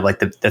 That's kind of like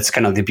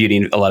the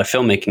beauty of a lot of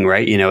filmmaking,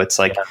 right? It's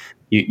like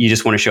you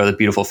just want to show the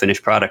beautiful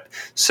finished product.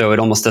 So it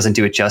almost doesn't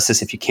do it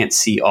justice if you can't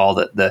see all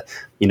the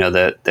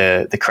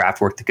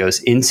craft work that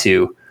goes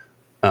into,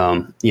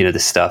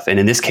 this stuff. And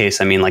in this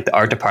case, I mean, like the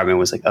art department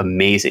was like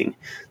amazing.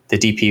 The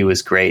DP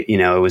was great. It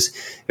was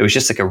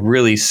just like a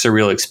really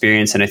surreal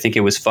experience. And I think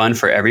it was fun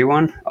for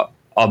everyone,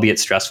 albeit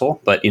stressful,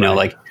 but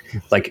right.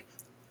 like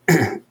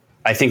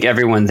I think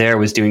everyone there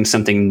was doing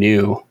something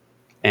new,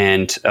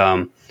 and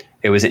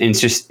it was an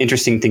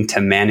interesting thing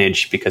to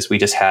manage, because we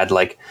just had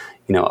like,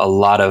 a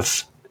lot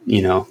of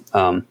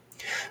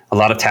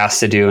tasks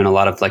to do, and a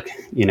lot of like,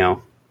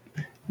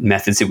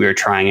 methods that we were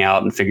trying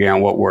out and figuring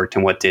out what worked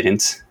and what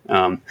didn't.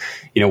 One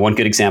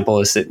good example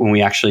is that when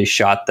we actually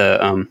shot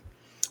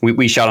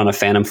we shot on a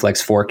Phantom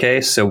Flex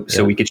 4K,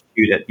 so we could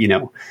shoot at,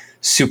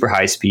 super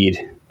high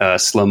speed,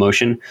 slow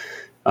motion.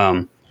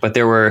 But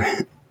there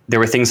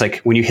were things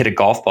like when you hit a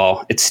golf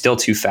ball, it's still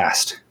too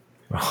fast.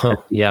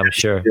 Oh, yeah, I'm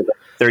sure.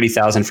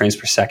 30,000 frames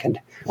per second.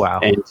 Wow.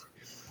 And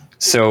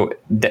so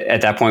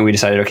at that point we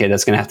decided, okay,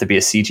 that's going to have to be a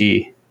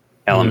CG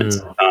element.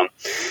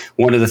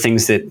 One of the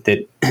things that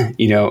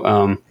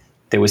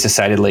that was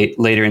decided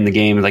later in the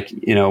game, like,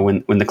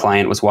 when the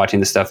client was watching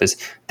the stuff, is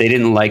they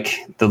didn't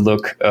like the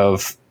look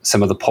of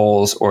some of the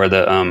poles or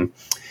the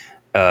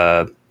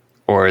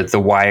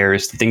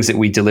wires, the things that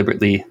we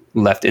deliberately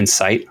left in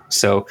sight.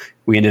 So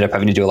we ended up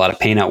having to do a lot of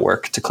paint out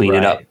work to clean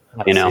it up,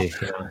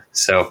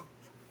 So.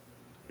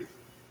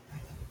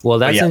 Well,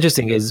 that's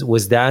interesting.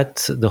 Was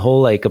that the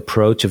whole like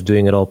approach of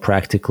doing it all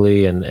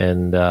practically and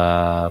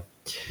as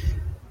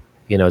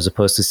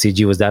opposed to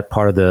CG? Was that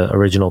part of the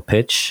original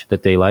pitch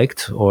that they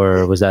liked,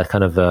 or was that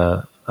kind of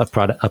a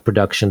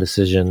production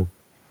decision?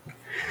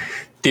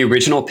 The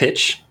original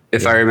pitch,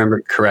 if I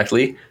remember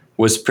correctly,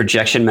 was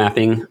projection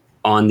mapping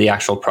on the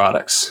actual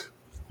products.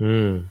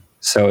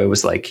 So it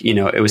was like,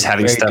 it was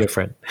having very stuff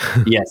different.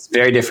 Yes,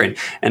 very different.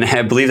 And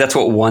I believe that's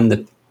what won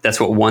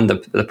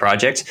the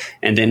project.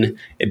 And then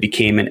it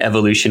became an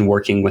evolution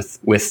working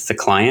with the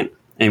client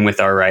and with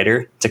our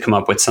writer to come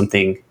up with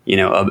something,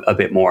 a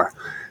bit more.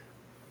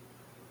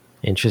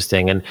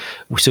 Interesting. And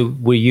so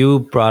were you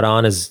brought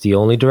on as the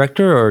only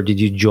director, or did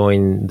you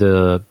join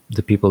the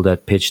people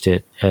that pitched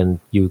it and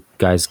you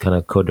guys kind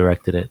of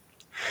co-directed it?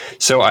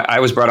 So I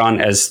was brought on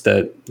as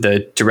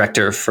the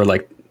director for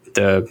like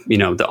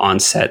the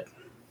on-set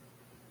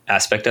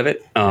aspect of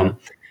it.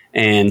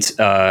 And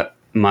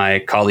my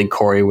colleague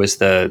Corey was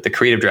the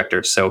creative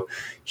director. So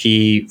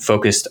he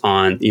focused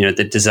on,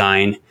 the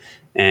design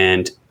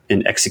and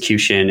and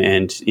execution,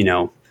 and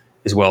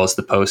as well as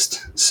the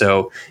post.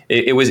 So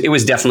it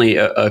was definitely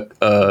a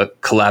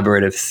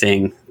collaborative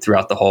thing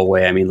throughout the whole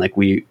way. I mean, like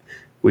we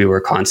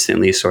were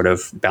constantly sort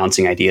of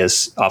bouncing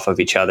ideas off of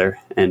each other,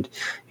 and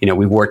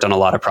we worked on a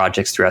lot of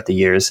projects throughout the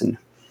years, and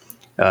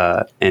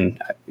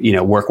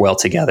work well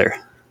together.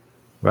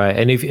 Right.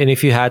 And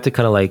if you had to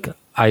kind of like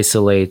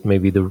isolate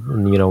maybe the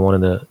one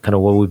of the kind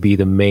of what would be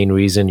the main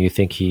reason you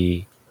think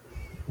he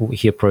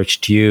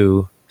approached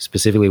you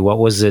specifically, what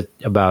was it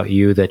about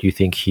you that you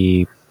think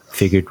he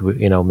figured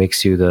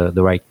makes you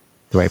the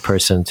right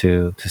person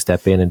to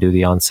step in and do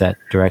the on-set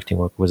directing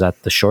work? Was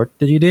that the short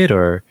that you did,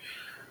 or?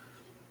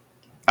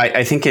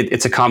 I think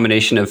it's a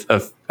combination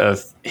of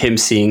him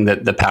seeing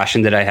the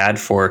passion that I had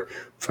for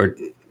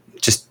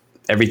just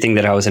everything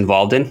that I was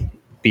involved in,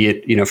 be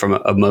it from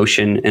a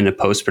motion and a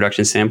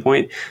post-production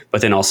standpoint,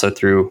 but then also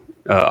through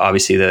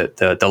obviously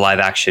the live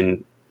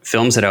action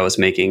films that I was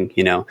making.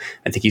 I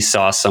think he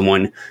saw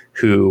someone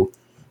who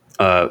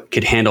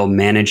could handle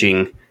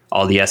managing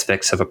all the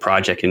aspects of a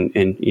project,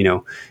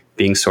 and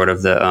being sort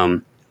of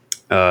the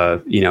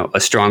a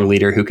strong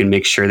leader who can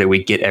make sure that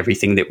we get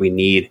everything that we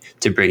need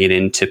to bring it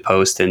into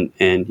post and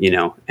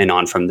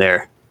on from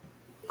there.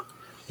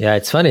 Yeah,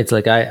 it's funny. It's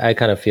like I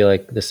kind of feel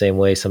like the same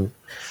way.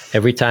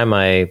 Every time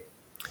I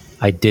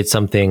did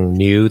something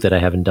new that I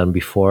haven't done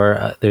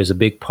before, there's a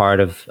big part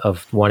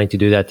of wanting to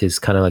do that is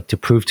kind of like to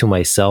prove to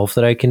myself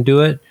that I can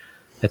do it.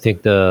 I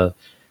think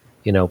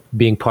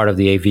being part of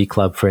the AV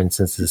club, for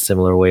instance, is a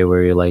similar way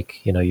where you're like,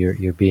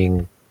 you're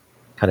being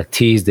kind of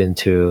teased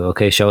into,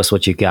 okay, show us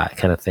what you got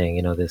kind of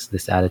thing,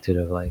 this attitude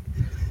of like,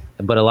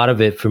 but a lot of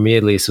it for me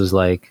at least was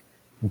like,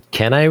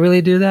 can I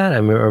really do that?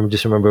 I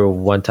just remember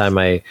one time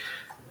I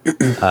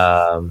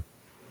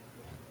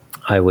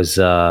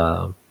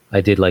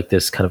did like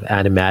this kind of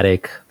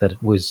animatic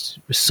that was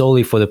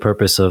solely for the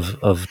purpose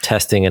of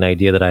testing an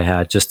idea that I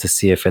had, just to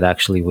see if it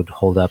actually would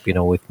hold up,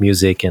 with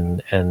music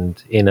and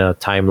in a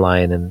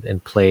timeline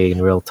and play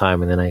in real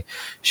time. And then I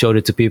showed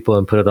it to people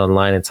and put it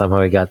online, and somehow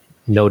it got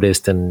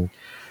noticed and,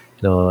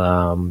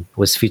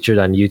 was featured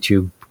on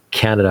YouTube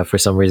Canada for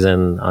some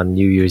reason on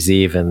New Year's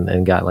Eve,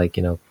 and got like,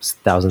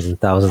 thousands and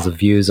thousands of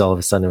views. All of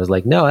a sudden it was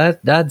like, no,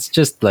 that's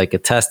just like a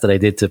test that I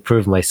did to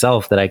prove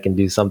myself that I can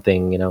do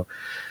something, that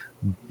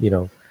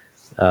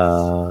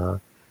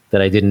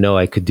I didn't know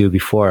I could do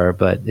before.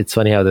 But it's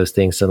funny how those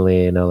things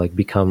suddenly, like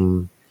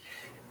become,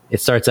 it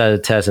starts out as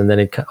a test and then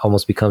it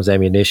almost becomes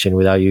ammunition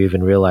without you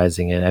even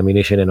realizing it.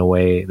 Ammunition in a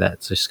way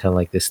that's just kind of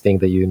like this thing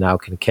that you now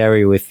can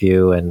carry with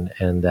you, and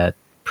that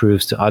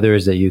proves to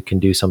others that you can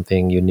do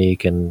something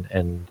unique,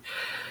 and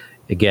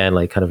again,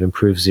 like kind of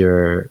improves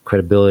your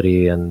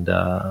credibility and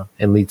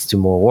leads to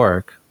more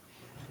work.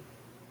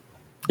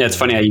 Yeah, it's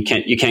funny how you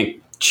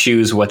can't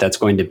choose what that's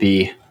going to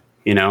be.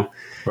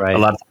 Right. A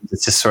lot of times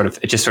it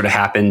just sort of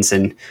happens,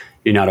 and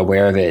you're not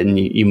aware of it, and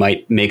you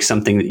might make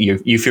something that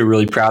you feel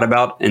really proud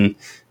about, and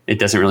it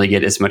doesn't really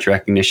get as much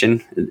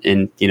recognition,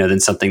 and than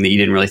something that you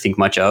didn't really think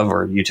much of,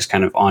 or you just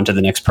kind of on to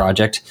the next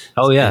project.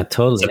 Oh yeah,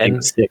 totally.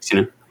 And sticks,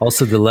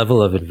 also the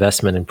level of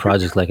investment in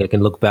projects. Like I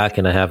can look back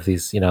and I have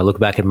these, I look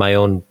back at my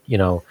own,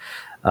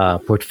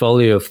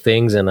 portfolio of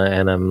things, and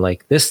I'm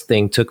like, this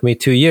thing took me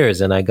 2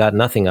 years and I got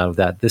nothing out of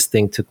that. This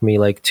thing took me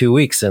like 2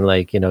 weeks and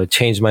like, it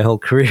changed my whole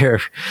career.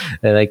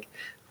 And like,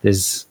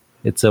 it's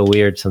so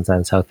weird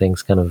sometimes how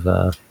things kind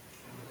of,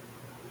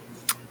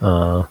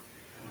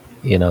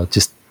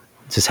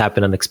 just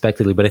happen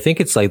unexpectedly. But I think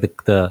it's like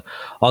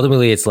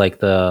ultimately it's like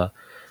the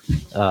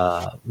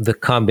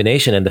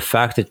combination and the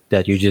fact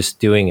that you're just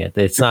doing it.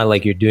 It's not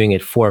like you're doing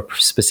it for a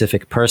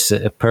specific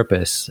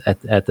purpose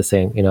at the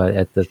same,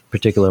 at the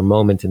particular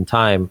moment in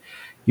time.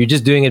 You're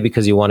just doing it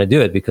because you want to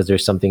do it, because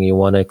there's something you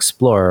want to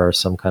explore or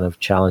some kind of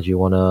challenge you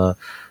want to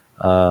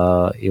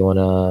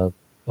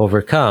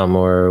overcome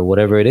or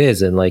whatever it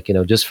is. And like,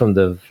 just from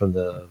the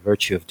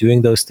virtue of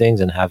doing those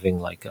things and having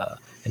like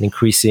an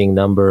increasing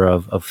number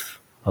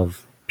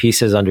of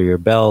pieces under your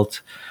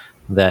belt,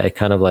 that it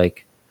kind of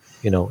like,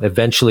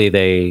 eventually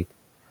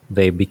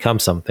they become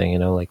something,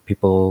 like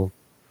people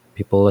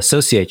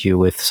associate you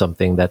with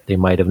something that they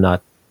might have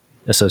not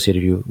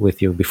associated you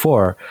with you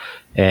before.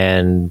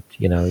 And,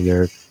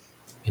 your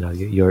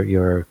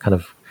kind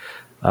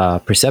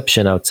of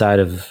perception outside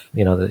of,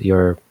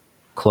 your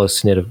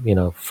close knit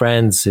of,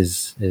 friends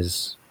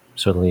is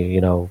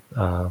certainly,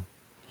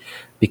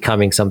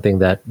 becoming something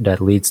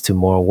that leads to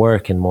more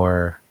work and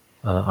more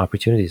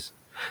opportunities.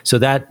 So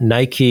that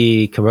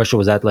Nike commercial,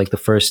 was that like the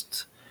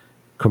first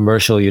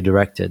commercial you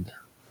directed?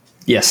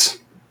 Yes.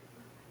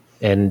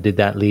 And did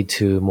that lead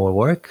to more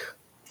work?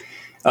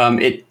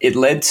 It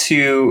led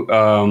to,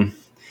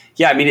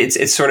 I mean,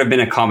 it's sort of been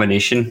a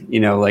combination,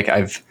 like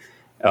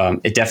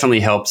it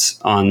definitely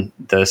helps on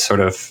the sort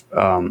of,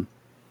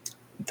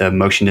 the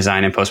motion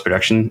design and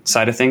post-production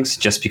side of things,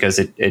 just because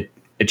it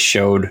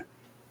showed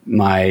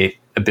my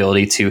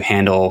ability to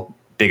handle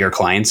bigger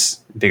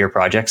clients, bigger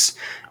projects.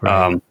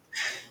 Right.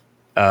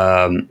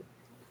 Some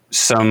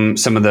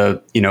of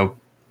the,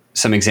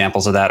 some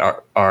examples of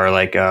that are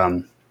like,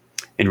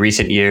 in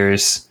recent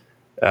years,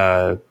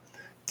 the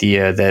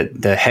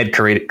the head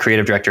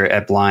creative director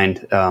at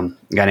Blind, a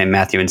guy named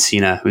Matthew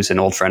Encina, who's an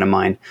old friend of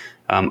mine.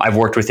 I've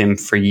worked with him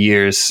for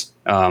years,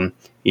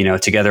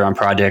 together on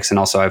projects, and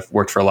also I've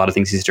worked for a lot of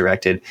things he's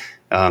directed.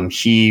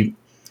 He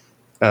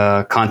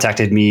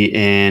contacted me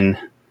in,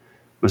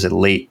 was it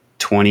late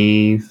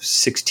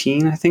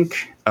 2016, I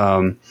think,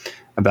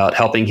 about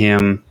helping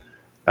him,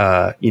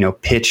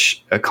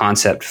 pitch a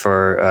concept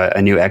for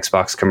a new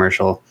Xbox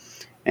commercial,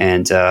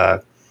 and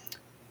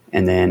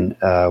then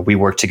we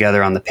worked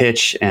together on the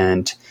pitch,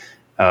 and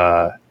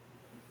also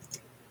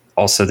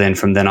then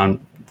from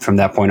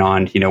that point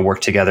on,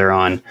 worked together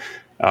on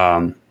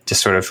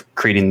just sort of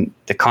creating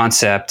the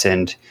concept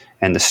and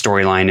the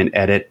storyline and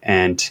edit.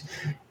 And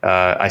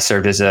I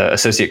served as an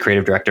associate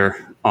creative director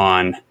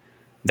on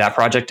that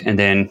project. And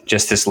then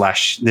just this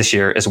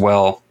year as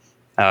well,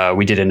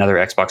 we did another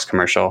Xbox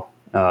commercial,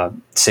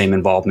 same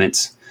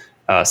involvements.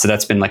 So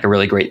that's been like a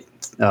really great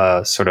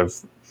sort of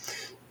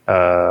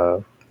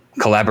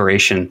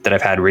collaboration that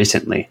I've had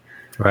recently.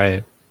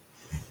 Right.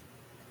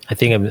 I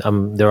think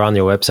they're on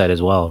your website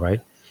as well, right?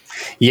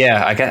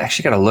 Yeah,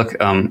 actually got to look.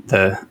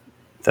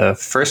 The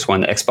first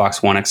one, the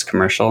Xbox One X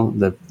commercial,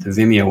 the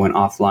Vimeo went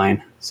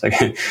offline. So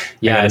I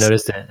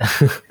noticed it.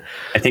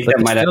 I think that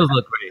might have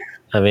look great.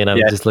 I mean, I'm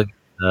just looking.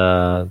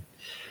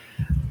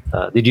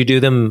 Did you do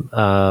them?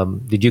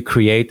 Did you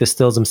create the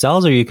stills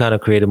themselves, or you kind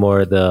of created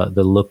more the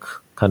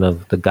look, kind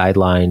of the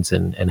guidelines,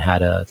 and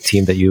had a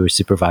team that you were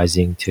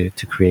supervising to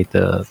create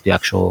the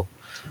actual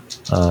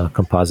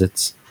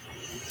composites?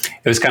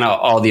 It was kind of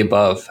all the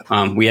above.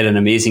 We had an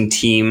amazing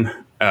team.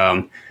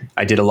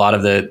 I did a lot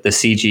of the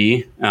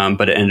CG,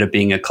 but it ended up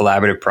being a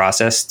collaborative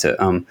process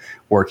to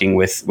working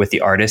with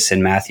the artists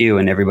and Matthew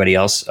and everybody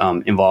else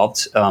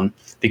involved,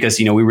 because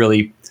we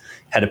really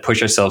had to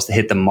push ourselves to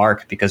hit the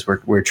mark, because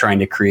we're trying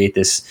to create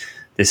this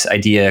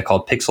idea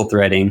called pixel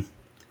threading,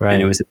 right?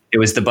 And it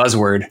was the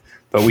buzzword,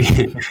 but we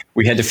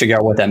had to figure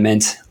out what that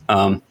meant.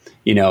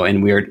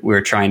 And we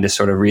were trying to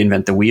sort of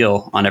reinvent the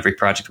wheel on every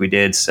project we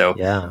did. So,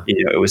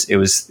 it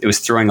was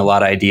throwing a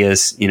lot of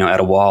ideas,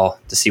 at a wall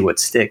to see what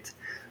sticked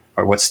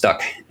or what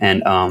stuck.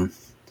 And,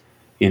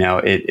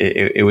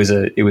 it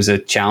was a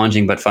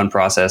challenging but fun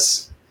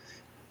process.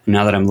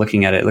 Now that I'm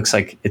looking at it, it looks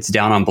like it's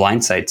down on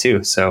Blind site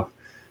too. So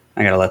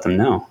I got to let them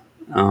know.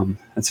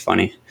 That's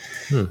funny.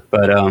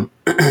 But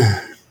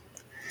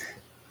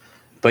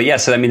yeah,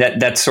 so I mean,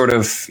 that's sort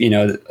of,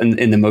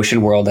 in the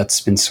motion world,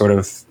 that's been sort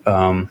of,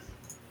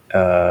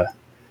 like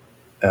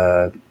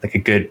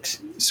a good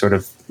sort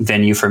of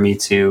venue for me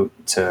to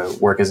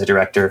work as a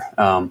director.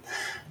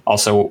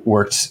 Also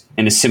worked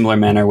in a similar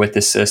manner with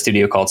this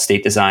studio called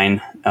State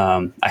Design.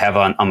 I have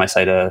on my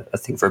site a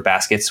thing for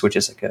baskets, which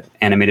is like an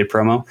animated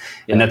promo,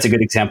 and that's a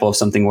good example of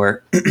something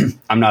where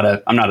I'm not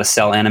a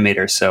cell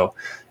animator, so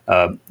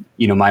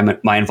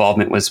my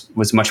involvement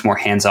was much more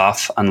hands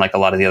off, unlike a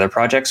lot of the other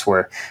projects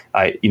where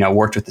I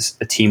worked with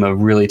a team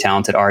of really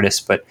talented artists,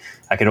 but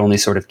I could only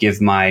sort of give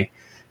my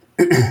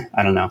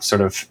I don't know,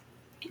 sort of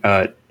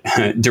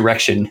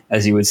direction,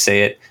 as you would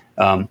say it,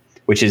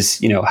 which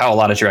is, how a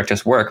lot of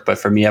directors work. But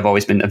for me, I've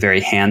always been a very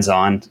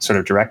hands-on sort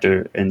of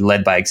director and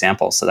led by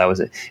example. So that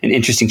was an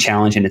interesting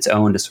challenge in its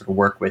own, to sort of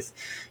work with,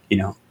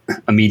 a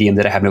medium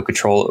that I have no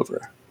control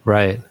over.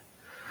 Right.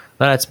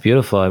 That's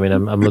beautiful. I mean,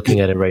 I'm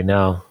looking at it right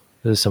now.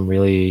 There's some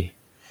really,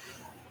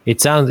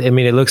 it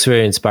looks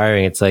very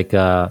inspiring. It's like,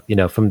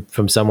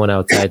 from someone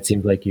outside, it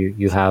seems like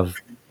you have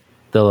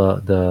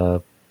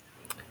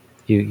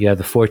you have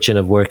the fortune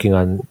of working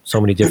on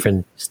so many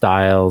different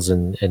styles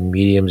and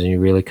mediums, and you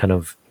really kind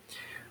of,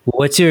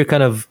 what's your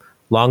kind of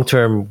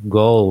long-term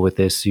goal with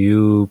this?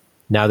 Now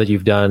that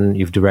you've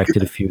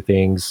directed a few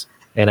things,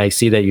 and I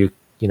see that you're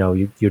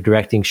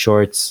directing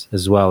shorts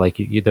as well. Like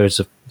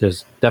there's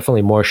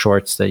definitely more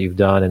shorts that you've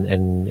done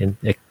and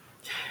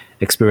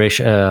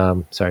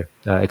experimental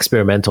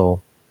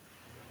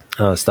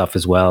stuff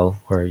as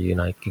well, where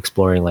like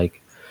exploring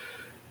like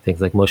things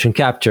like motion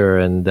capture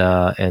and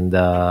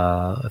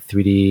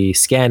 3D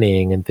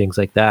scanning and things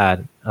like that.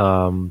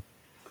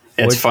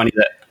 It's funny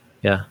that.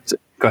 Yeah. So,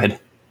 go ahead.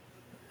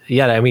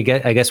 Yeah, I mean,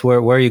 I guess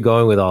where are you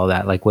going with all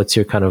that? Like, what's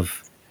your kind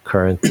of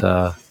current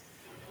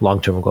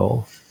long-term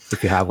goal,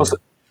 if you have one?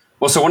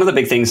 So one of the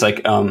big things,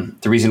 like the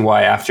reason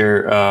why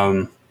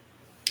after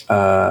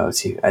let's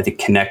see, I think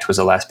Connect was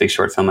the last big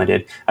short film I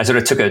did. I sort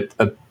of took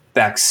a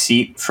back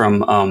seat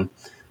from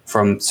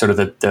sort of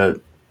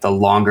the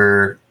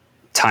longer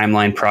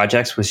timeline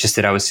projects, was just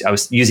that I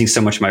was using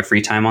so much of my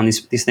free time on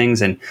these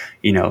things, and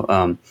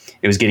it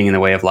was getting in the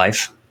way of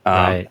life.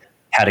 Right.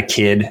 Had a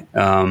kid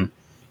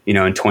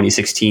in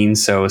 2016,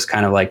 so it was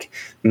kind of like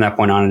from that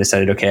point on I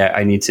decided, okay,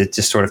 I need to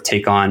just sort of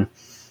take on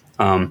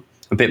a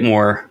bit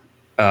more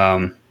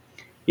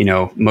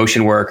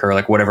motion work, or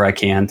like whatever I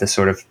can to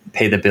sort of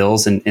pay the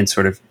bills and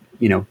sort of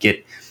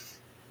get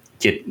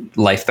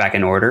life back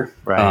in order.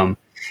 Right.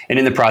 And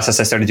in the process,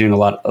 I started doing a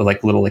lot of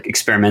like little like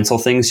experimental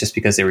things, just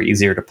because they were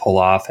easier to pull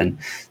off. And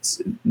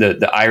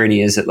the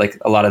irony is that like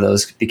a lot of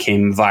those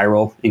became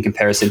viral in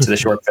comparison to the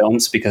short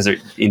films, because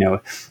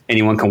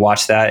anyone can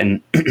watch that,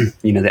 and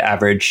the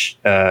average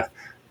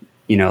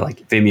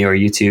like Vimeo or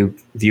YouTube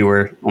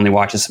viewer only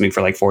watches something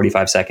for like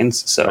 45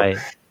 seconds. So, Right.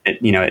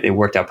 it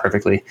worked out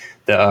perfectly.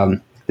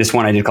 This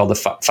one I did called the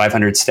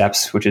 500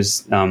 steps, which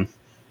is,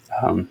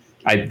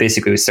 I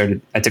basically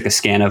I took a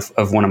scan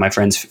of one of my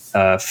friends,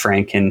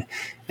 Frank, and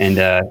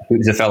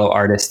who's a fellow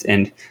artist.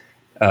 And,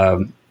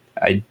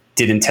 I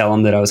didn't tell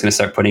him that I was going to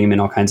start putting him in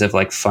all kinds of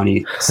like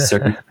funny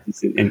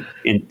circumstances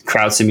in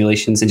crowd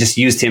simulations, and just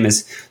used him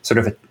as sort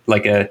of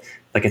like a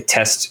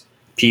test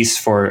piece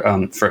for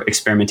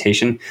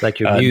experimentation. Like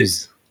your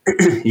views.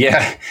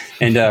 Yeah.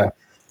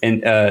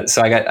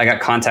 So I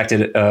got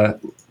contacted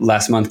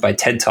last month by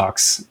TED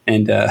Talks,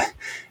 and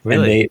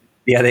Really?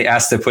 and they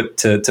asked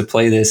to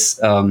play this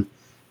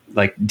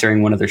like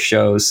during one of their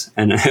shows,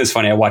 and it was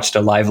funny. I watched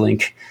a live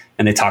link,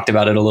 and they talked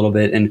about it a little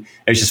bit, and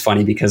it was just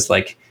funny because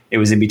like it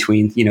was in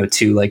between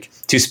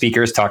two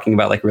speakers talking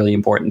about like really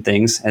important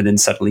things, and then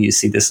suddenly you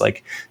see this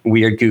like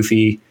weird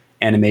goofy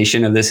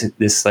animation of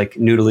this like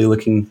noodly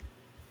looking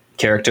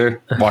character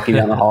walking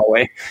down the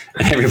hallway,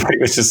 and everybody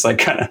was just like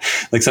kind of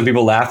like, some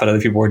people laugh, and other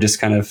people were just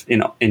kind of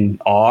in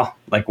awe,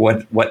 like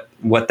what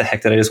the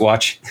heck did I just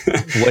watch?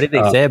 What did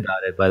they say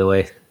about it, by the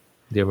way?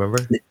 Do you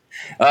remember?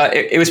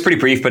 It was pretty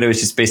brief, but it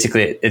was just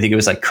basically, I think it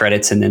was like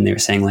credits, and then they were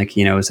saying like,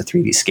 it was a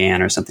 3D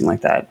scan or something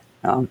like that.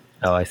 Oh,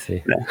 I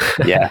see.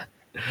 Yeah.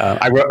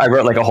 I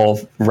wrote like a whole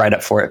write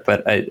up for it,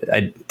 but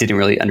I didn't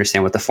really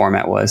understand what the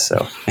format was.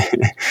 So,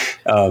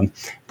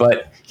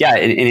 but yeah,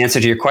 in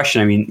answer to your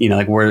question, I mean,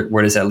 like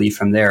where does that lead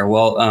from there?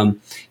 Well, I'm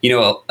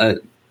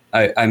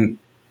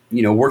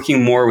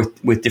working more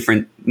with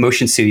different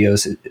motion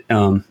studios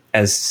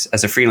as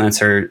a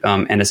freelancer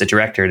and as a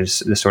director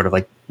to sort of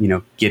like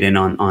get in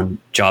on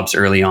jobs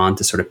early on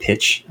to sort of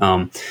pitch.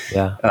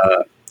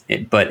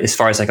 But as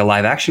far as like a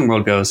live action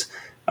world goes,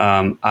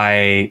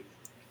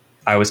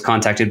 I was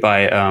contacted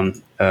by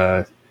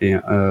a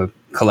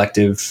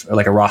collective,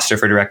 like a roster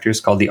for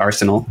directors called the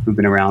Arsenal, who've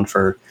been around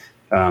for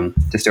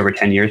just over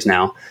 10 years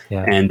now.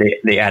 Yeah. And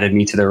they added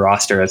me to their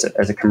roster as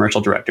a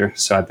commercial director.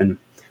 So I've been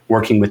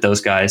working with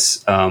those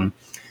guys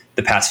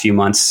the past few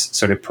months,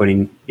 sort of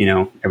putting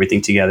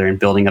everything together and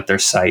building up their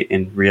site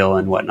and reel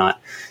and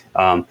whatnot.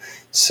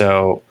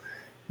 So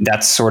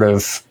that's sort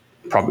of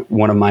probably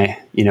one of my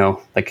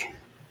like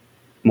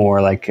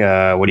more like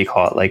what do you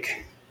call it,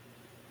 like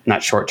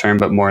not short term,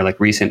 but more like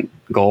recent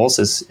goals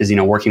is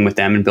working with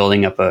them and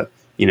building up a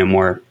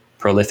more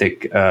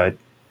prolific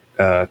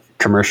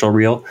commercial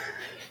reel.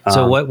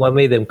 So what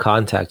made them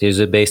contact you? Is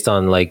it based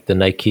on like the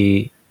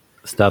Nike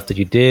stuff that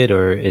you did,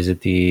 or is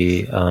it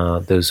the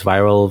those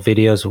viral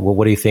videos?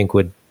 What do you think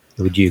would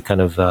you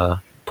kind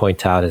of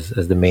point out as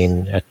the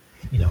main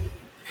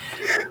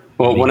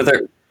Well, one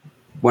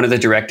of the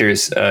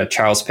directors,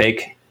 Charles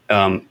Paik,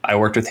 I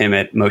worked with him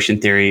at Motion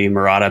Theory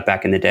Murata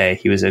back in the day.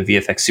 He was a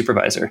VFX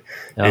supervisor.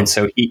 Oh. And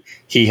so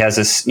he has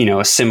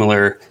a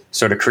similar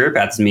sort of career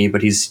path as me,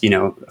 but he's,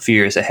 a few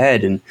years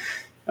ahead. And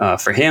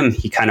for him,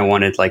 he kind of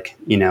wanted like,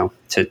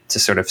 to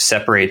sort of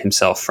separate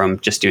himself from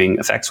just doing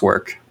effects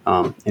work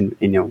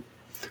and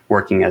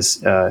working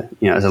as a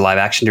live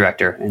action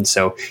director. And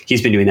so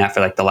he's been doing that for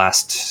like the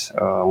last,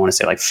 I want to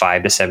say like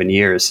 5 to 7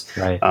 years.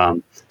 Right.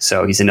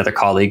 So he's another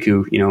colleague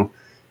who,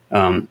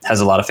 has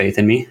a lot of faith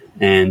in me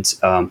and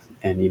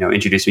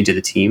introduced me to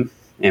the team,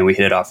 and we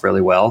hit it off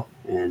really well.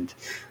 And,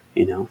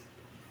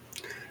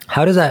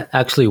 how does that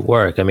actually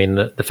work? I mean,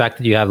 the fact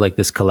that you have like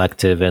this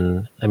collective,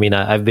 and I mean,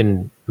 I've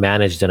been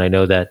managed, and I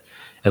know that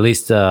at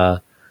least,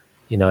 at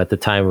the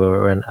time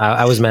when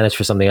I was managed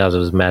for something else, I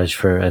was managed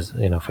for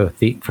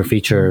for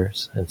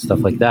features and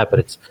stuff like that. But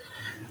it's,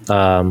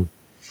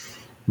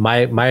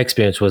 my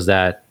experience was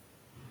that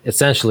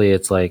essentially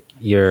it's like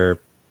you're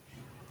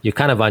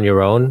kind of on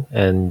your own,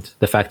 and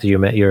the fact that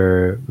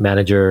your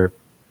manager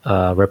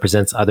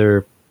represents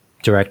other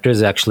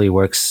directors actually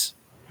works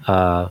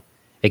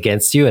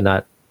against you and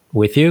not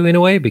with you in a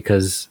way,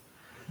 because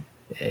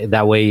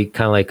that way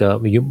kind of like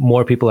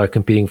more people are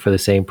competing for the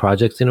same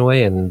projects in a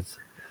way. And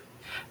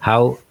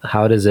how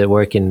does it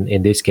work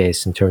in this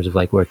case in terms of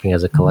like working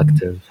as a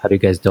collective? How do you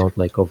guys don't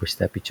like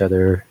overstep each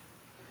other?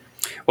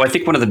 Well, I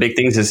think one of the big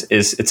things is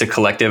it's a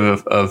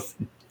collective of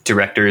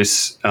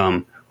directors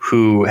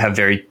who have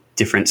very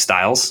different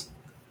styles.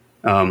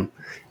 And,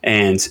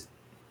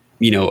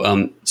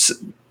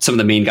 some of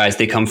the main guys,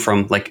 they come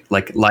from like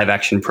live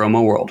action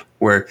promo world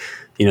where,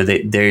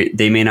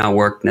 they may not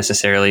work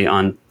necessarily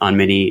on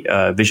many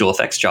visual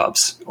effects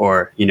jobs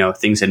or,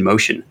 things in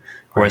motion.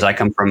 Whereas I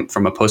come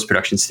from a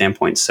post-production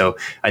standpoint. So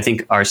I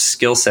think our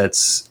skill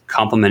sets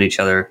complement each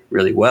other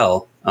really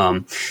well.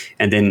 And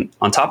then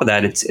on top of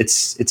that,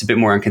 it's a bit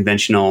more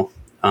unconventional,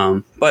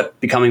 but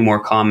becoming more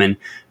common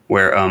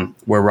where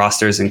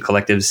rosters and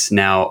collectives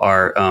now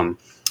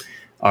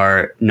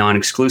are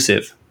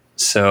non-exclusive.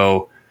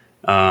 So,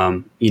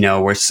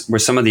 where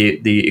some of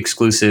the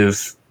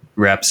exclusive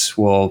reps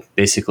will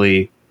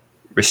basically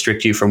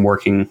restrict you from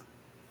working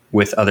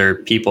with other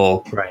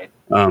people. Right.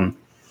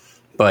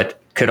 But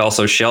could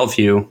also shelve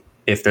you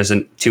if there's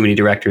too many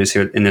directors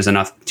and there's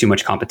too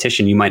much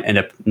competition. You might end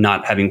up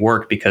not having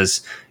work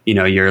because,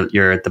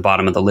 you're at the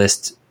bottom of the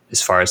list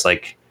as far as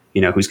like,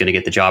 who's going to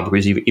get the job, or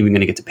who's even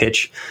going to get to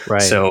pitch.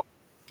 Right. So,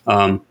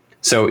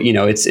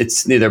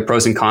 it's there are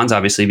pros and cons,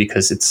 obviously,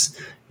 because it's,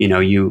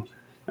 you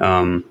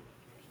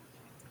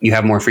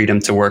have more freedom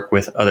to work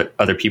with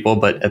other people,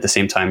 but at the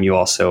same time, you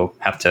also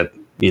have to,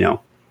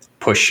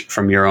 push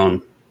from your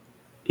own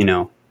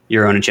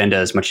agenda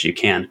as much as you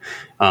can.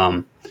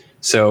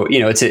 So,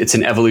 it's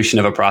an evolution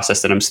of a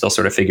process that I'm still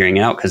sort of figuring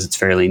out because it's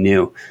fairly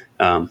new.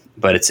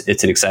 But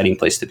it's an exciting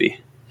place to be.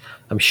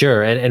 I'm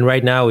sure. And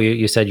right now,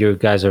 you said you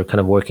guys are kind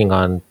of working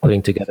on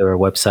putting together a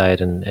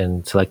website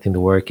and selecting the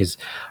work.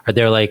 Are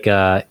there like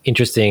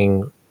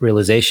interesting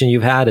realization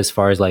you've had as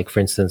far as like, for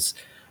instance,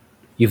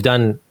 you've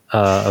done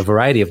a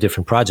variety of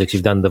different projects.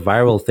 You've done the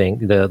viral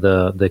thing,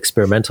 the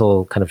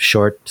experimental kind of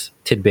short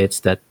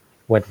tidbits that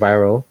went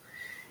viral,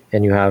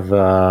 and you have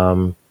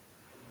and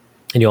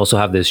you also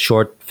have these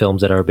short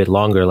films that are a bit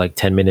longer, like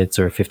 10 minutes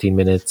or 15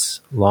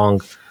 minutes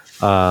long,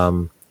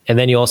 and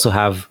then you also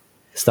have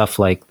stuff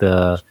like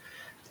the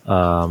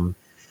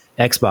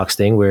Xbox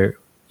thing where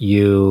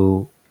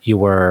you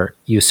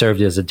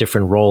served as a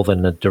different role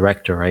than a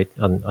director, right?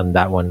 On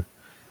that one,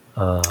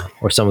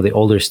 or some of the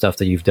older stuff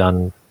that you've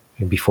done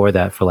before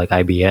that for like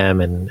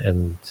IBM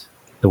and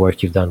the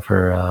work you've done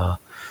for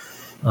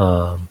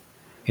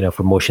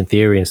for motion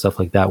theory and stuff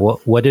like that.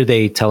 What are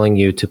they telling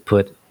you to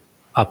put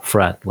up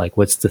front? Like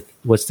what's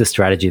the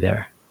strategy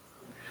there?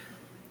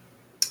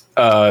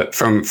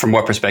 From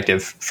what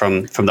perspective?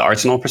 From the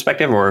Arsenal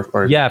perspective,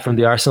 or yeah, from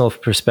the Arsenal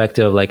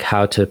perspective, like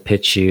how to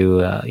pitch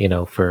you,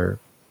 for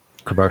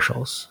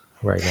commercials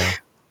right now.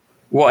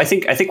 Well, I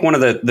think one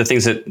of the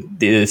things that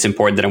it's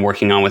important that I'm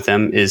working on with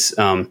them is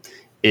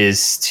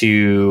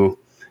to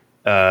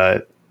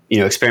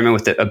experiment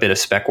with a bit of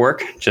spec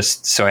work,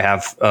 just so I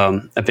have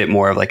a bit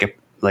more of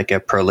like a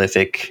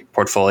prolific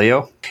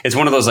portfolio. It's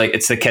one of those, like,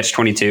 it's the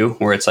catch-22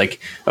 where it's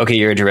like, okay,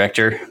 you're a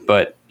director,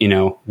 but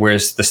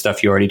where's the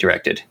stuff you already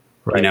directed?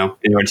 Right.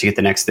 In order to get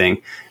the next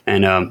thing.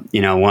 And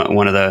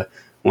one of the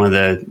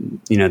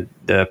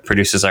the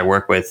producers I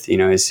work with,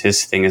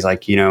 his thing is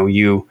like,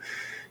 you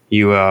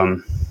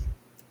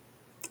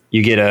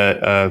get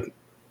a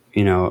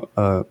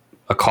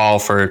call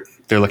for,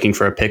 they're looking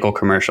for a pickle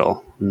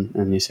commercial,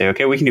 and you say,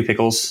 okay, we can do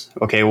pickles.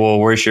 Okay, well,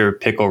 where's your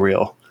pickle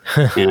reel?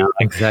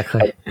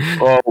 Exactly.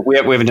 Well, we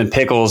haven't done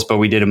pickles, but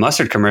we did a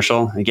mustard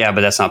commercial. Like, yeah,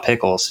 but that's not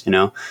pickles, and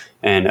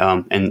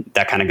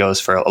that kind of goes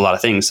for a lot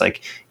of things.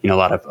 Like, a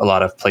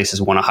lot of places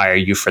want to hire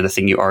you for the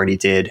thing you already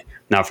did,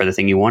 not for the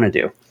thing you want to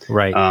do.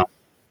 Right.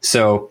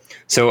 So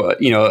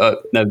sort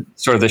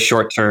of the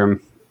short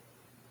term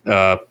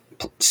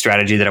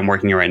strategy that I'm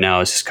working on right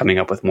now is just coming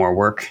up with more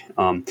work,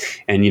 and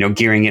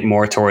gearing it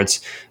more towards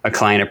a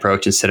client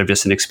approach instead of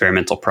just an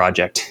experimental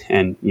project,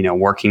 and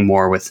working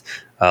more with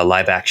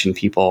live action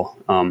people,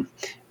 on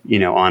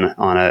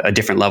a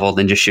different level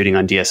than just shooting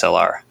on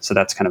DSLR. So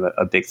that's kind of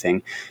a big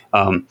thing.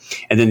 And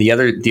then the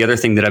other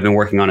thing that I've been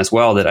working on as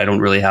well that I don't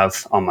really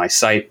have on my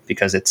site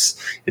because it's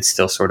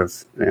still sort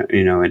of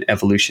an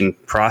evolution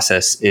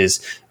process is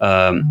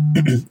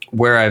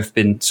where I've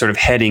been sort of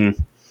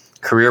heading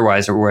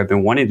career-wise, or where I've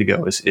been wanting to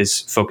go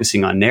is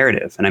focusing on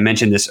narrative. And I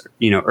mentioned this,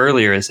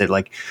 earlier, is that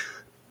like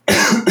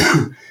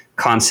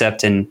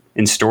concept and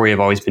story have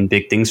always been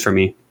big things for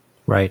me.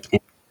 Right. And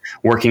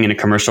working in a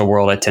commercial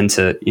world, I tend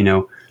to,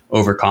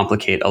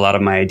 overcomplicate a lot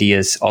of my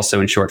ideas also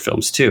in short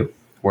films too,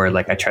 where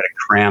like I try to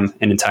cram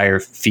an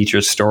entire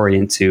feature story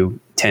into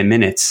 10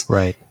 minutes.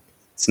 Right.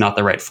 It's not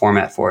the right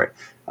format for it.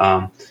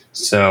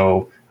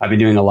 So I've been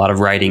doing a lot of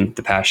writing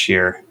the past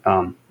year,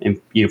 and,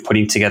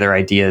 putting together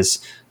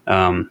ideas,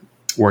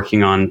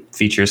 working on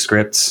feature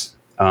scripts,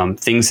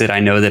 things that I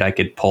know that I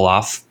could pull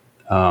off,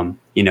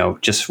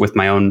 just with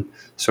my own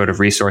sort of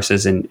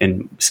resources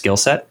and skill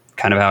set,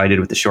 kind of how I did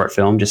with the short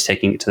film, just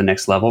taking it to the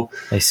next level.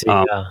 I see.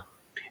 Yeah.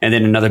 And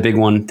then another big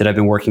one that I've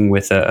been working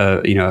with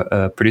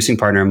a producing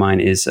partner of mine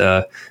is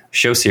a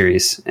show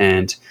series,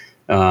 and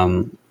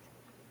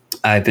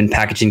I've been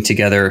packaging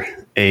together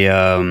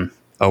a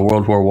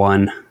World War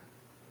One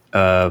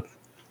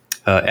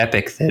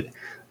epic that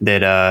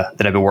I've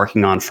been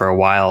working on for a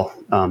while.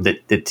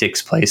 That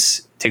takes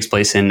place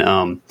in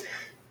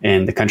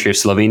the country of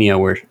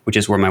Slovenia, which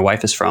is where my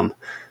wife is from.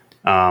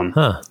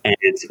 And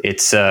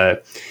it's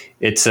a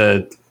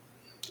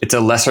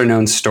lesser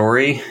known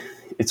story.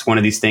 It's one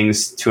of these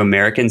things to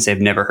Americans, they've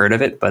never heard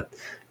of it, but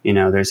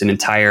there's an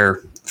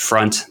entire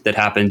front that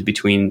happened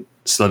between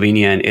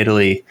Slovenia and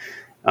Italy.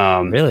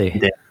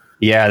 Really?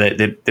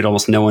 That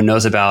almost no one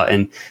knows about,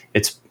 and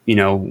it's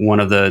one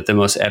of the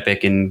most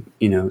epic and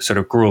sort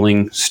of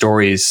grueling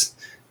stories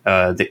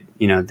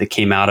that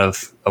came out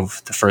of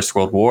the First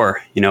World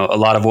War. A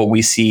lot of what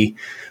we see,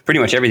 pretty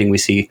much everything we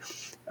see,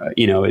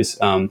 is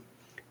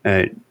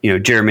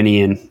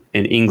Germany and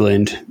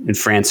England and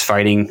France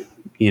fighting.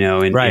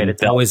 Right.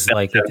 It's always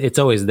like it's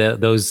always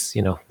those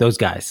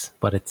guys,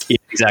 but it's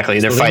exactly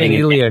they're Slovenia fighting. And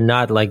Italy are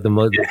not like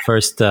the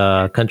first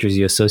countries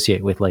you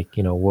associate with, like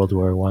World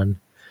War One.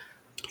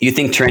 You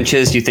think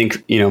trenches, you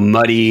think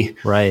muddy,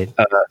 right?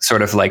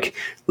 Sort of like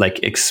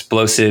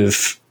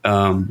explosive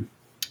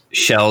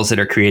shells that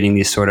are creating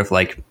these sort of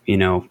like,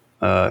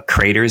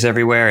 craters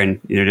everywhere, and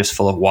they're just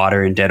full of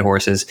water and dead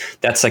horses.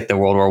 That's like the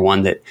World War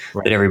I that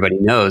everybody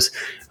knows.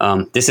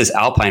 This is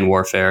Alpine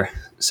warfare.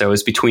 So it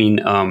was between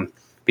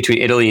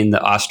Italy and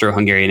the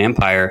Austro-Hungarian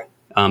Empire.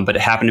 But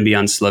it happened to be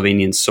on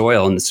Slovenian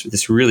soil in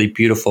this really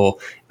beautiful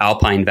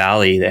alpine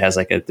valley that has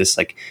this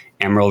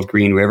emerald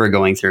green river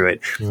going through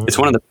it. Mm-hmm. It's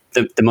one of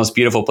the most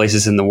beautiful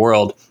places in the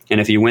world. And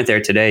if you went there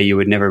today, you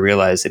would never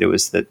realize that it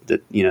was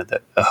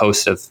a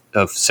host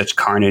of such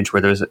carnage,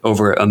 where there's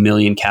over 1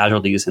 million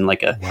casualties in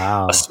like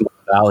a small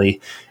valley.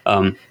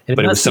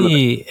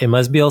 It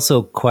must be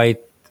also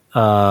quite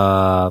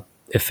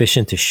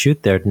efficient to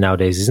shoot there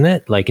nowadays, isn't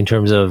it? Like in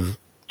terms of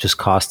just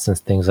costs and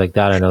things like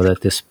that. I know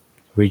that this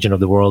region of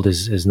the world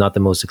is not the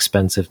most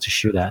expensive to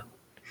shoot at.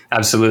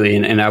 Absolutely.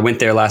 And I went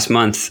there last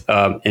month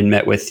and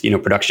met with,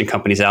 production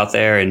companies out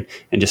there and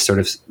just sort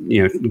of,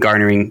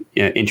 garnering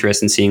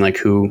interest in seeing like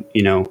who,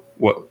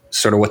 what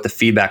the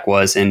feedback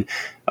was. And,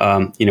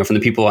 from the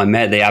people I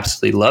met, they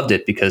absolutely loved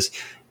it because,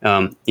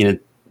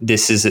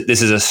 this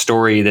is a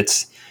story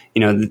that's,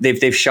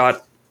 they've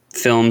shot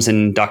films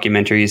and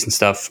documentaries and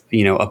stuff,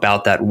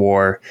 about that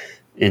war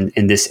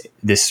in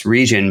this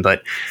region,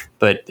 but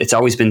it's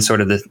always been sort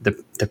of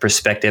the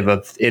perspective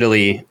of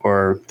Italy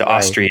or the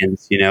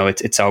Austrians.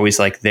 It's always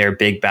like their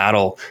big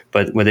battle,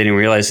 but what they didn't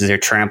realize is they're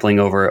trampling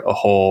over a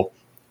whole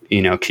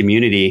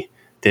community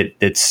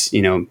that's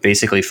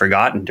basically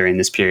forgotten during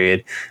this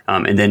period,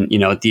 and then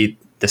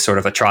the sort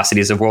of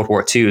atrocities of World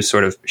War II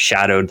sort of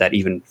shadowed that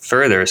even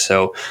further.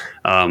 So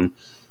the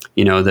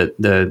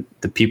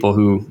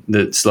people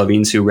the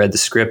Slovenes who read the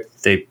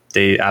script,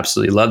 they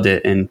absolutely loved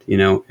it, and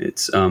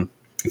it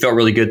felt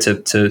really good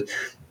to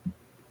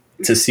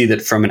see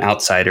that from an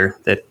outsider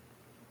that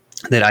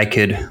I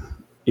could,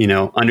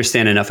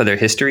 understand enough of their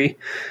history,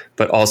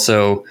 but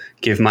also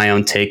give my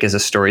own take as a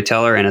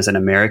storyteller and as an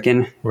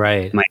American,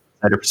 right? My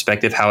outsider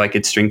perspective, how I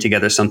could string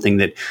together something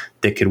that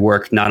could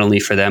work not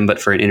only for them,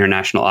 but for an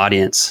international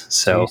audience.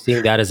 So are you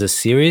seeing that as a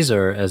series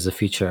or as a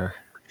feature?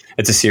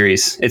 It's a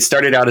series. It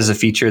started out as a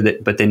feature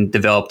but then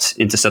developed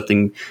into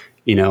something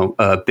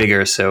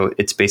bigger. So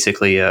it's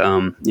basically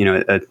a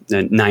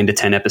 9 to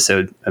 10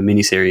 episode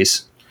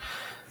miniseries.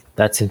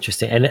 That's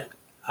interesting. And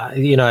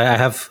I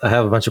have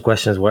a bunch of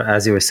questions.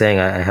 As you were saying,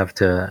 I have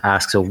to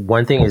ask. So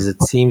one thing is,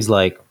 it seems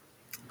like,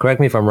 correct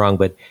me if I'm wrong,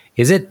 but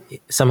is it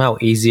somehow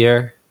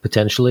easier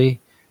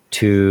potentially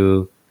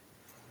to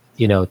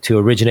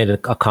originate a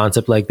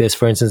concept like this,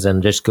 for instance,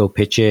 and just go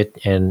pitch it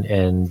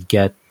and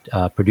get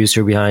a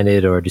producer behind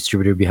it or a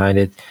distributor behind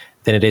it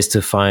than it is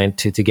to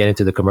get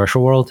into the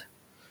commercial world?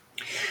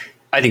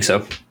 I think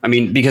so. I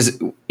mean, because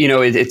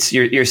it's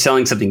you're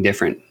selling something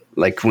different.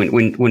 Like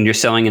when you're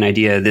selling an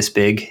idea this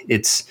big,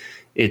 it's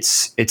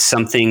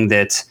something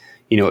that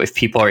if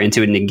people are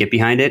into it and they can get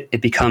behind it,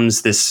 it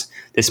becomes this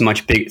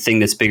much big thing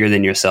that's bigger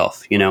than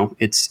yourself.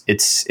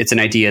 It's an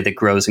idea that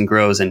grows and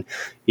grows, and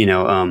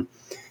in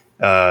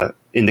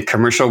the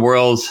commercial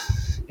world,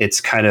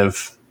 it's kind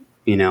of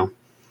you're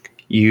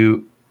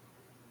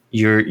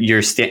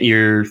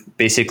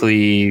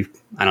basically,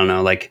 I don't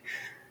know, like,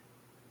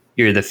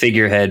 you're the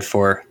figurehead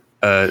for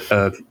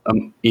a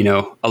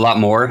lot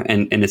more,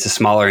 and it's a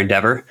smaller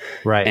endeavor,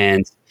 right?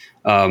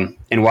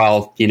 And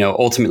while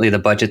ultimately the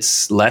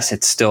budget's less,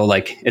 it's still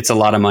like it's a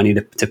lot of money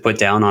to put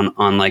down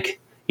on like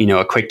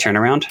a quick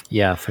turnaround.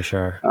 Yeah, for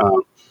sure.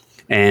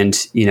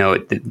 And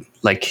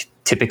like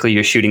typically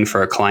you're shooting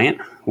for a client,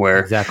 where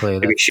exactly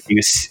you're shooting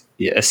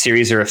a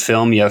series or a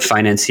film. You have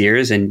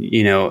financiers, and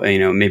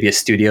maybe a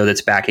studio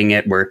that's backing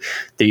it, where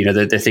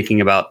they're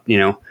thinking about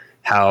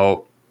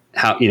how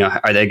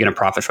are they going to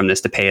profit from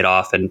this to pay it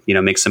off and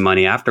make some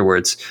money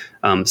afterwards.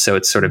 So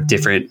it's sort of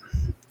different.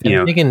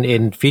 I think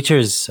in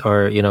features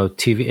or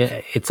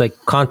TV, it's like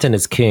content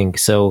is king.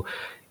 So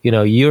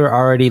you're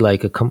already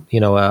like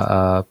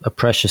a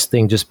precious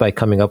thing just by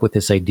coming up with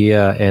this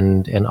idea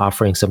and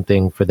offering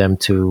something for them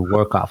to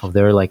work off of.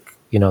 They're like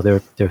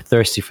they're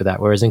thirsty for that.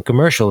 Whereas in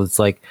commercial, it's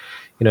like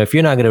if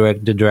you're not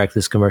going to direct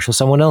this commercial,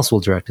 someone else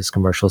will direct this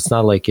commercial. It's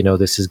not like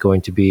this is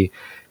going to be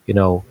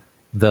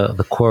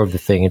the core of the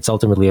thing. It's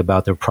ultimately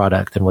about their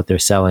product and what they're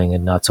selling,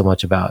 and not so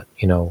much about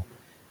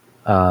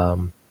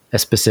a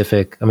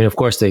specific. I mean, of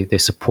course they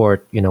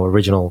support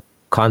original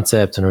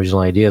concepts and original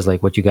ideas,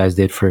 like what you guys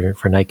did for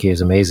Nike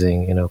is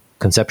amazing,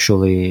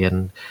 conceptually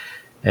and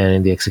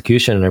in the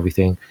execution and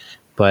everything.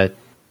 But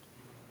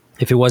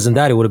if it wasn't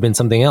that, it would have been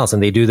something else.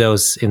 And they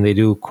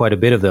do quite a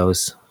bit of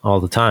those all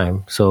the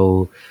time.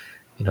 So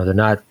they're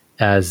not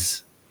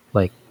as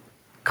like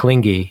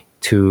clingy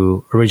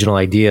to original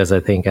ideas, I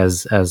think,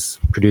 as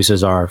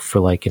producers are for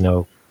like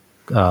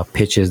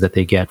pitches that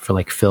they get for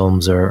like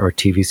films or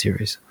TV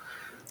series.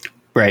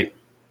 Right.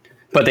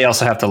 But they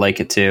also have to like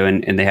it too,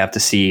 and they have to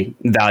see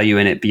value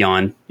in it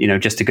beyond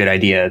just a good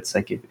idea. It's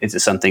like, is it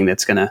something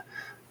that's gonna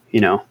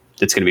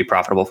be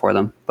profitable for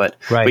them? But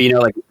right.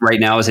 But like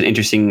right now is an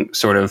interesting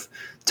sort of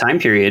time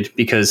period,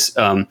 because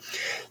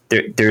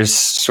there's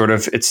sort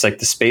of, it's like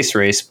the space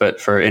race,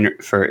 but for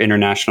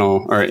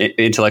international or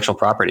intellectual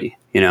property.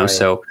 Right.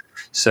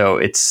 So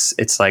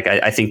it's like,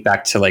 I think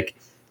back to like,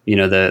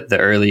 the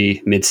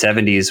early mid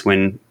 70s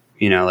when,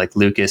 like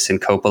Lucas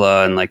and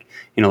Coppola and like,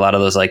 a lot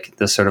of those, like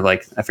the sort of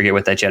like, I forget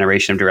what that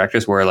generation of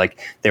directors were, like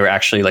they were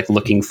actually like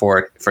looking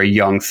for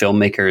young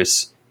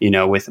filmmakers,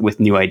 with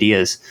new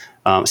ideas.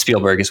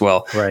 Spielberg as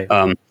well. Right.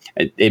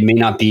 It may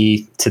not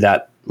be to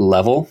that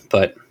level,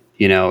 but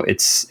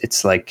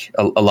it's like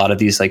a lot of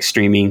these like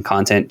streaming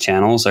content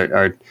channels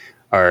are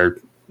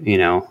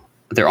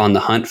they're on the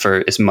hunt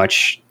for as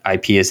much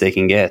IP as they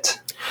can get.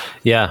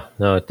 Yeah,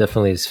 no, it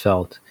definitely is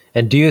felt.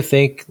 And do you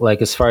think,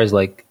 like, as far as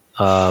like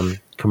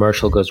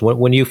commercial goes,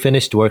 when you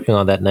finished working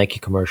on that Nike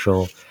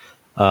commercial,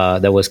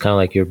 that was kind of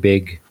like your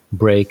big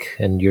break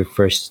and your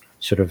first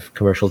sort of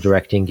commercial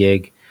directing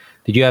gig,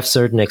 did you have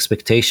certain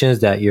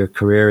expectations that your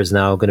career is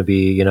now going to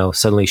be,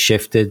 suddenly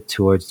shifted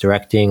towards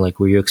directing? Like,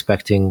 were you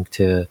expecting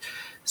to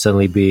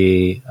suddenly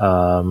be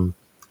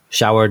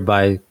showered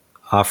by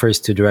offers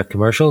to direct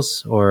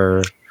commercials,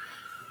 or?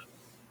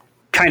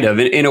 Kind of,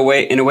 in a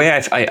way,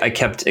 I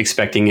kept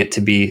expecting it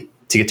to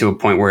get to a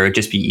point where it would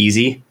just be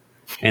easy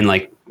and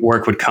like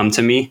work would come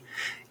to me,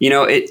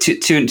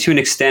 to an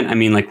extent. I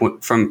mean, like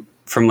from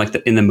like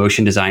in the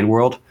motion design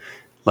world,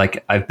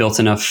 like I've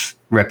built enough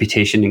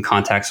reputation and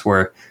contacts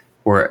where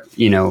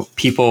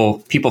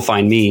people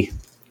find me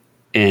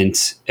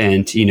and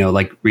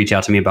like reach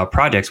out to me about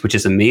projects, which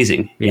is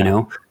amazing.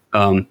 Yeah.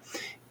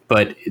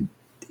 But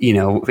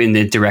in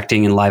the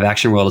directing and live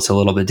action world, it's a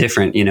little bit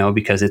different,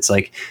 because it's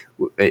like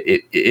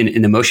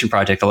in the motion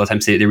project, a lot of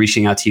times they're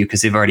reaching out to you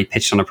because they've already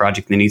pitched on a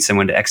project and they need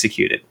someone to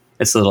execute it.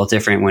 It's a little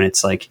different when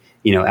it's like,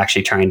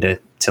 actually trying to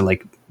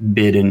like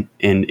bid and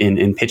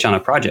pitch on a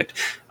project.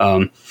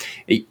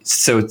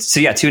 So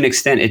yeah, to an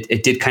extent,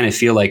 it did kind of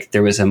feel like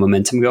there was a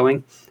momentum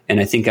going. And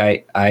I think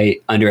I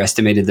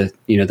underestimated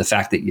the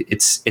fact that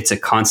it's a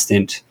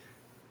constant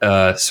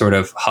sort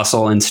of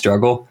hustle and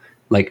struggle,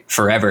 like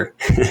forever.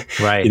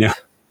 Right. Yeah.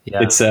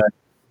 It's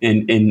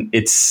and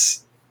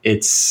it's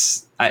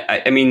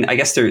I mean, I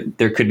guess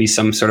there could be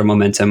some sort of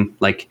momentum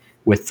like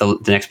with the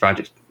next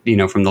project,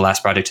 from the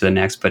last project to the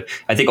next, but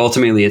I think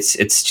ultimately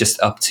it's just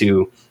up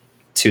to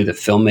the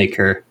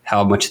filmmaker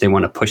how much they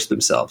want to push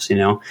themselves.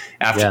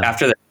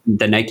 After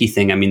the Nike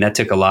thing, I mean, that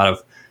took a lot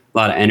of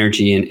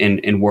energy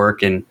and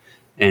work and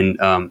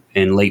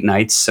late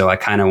nights, so I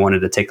kind of wanted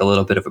to take a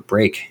little bit of a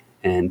break.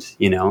 And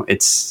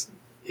it's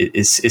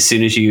as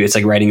soon as it's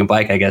like riding a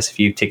bike, I guess. If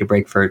you take a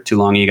break for too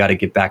long, you got to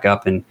get back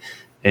up and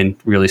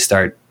really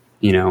start,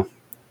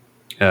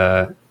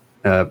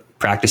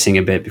 practicing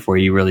a bit before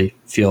you really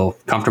feel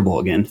comfortable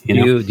again.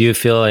 Do you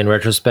feel in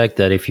retrospect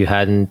that if you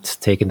hadn't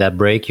taken that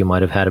break, you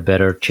might have had a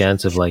better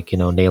chance of like,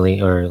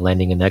 nailing or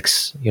landing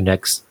your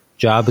next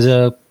job as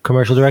a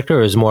commercial director?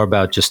 Or is it more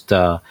about just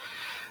kind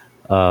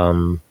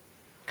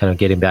of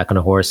getting back on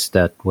a horse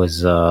that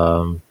was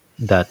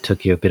that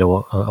took you a bit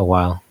of a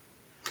while?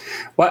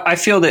 Well, I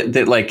feel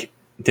that like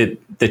the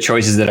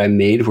choices that I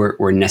made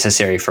were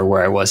necessary for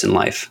where I was in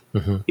life,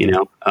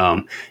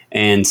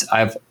 and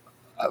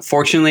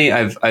fortunately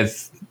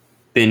I've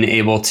been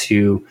able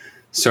to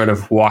sort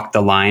of walk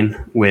the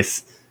line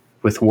with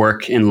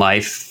work and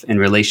life and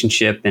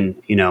relationship, and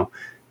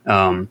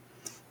when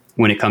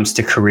it comes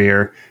to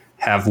career,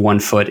 have one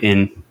foot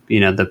in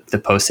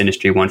the post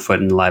industry, one foot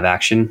in live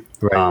action.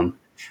 Right.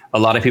 A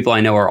lot of people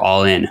I know are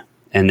all in,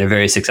 and they're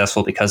very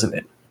successful because of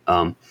it.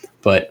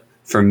 But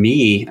for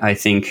me, I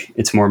think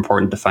it's more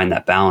important to find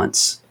that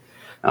balance.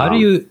 How do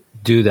you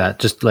do that?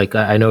 Just like,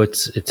 I know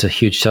it's a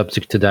huge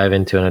subject to dive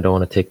into, and I don't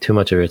want to take too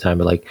much of your time,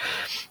 but like,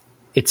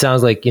 it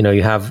sounds like,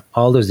 you have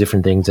all those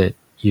different things that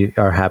you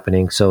are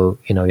happening. So,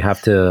 you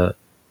have to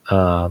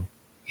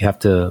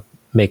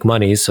make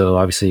money. So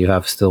obviously you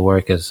have still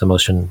work as a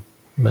motion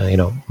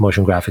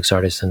graphics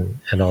artist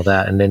and all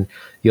that. And then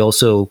you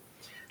also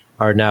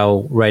are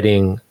now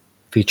writing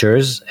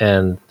features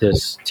and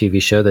this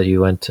TV show that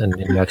you went and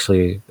you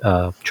actually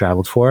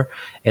traveled for.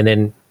 And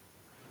then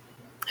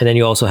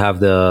you also have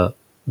the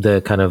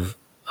kind of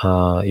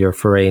your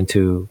foray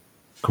into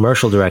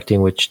commercial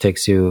directing, which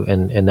takes you,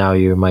 and now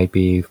you might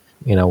be,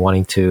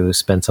 wanting to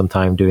spend some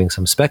time doing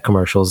some spec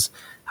commercials.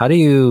 How do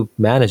you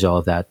manage all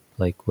of that?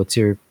 Like, what's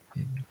your,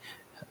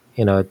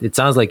 it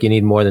sounds like you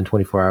need more than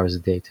 24 hours a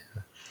day.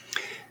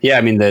 Yeah.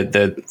 I mean,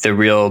 the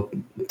real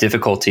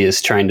difficulty is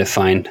trying to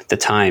find the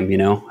time,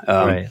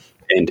 Right.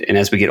 And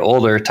as we get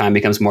older, time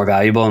becomes more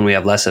valuable and we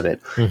have less of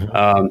it.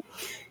 Mm-hmm.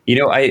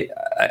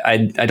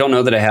 I don't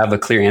know that I have a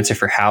clear answer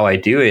for how I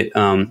do it.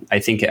 I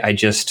think I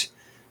just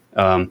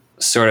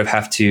sort of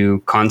have to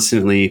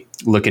constantly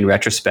look in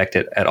retrospect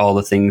at all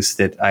the things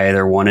that I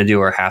either want to do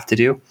or have to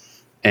do,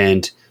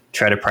 and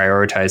try to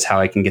prioritize how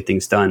I can get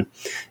things done.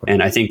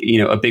 And I think,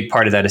 a big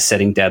part of that is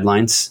setting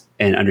deadlines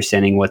and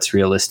understanding what's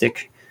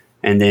realistic.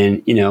 And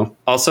then,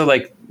 also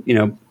like,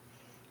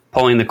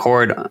 pulling the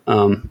cord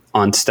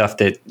on stuff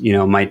that,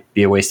 might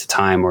be a waste of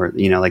time, or,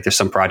 like there's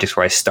some projects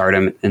where I start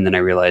them and then I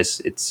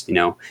realize it's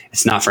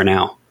not for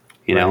now,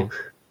 Right.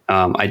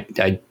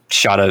 I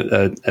shot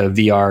a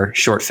VR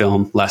short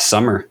film last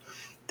summer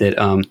that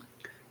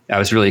I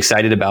was really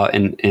excited about,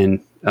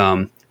 and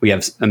we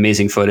have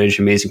amazing footage,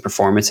 amazing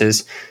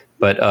performances,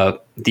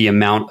 but the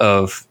amount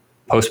of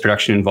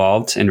post-production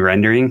involved in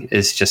rendering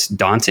is just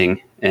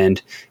daunting.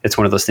 And it's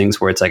one of those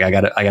things where it's like, I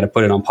gotta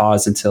put it on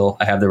pause until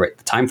I have the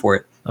time for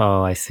it.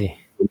 Oh, I see.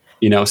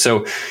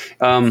 So,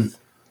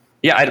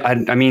 yeah,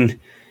 I mean,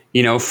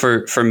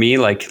 for me,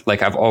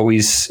 like I've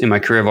always, in my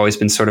career, I've always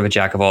been sort of a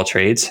jack of all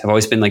trades. I've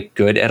always been like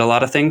good at a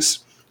lot of things,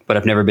 but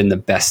I've never been the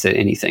best at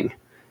anything.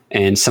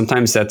 And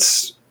sometimes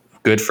that's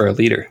good for a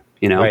leader,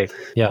 Right.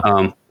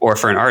 Yeah. Or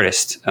for an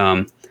artist.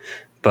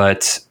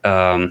 But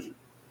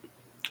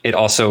it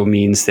also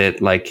means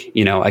that, like,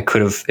 I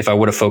could have, if I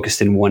would have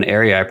focused in one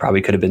area, I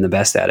probably could have been the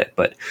best at it.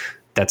 But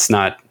that's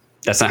not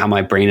how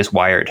my brain is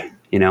wired.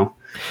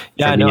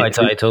 Yeah, no, I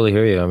totally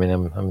hear you. I mean,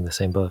 I'm in the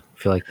same boat. I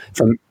feel like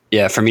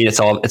for me, it's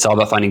all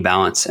about finding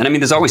balance. And I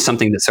mean, there's always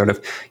something that sort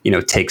of,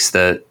 takes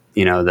the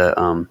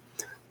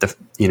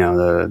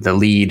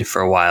lead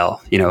for a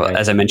while. Right.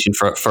 As I mentioned,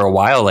 for a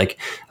while, like,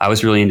 I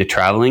was really into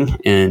traveling,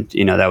 and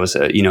that was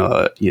a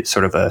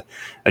sort of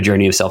a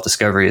journey of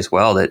self-discovery as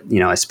well, that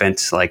I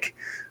spent like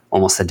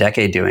almost a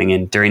decade doing.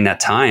 And during that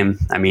time,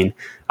 I mean,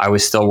 I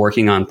was still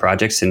working on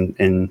projects and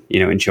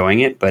enjoying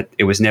it, but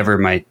it was never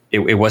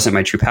it wasn't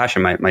my true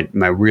passion.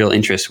 My real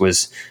interest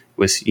was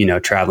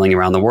traveling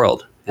around the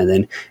world. And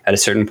then at a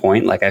certain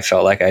point, like, I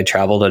felt like I had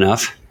traveled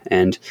enough,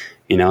 and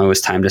it was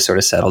time to sort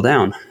of settle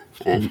down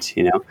and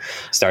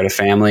start a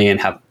family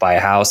and buy a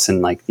house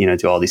and, like,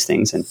 do all these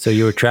things. And so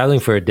you were traveling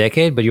for a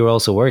decade, but you were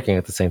also working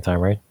at the same time,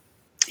 right?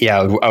 Yeah,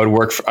 I would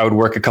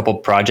work a couple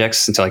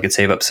projects until I could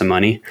save up some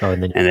money. Oh,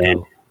 and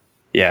then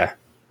yeah.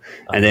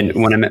 And then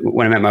when I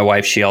met my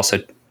wife,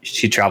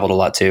 she traveled a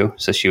lot too.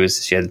 So she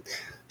was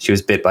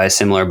bit by a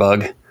similar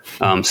bug.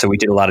 So we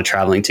did a lot of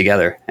traveling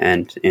together,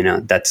 and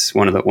that's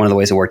one of the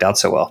ways it worked out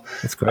so well.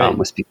 That's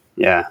great.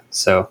 Yeah.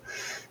 So,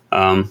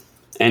 and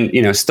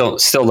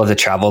still love to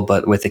travel,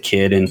 but with a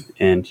kid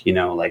and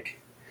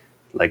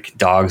like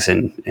dogs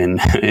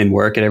and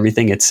work and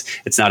everything,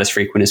 it's not as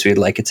frequent as we'd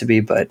like it to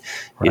be. But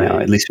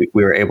at least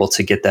we were able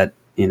to get that,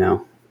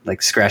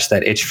 like, scratch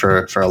that itch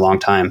for a long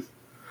time.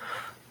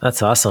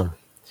 That's awesome.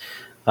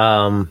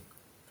 I'm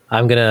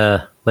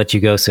gonna let you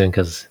go soon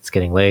because it's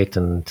getting late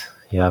and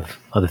you have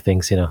other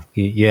things. You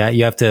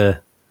have to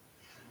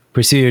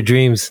pursue your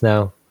dreams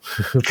now,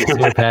 pursue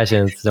your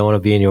passions. Don't want to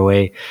be in your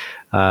way.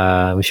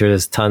 I'm sure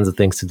there's tons of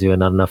things to do and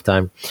not enough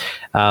time.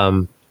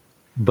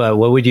 But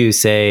what would you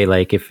say,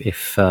 like, if you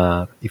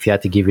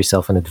had to give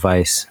yourself an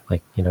advice,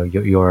 like,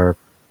 your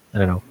I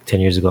don't know, 10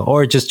 years ago,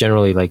 or just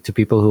generally, like, to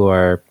people who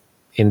are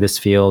in this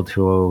field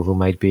who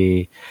might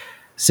be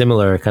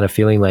similar, kind of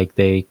feeling like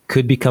they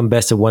could become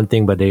best at one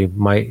thing, but they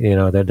might,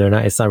 they're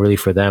not, it's not really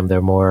for them.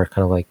 They're more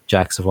kind of like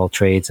jacks of all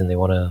trades, and they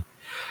want to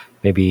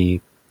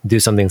maybe do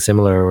something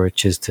similar,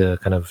 which is to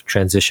kind of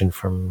transition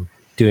from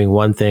doing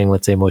one thing,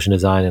 let's say motion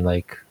design, and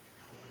like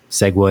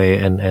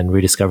segue and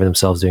rediscover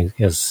themselves doing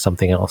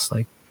something else.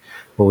 Like,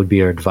 what would be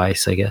your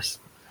advice, I guess?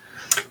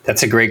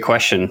 That's a great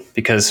question,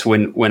 because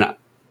when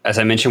as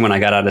I mentioned, when I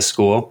got out of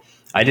school,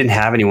 I didn't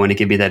have anyone to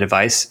give me that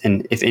advice.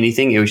 And if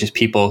anything, it was just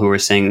people who were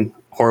saying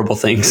horrible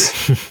things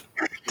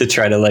to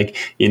try to, like,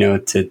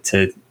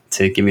 to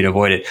get me to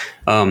avoid it.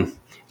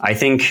 I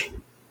think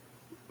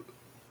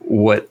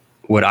what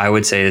I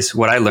would say is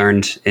what I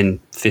learned in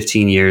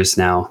 15 years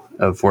now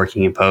of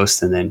working in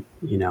post, and then,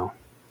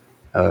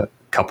 a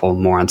couple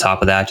more on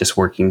top of that, just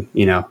working,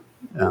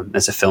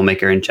 as a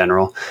filmmaker in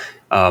general.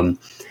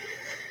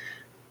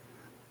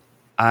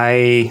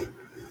 I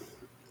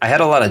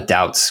had a lot of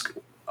doubts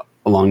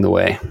along the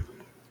way,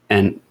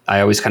 and I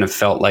always kind of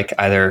felt like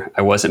either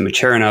I wasn't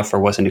mature enough, or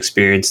wasn't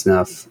experienced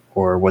enough,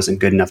 or wasn't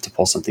good enough to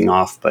pull something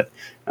off. But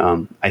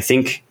I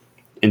think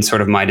in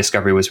sort of my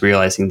discovery was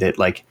realizing that,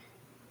 like,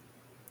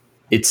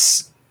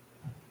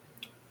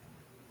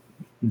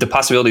 the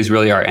possibilities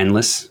really are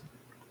endless,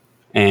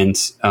 and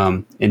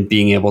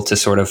being able to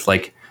sort of,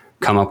 like,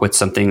 come up with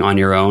something on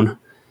your own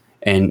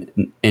and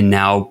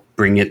now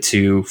bring it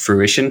to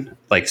fruition,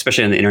 like,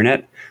 especially on the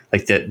internet,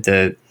 like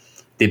the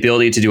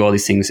ability to do all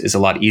these things is a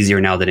lot easier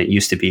now than it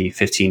used to be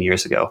 15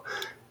 years ago.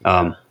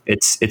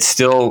 It's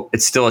still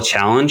a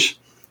challenge,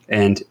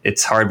 and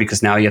it's hard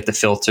because now you have to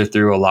filter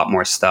through a lot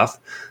more stuff,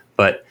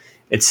 but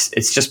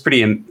it's just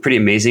pretty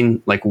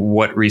amazing, like,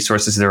 what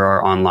resources there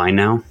are online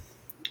now.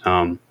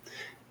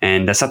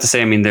 And that's not to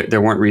say, I mean,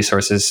 there weren't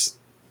resources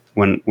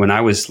when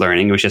I was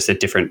learning. It was just a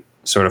different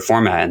sort of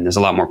format, and there's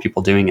a lot more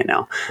people doing it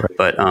now.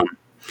 Right.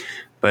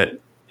 But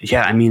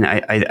yeah, I mean,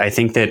 I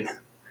think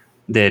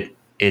that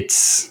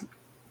it's,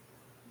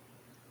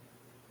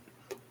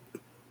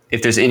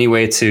 if there's any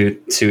way to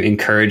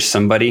encourage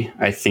somebody,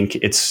 I think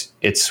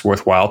it's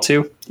worthwhile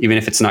to, even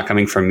if it's not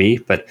coming from me,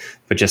 but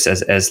just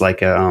as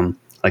like a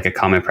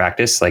common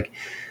practice. Like,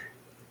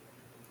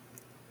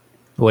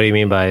 what do you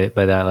mean by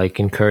that? Like,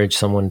 encourage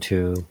someone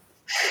to?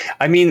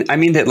 I mean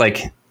that,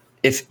 like,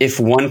 if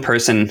one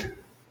person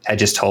had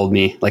just told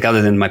me, like,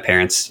 other than my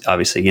parents,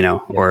 obviously,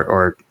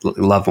 or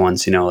loved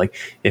ones, like,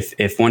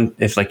 if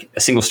like a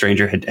single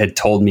stranger had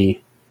told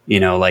me,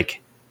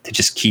 like, to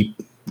just keep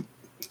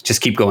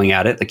just keep going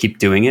at it, like keep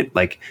doing it,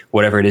 like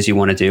whatever it is you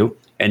want to do,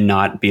 and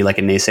not be like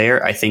a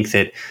naysayer. I think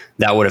that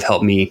would have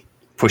helped me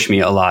push me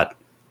a lot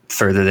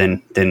further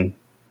than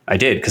I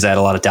did, because I had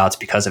a lot of doubts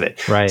because of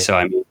it. Right. So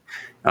I mean,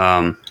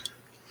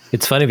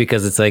 it's funny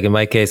because it's like in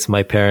my case,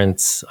 my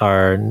parents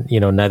are,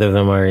 neither of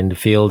them are in the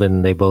field,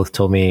 and they both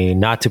told me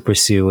not to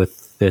pursue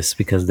with this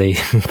because they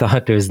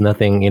thought there's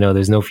nothing,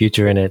 there's no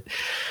future in it,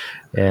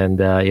 and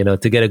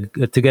to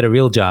get a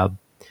real job.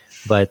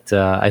 But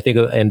I think,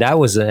 and that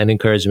was an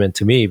encouragement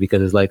to me,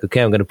 because it's like,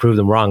 okay, I'm going to prove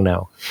them wrong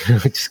now. I'm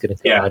just going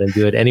to go out and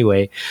do it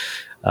anyway.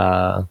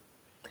 But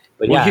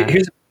well,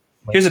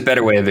 here's a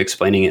better way of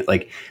explaining it.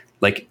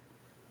 Like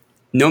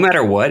no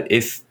matter what,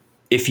 if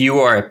you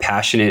are a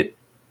passionate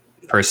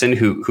person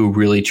who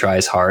really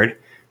tries hard,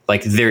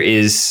 like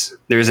there's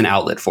an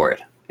outlet for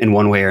it in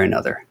one way or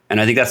another.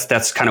 And I think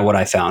that's kind of what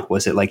I found,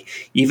 was it like,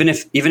 even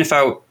if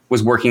I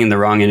was working in the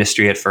wrong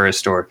industry at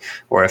first, or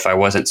if I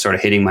wasn't sort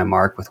of hitting my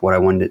mark with what I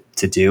wanted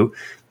to do,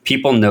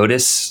 people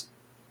notice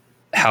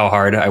how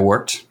hard I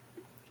worked,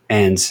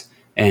 and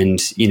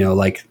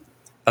like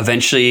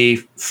eventually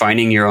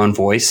finding your own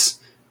voice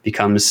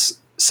becomes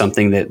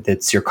something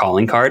that's your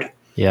calling card.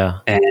 Yeah.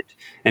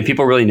 And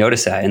people really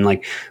notice that. And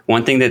like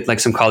one thing that like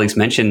some colleagues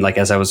mentioned, like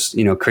as I was,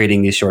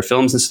 creating these short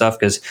films and stuff,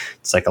 because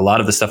it's like a lot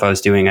of the stuff I was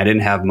doing, I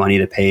didn't have money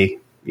to pay,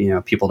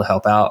 people to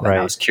help out. Right. And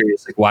I was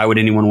curious, like, why would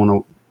anyone want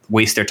to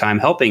waste their time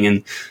helping?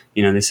 And,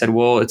 they said,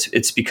 well,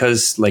 it's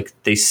because like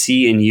they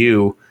see in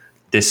you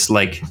this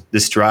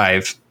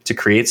drive to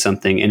create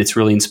something, and it's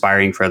really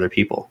inspiring for other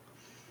people.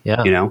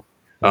 Yeah.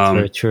 That's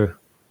very true.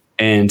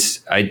 And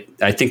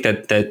I think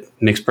that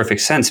makes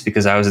perfect sense,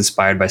 because I was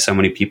inspired by so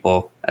many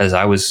people as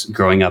I was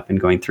growing up and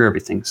going through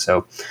everything.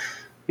 So,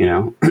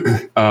 I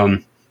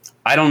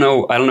don't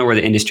know where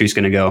the industry is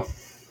going to go.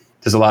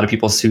 There's a lot of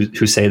people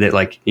who say that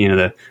like,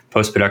 the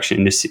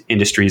post-production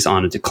industry is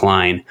on a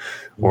decline,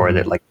 or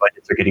that like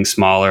budgets are getting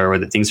smaller, or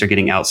that things are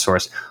getting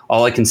outsourced.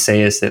 All I can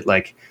say is that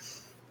like,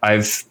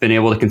 I've been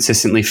able to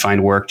consistently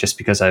find work just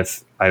because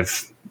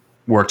I've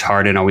worked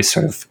hard and always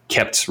sort of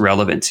kept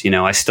relevant.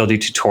 I still do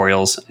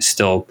tutorials. I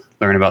still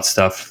learn about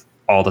stuff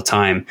all the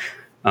time.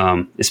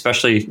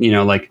 Especially,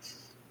 like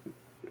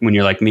when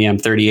you're like me, I'm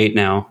 38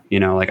 now,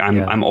 like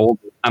I'm old.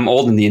 I'm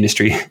old in the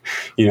industry.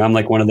 I'm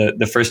like one of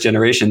the first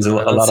generations.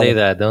 Don't say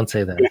that.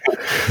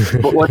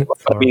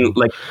 But I mean,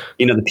 like,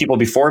 the people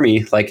before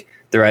me, like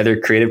they're either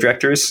creative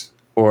directors,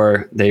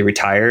 or they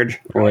retired,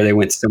 or they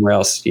went somewhere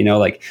else,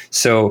 like,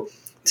 so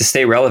to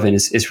stay relevant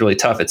is really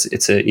tough.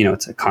 It's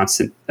a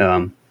constant,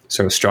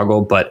 sort of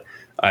struggle, but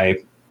I,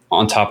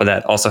 on top of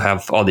that, also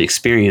have all the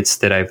experience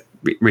that I've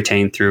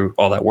retained through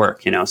all that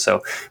work,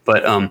 so,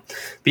 but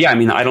yeah, I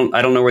mean, I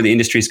don't know where the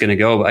industry is going to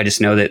go, but I just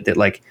know that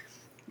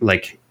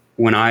like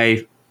when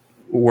I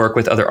work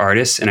with other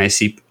artists and I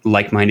see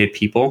like-minded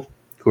people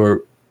who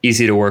are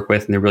easy to work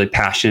with and they're really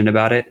passionate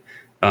about it,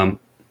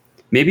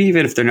 maybe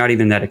even if they're not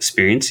even that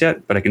experienced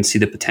yet, but I can see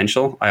the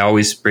potential, I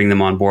always bring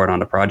them on board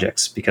onto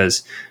projects,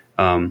 because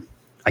I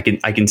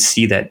can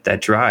see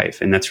that drive,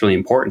 and that's really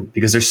important,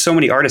 because there's so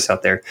many artists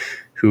out there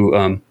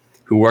who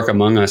work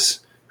among us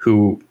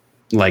who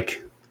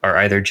like are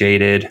either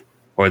jaded,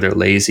 or they're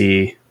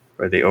lazy,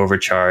 or they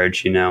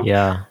overcharge.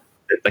 Yeah.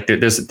 Like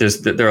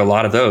there are a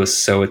lot of those.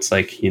 So it's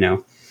like,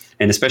 and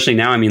especially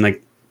now, I mean,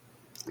 like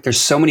there's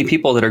so many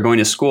people that are going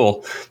to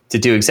school to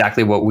do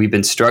exactly what we've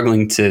been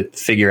struggling to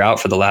figure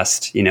out for the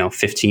last,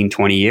 15,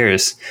 20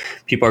 years.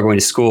 People are going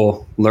to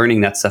school,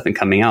 learning that stuff and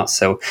coming out.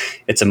 So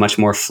it's a much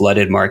more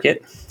flooded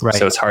market. Right.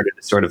 So it's harder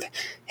to sort of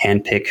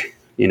handpick,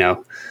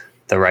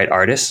 the right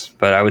artists.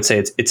 But I would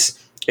say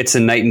it's a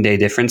night and day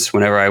difference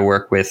whenever I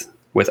work with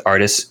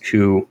artists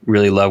who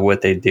really love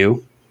what they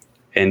do,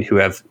 and who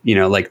have,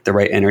 like the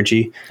right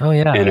energy. Oh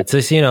yeah. And it's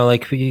just,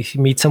 like you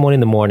meet someone in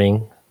the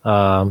morning,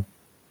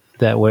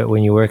 that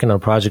when you're working on a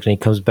project, and he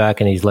comes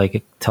back and he's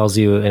like, tells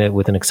you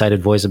with an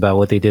excited voice about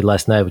what they did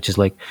last night, which is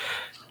like,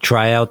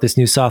 try out this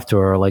new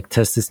software, or like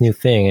test this new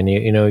thing. And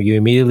you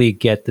immediately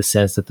get the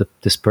sense that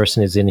this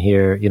person is in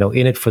here,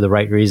 in it for the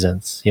right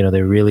reasons.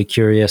 They're really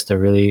curious. They're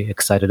really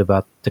excited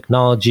about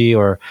technology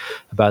or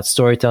about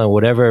storytelling,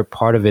 whatever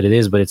part of it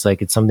is. But it's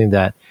like, it's something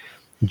that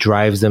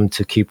drives them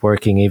to keep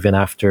working even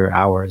after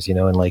hours,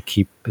 and like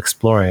keep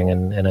exploring.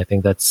 And I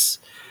think that's,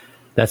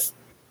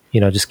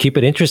 just keep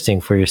it interesting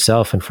for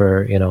yourself and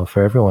for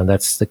everyone.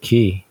 That's the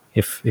key.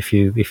 If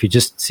you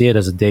just see it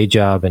as a day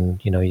job, and,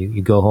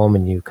 you go home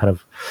and you kind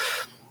of,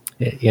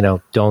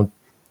 don't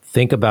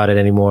think about it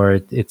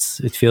anymore, it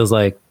feels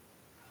like,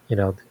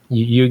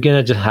 you're going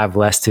to just have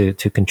less to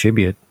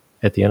contribute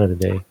at the end of the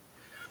day.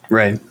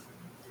 Right.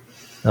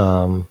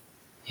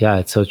 Yeah,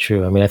 it's so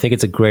true. I mean, I think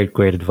it's a great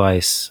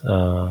advice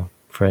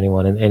for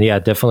anyone, and yeah,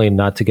 definitely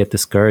not to get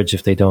discouraged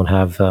if they don't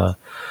have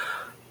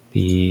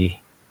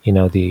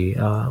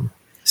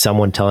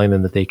someone telling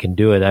them that they can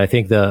do it. I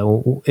think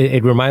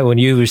it reminded, when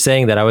you were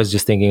saying that, I was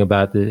just thinking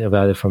about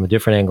it from a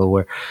different angle,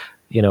 where,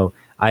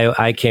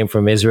 I came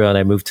from Israel and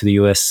I moved to the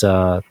US,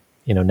 9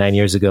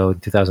 years ago, in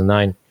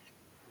 2009,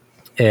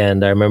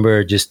 and I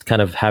remember just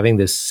kind of having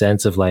this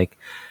sense of like,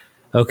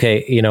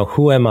 okay,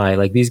 who am I?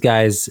 Like these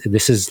guys,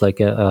 this is like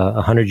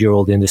a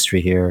 100-year-old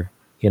industry here.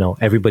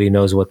 Everybody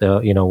knows what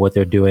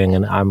they're doing.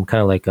 And I'm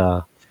kind of like,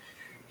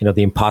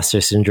 the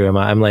imposter syndrome.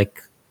 I'm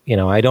like,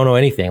 I don't know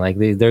anything. Like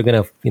they're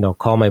going to,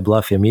 call my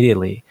bluff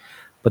immediately.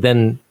 But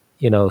then,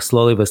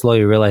 slowly but slowly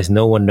you realize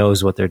no one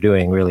knows what they're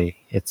doing really.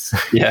 It's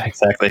Yeah,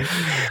 exactly.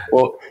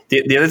 Well,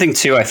 the other thing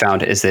too I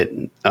found is that,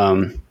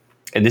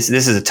 and this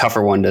is a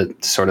tougher one to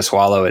sort of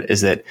swallow, it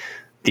is that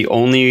the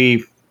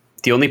only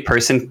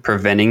person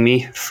preventing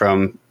me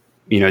from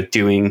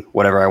doing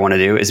whatever I want to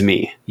do is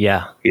me.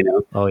 yeah.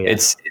 Oh yeah.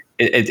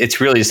 It's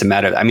really just a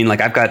matter of, I mean,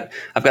 like I've got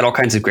all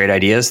kinds of great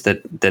ideas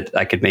that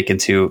I could make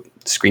into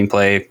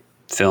screenplay,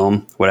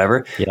 film,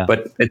 whatever. Yeah.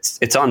 But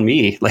it's on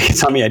me. Like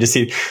it's on me. I just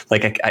need,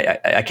 like,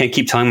 I can't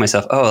keep telling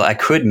myself, oh, I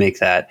could make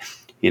that,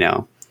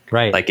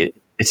 Right. like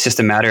it's just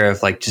a matter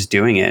of like just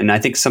doing it. And I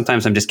think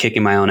sometimes I'm just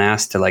kicking my own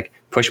ass to like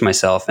push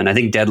myself. And I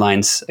think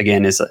deadlines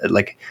again is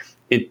like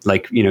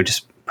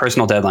just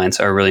personal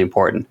deadlines are really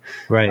important.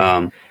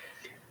 Right.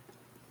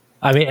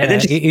 I mean, and then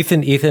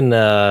Ethan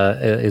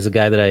is a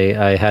guy that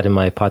I had in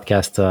my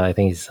podcast. I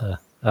think he's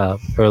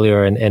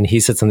earlier, and he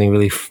said something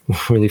really,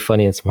 really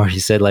funny and smart. He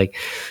said, like,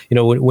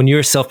 when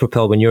you're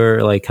self-propelled, when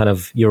you're like kind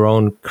of your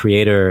own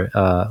creator,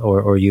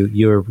 or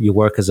you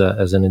work as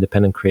an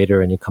independent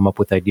creator, and you come up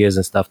with ideas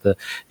and stuff. The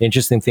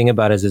interesting thing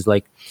about it is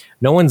like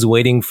no one's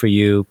waiting for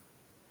you.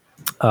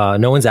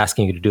 No one's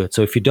asking you to do it.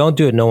 So if you don't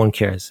do it, no one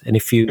cares. And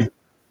if you,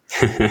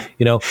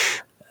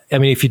 I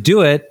mean, if you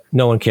do it,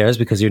 no one cares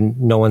because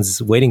no one's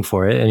waiting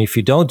for it. And if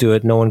you don't do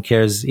it, no one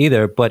cares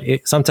either. But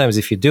sometimes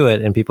if you do it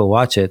and people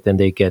watch it, then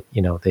they get,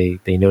 they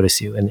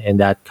notice you, and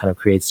that kind of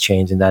creates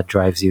change and that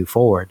drives you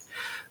forward.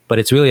 But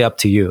it's really up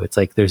to you. It's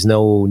like there's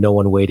no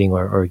one waiting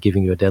or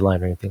giving you a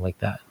deadline or anything like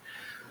that.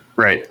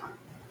 Right.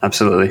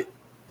 Absolutely.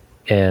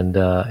 And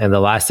the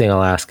last thing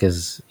I'll ask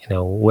is,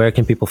 where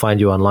can people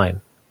find you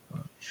online?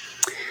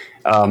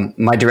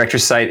 My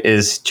director's site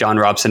is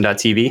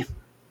johnrobson.tv,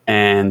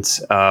 and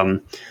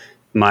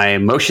my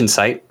motion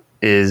site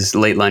is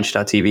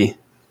latelunch.tv.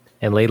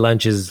 And Late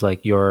Lunch is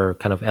like your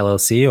kind of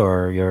LLC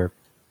or your...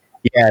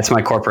 Yeah, it's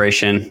my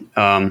corporation.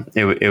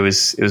 It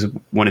was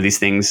one of these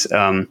things.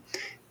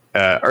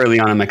 Early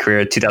on in my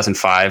career,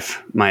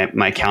 2005,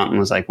 my accountant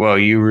was like, "Whoa,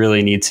 you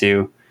really need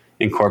to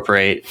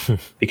incorporate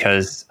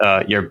because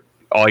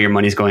all your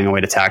money's going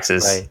away to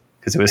taxes." Right.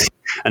 Because it was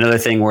another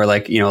thing where,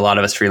 like, a lot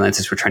of us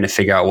freelancers were trying to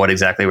figure out what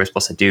exactly we're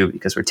supposed to do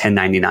because we're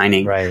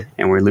 1099ing, right,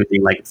 and we're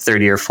losing like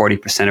 30 or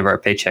 40% of our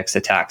paychecks to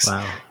tax.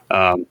 Wow.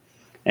 I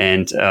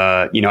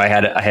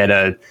had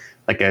a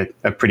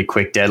pretty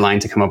quick deadline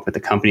to come up with the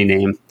company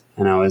name,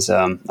 and I was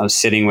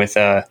sitting with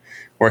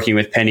working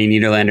with Penny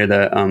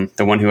Niederlander,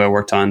 the one who I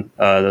worked on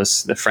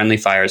the Friendly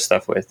Fire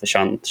stuff with, the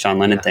Sean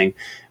Lennon thing,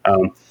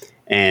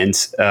 and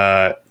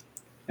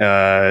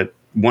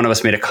one of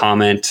us made a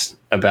comment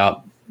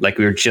about, like,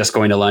 we were just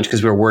going to lunch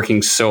because we were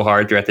working so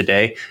hard throughout the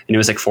day, and it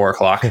was like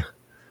 4:00.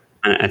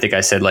 And I think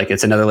I said, like,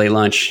 it's another late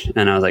lunch.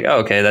 And I was like, oh,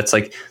 okay. That's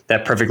like,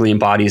 that perfectly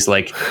embodies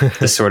like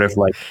the sort of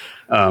like,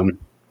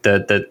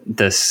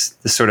 the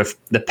sort of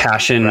the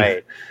passion,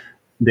 right,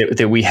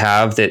 that we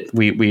have, that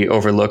we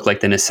overlook, like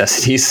the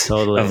necessities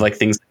totally, of like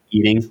things like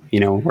eating,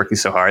 working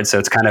so hard. So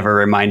it's kind of a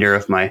reminder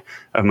of my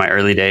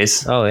early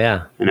days. Oh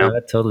yeah.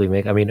 That totally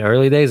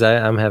early days.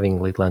 I'm having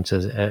late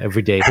lunches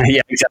every day. Yeah,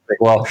 exactly.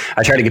 Well,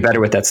 I try to get better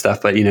with that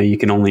stuff, but you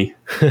can only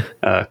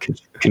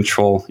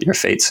control your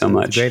fate so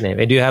much. Great name.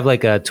 And do you have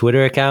like a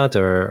Twitter account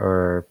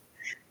or?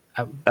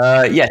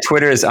 Yeah,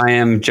 Twitter is I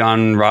am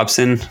John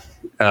Robson.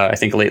 I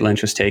think Late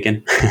Lunch was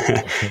taken.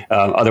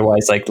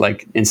 Otherwise, like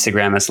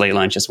Instagram is Late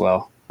Lunch as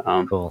well.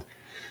 Cool.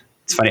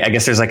 It's funny. I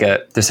guess there's like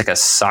a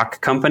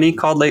sock company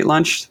called Late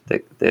Lunch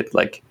that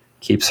like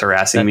keeps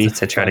harassing me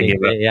to try to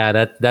give it.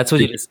 Yeah, that's what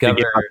you discover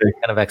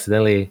kind of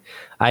accidentally.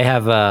 I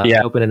have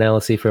opened an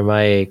LLC for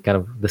my kind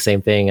of the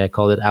same thing. I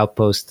called it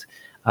Outpost.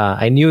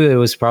 I knew it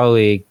was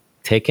probably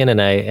taken,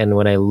 and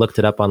when I looked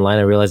it up online,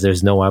 I realized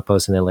there's no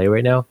Outpost in LA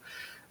right now.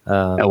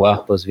 Oh wow,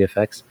 Outpost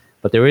VFX,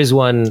 but there is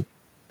one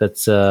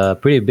that's a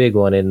pretty big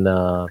one in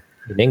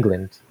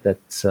England.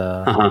 That's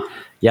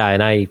yeah,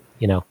 and I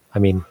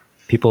mean,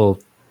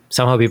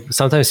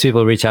 sometimes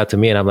people reach out to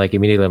me, and I'm like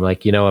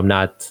I'm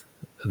not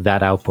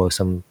that Outpost.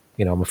 I'm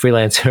I'm a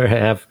freelancer. I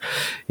have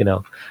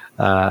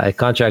I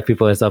contract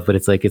people and stuff, but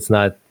it's like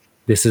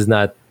this is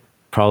not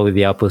probably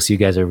the Outpost you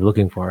guys are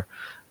looking for.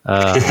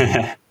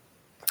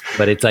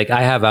 But it's like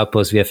I have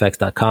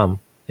outpostvfx.com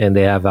and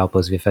they have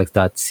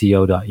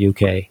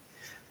outpostvfx.co.uk.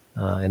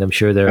 And I'm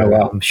sure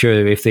I'm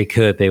sure if they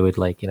could, they would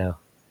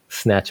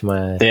snatch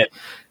my.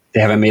 They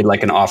haven't made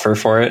like an offer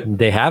for it.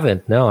 They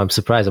haven't. No, I'm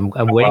surprised.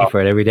 I'm waiting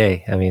for it every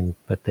day. I mean,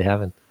 but they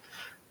haven't.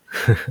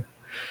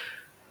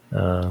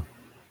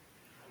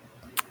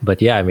 But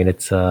yeah, I mean,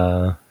 it's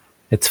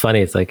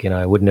funny. It's like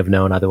I wouldn't have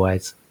known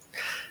otherwise.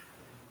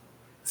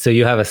 So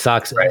you have a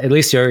socks. Right. At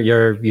least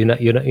you're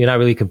not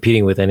really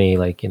competing with any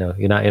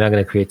you're not going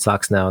to create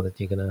socks now that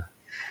you're gonna.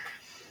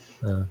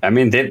 I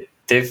mean,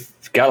 they've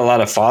got a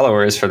lot of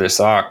followers for their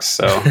socks,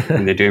 so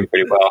they're doing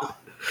pretty well.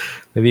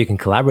 maybe you can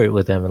collaborate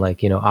with them and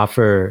like,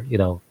 offer,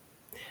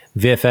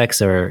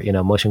 VFX or,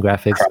 motion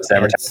graphics Cross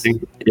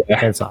advertising.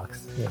 Yeah. and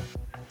socks. Yeah.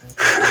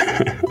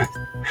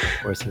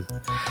 Horses.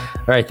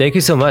 All right. Thank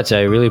you so much.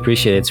 I really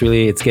appreciate it.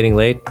 It's getting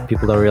late.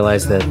 People don't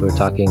realize that we're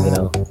talking, in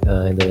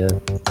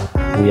the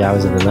wee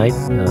hours of the night,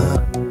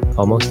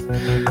 almost.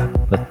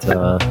 But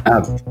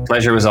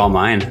pleasure was all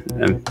mine.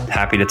 I'm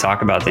happy to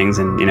talk about things,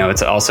 and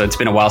it's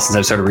been a while since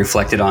I've sort of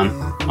reflected on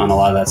a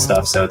lot of that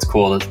stuff. So it's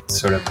cool to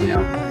sort of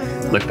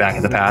look back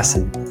at the past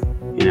and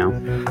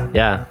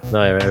yeah, no,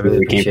 I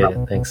really appreciate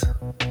it. Thanks.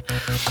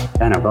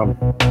 Yeah, no problem.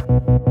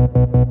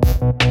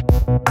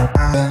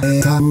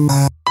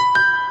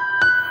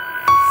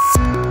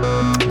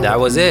 That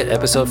was it.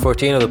 Episode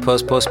 14 of the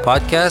Post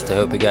podcast. I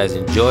hope you guys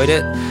enjoyed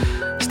it.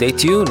 Stay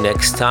tuned.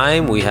 Next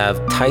time we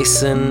have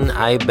Tyson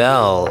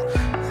Ibel,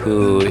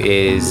 who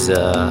is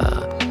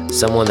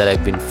someone that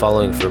I've been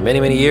following for many,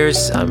 many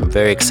years. I'm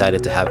very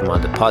excited to have him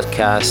on the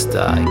podcast.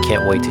 I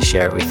can't wait to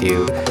share it with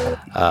you.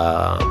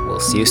 We'll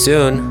see you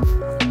soon.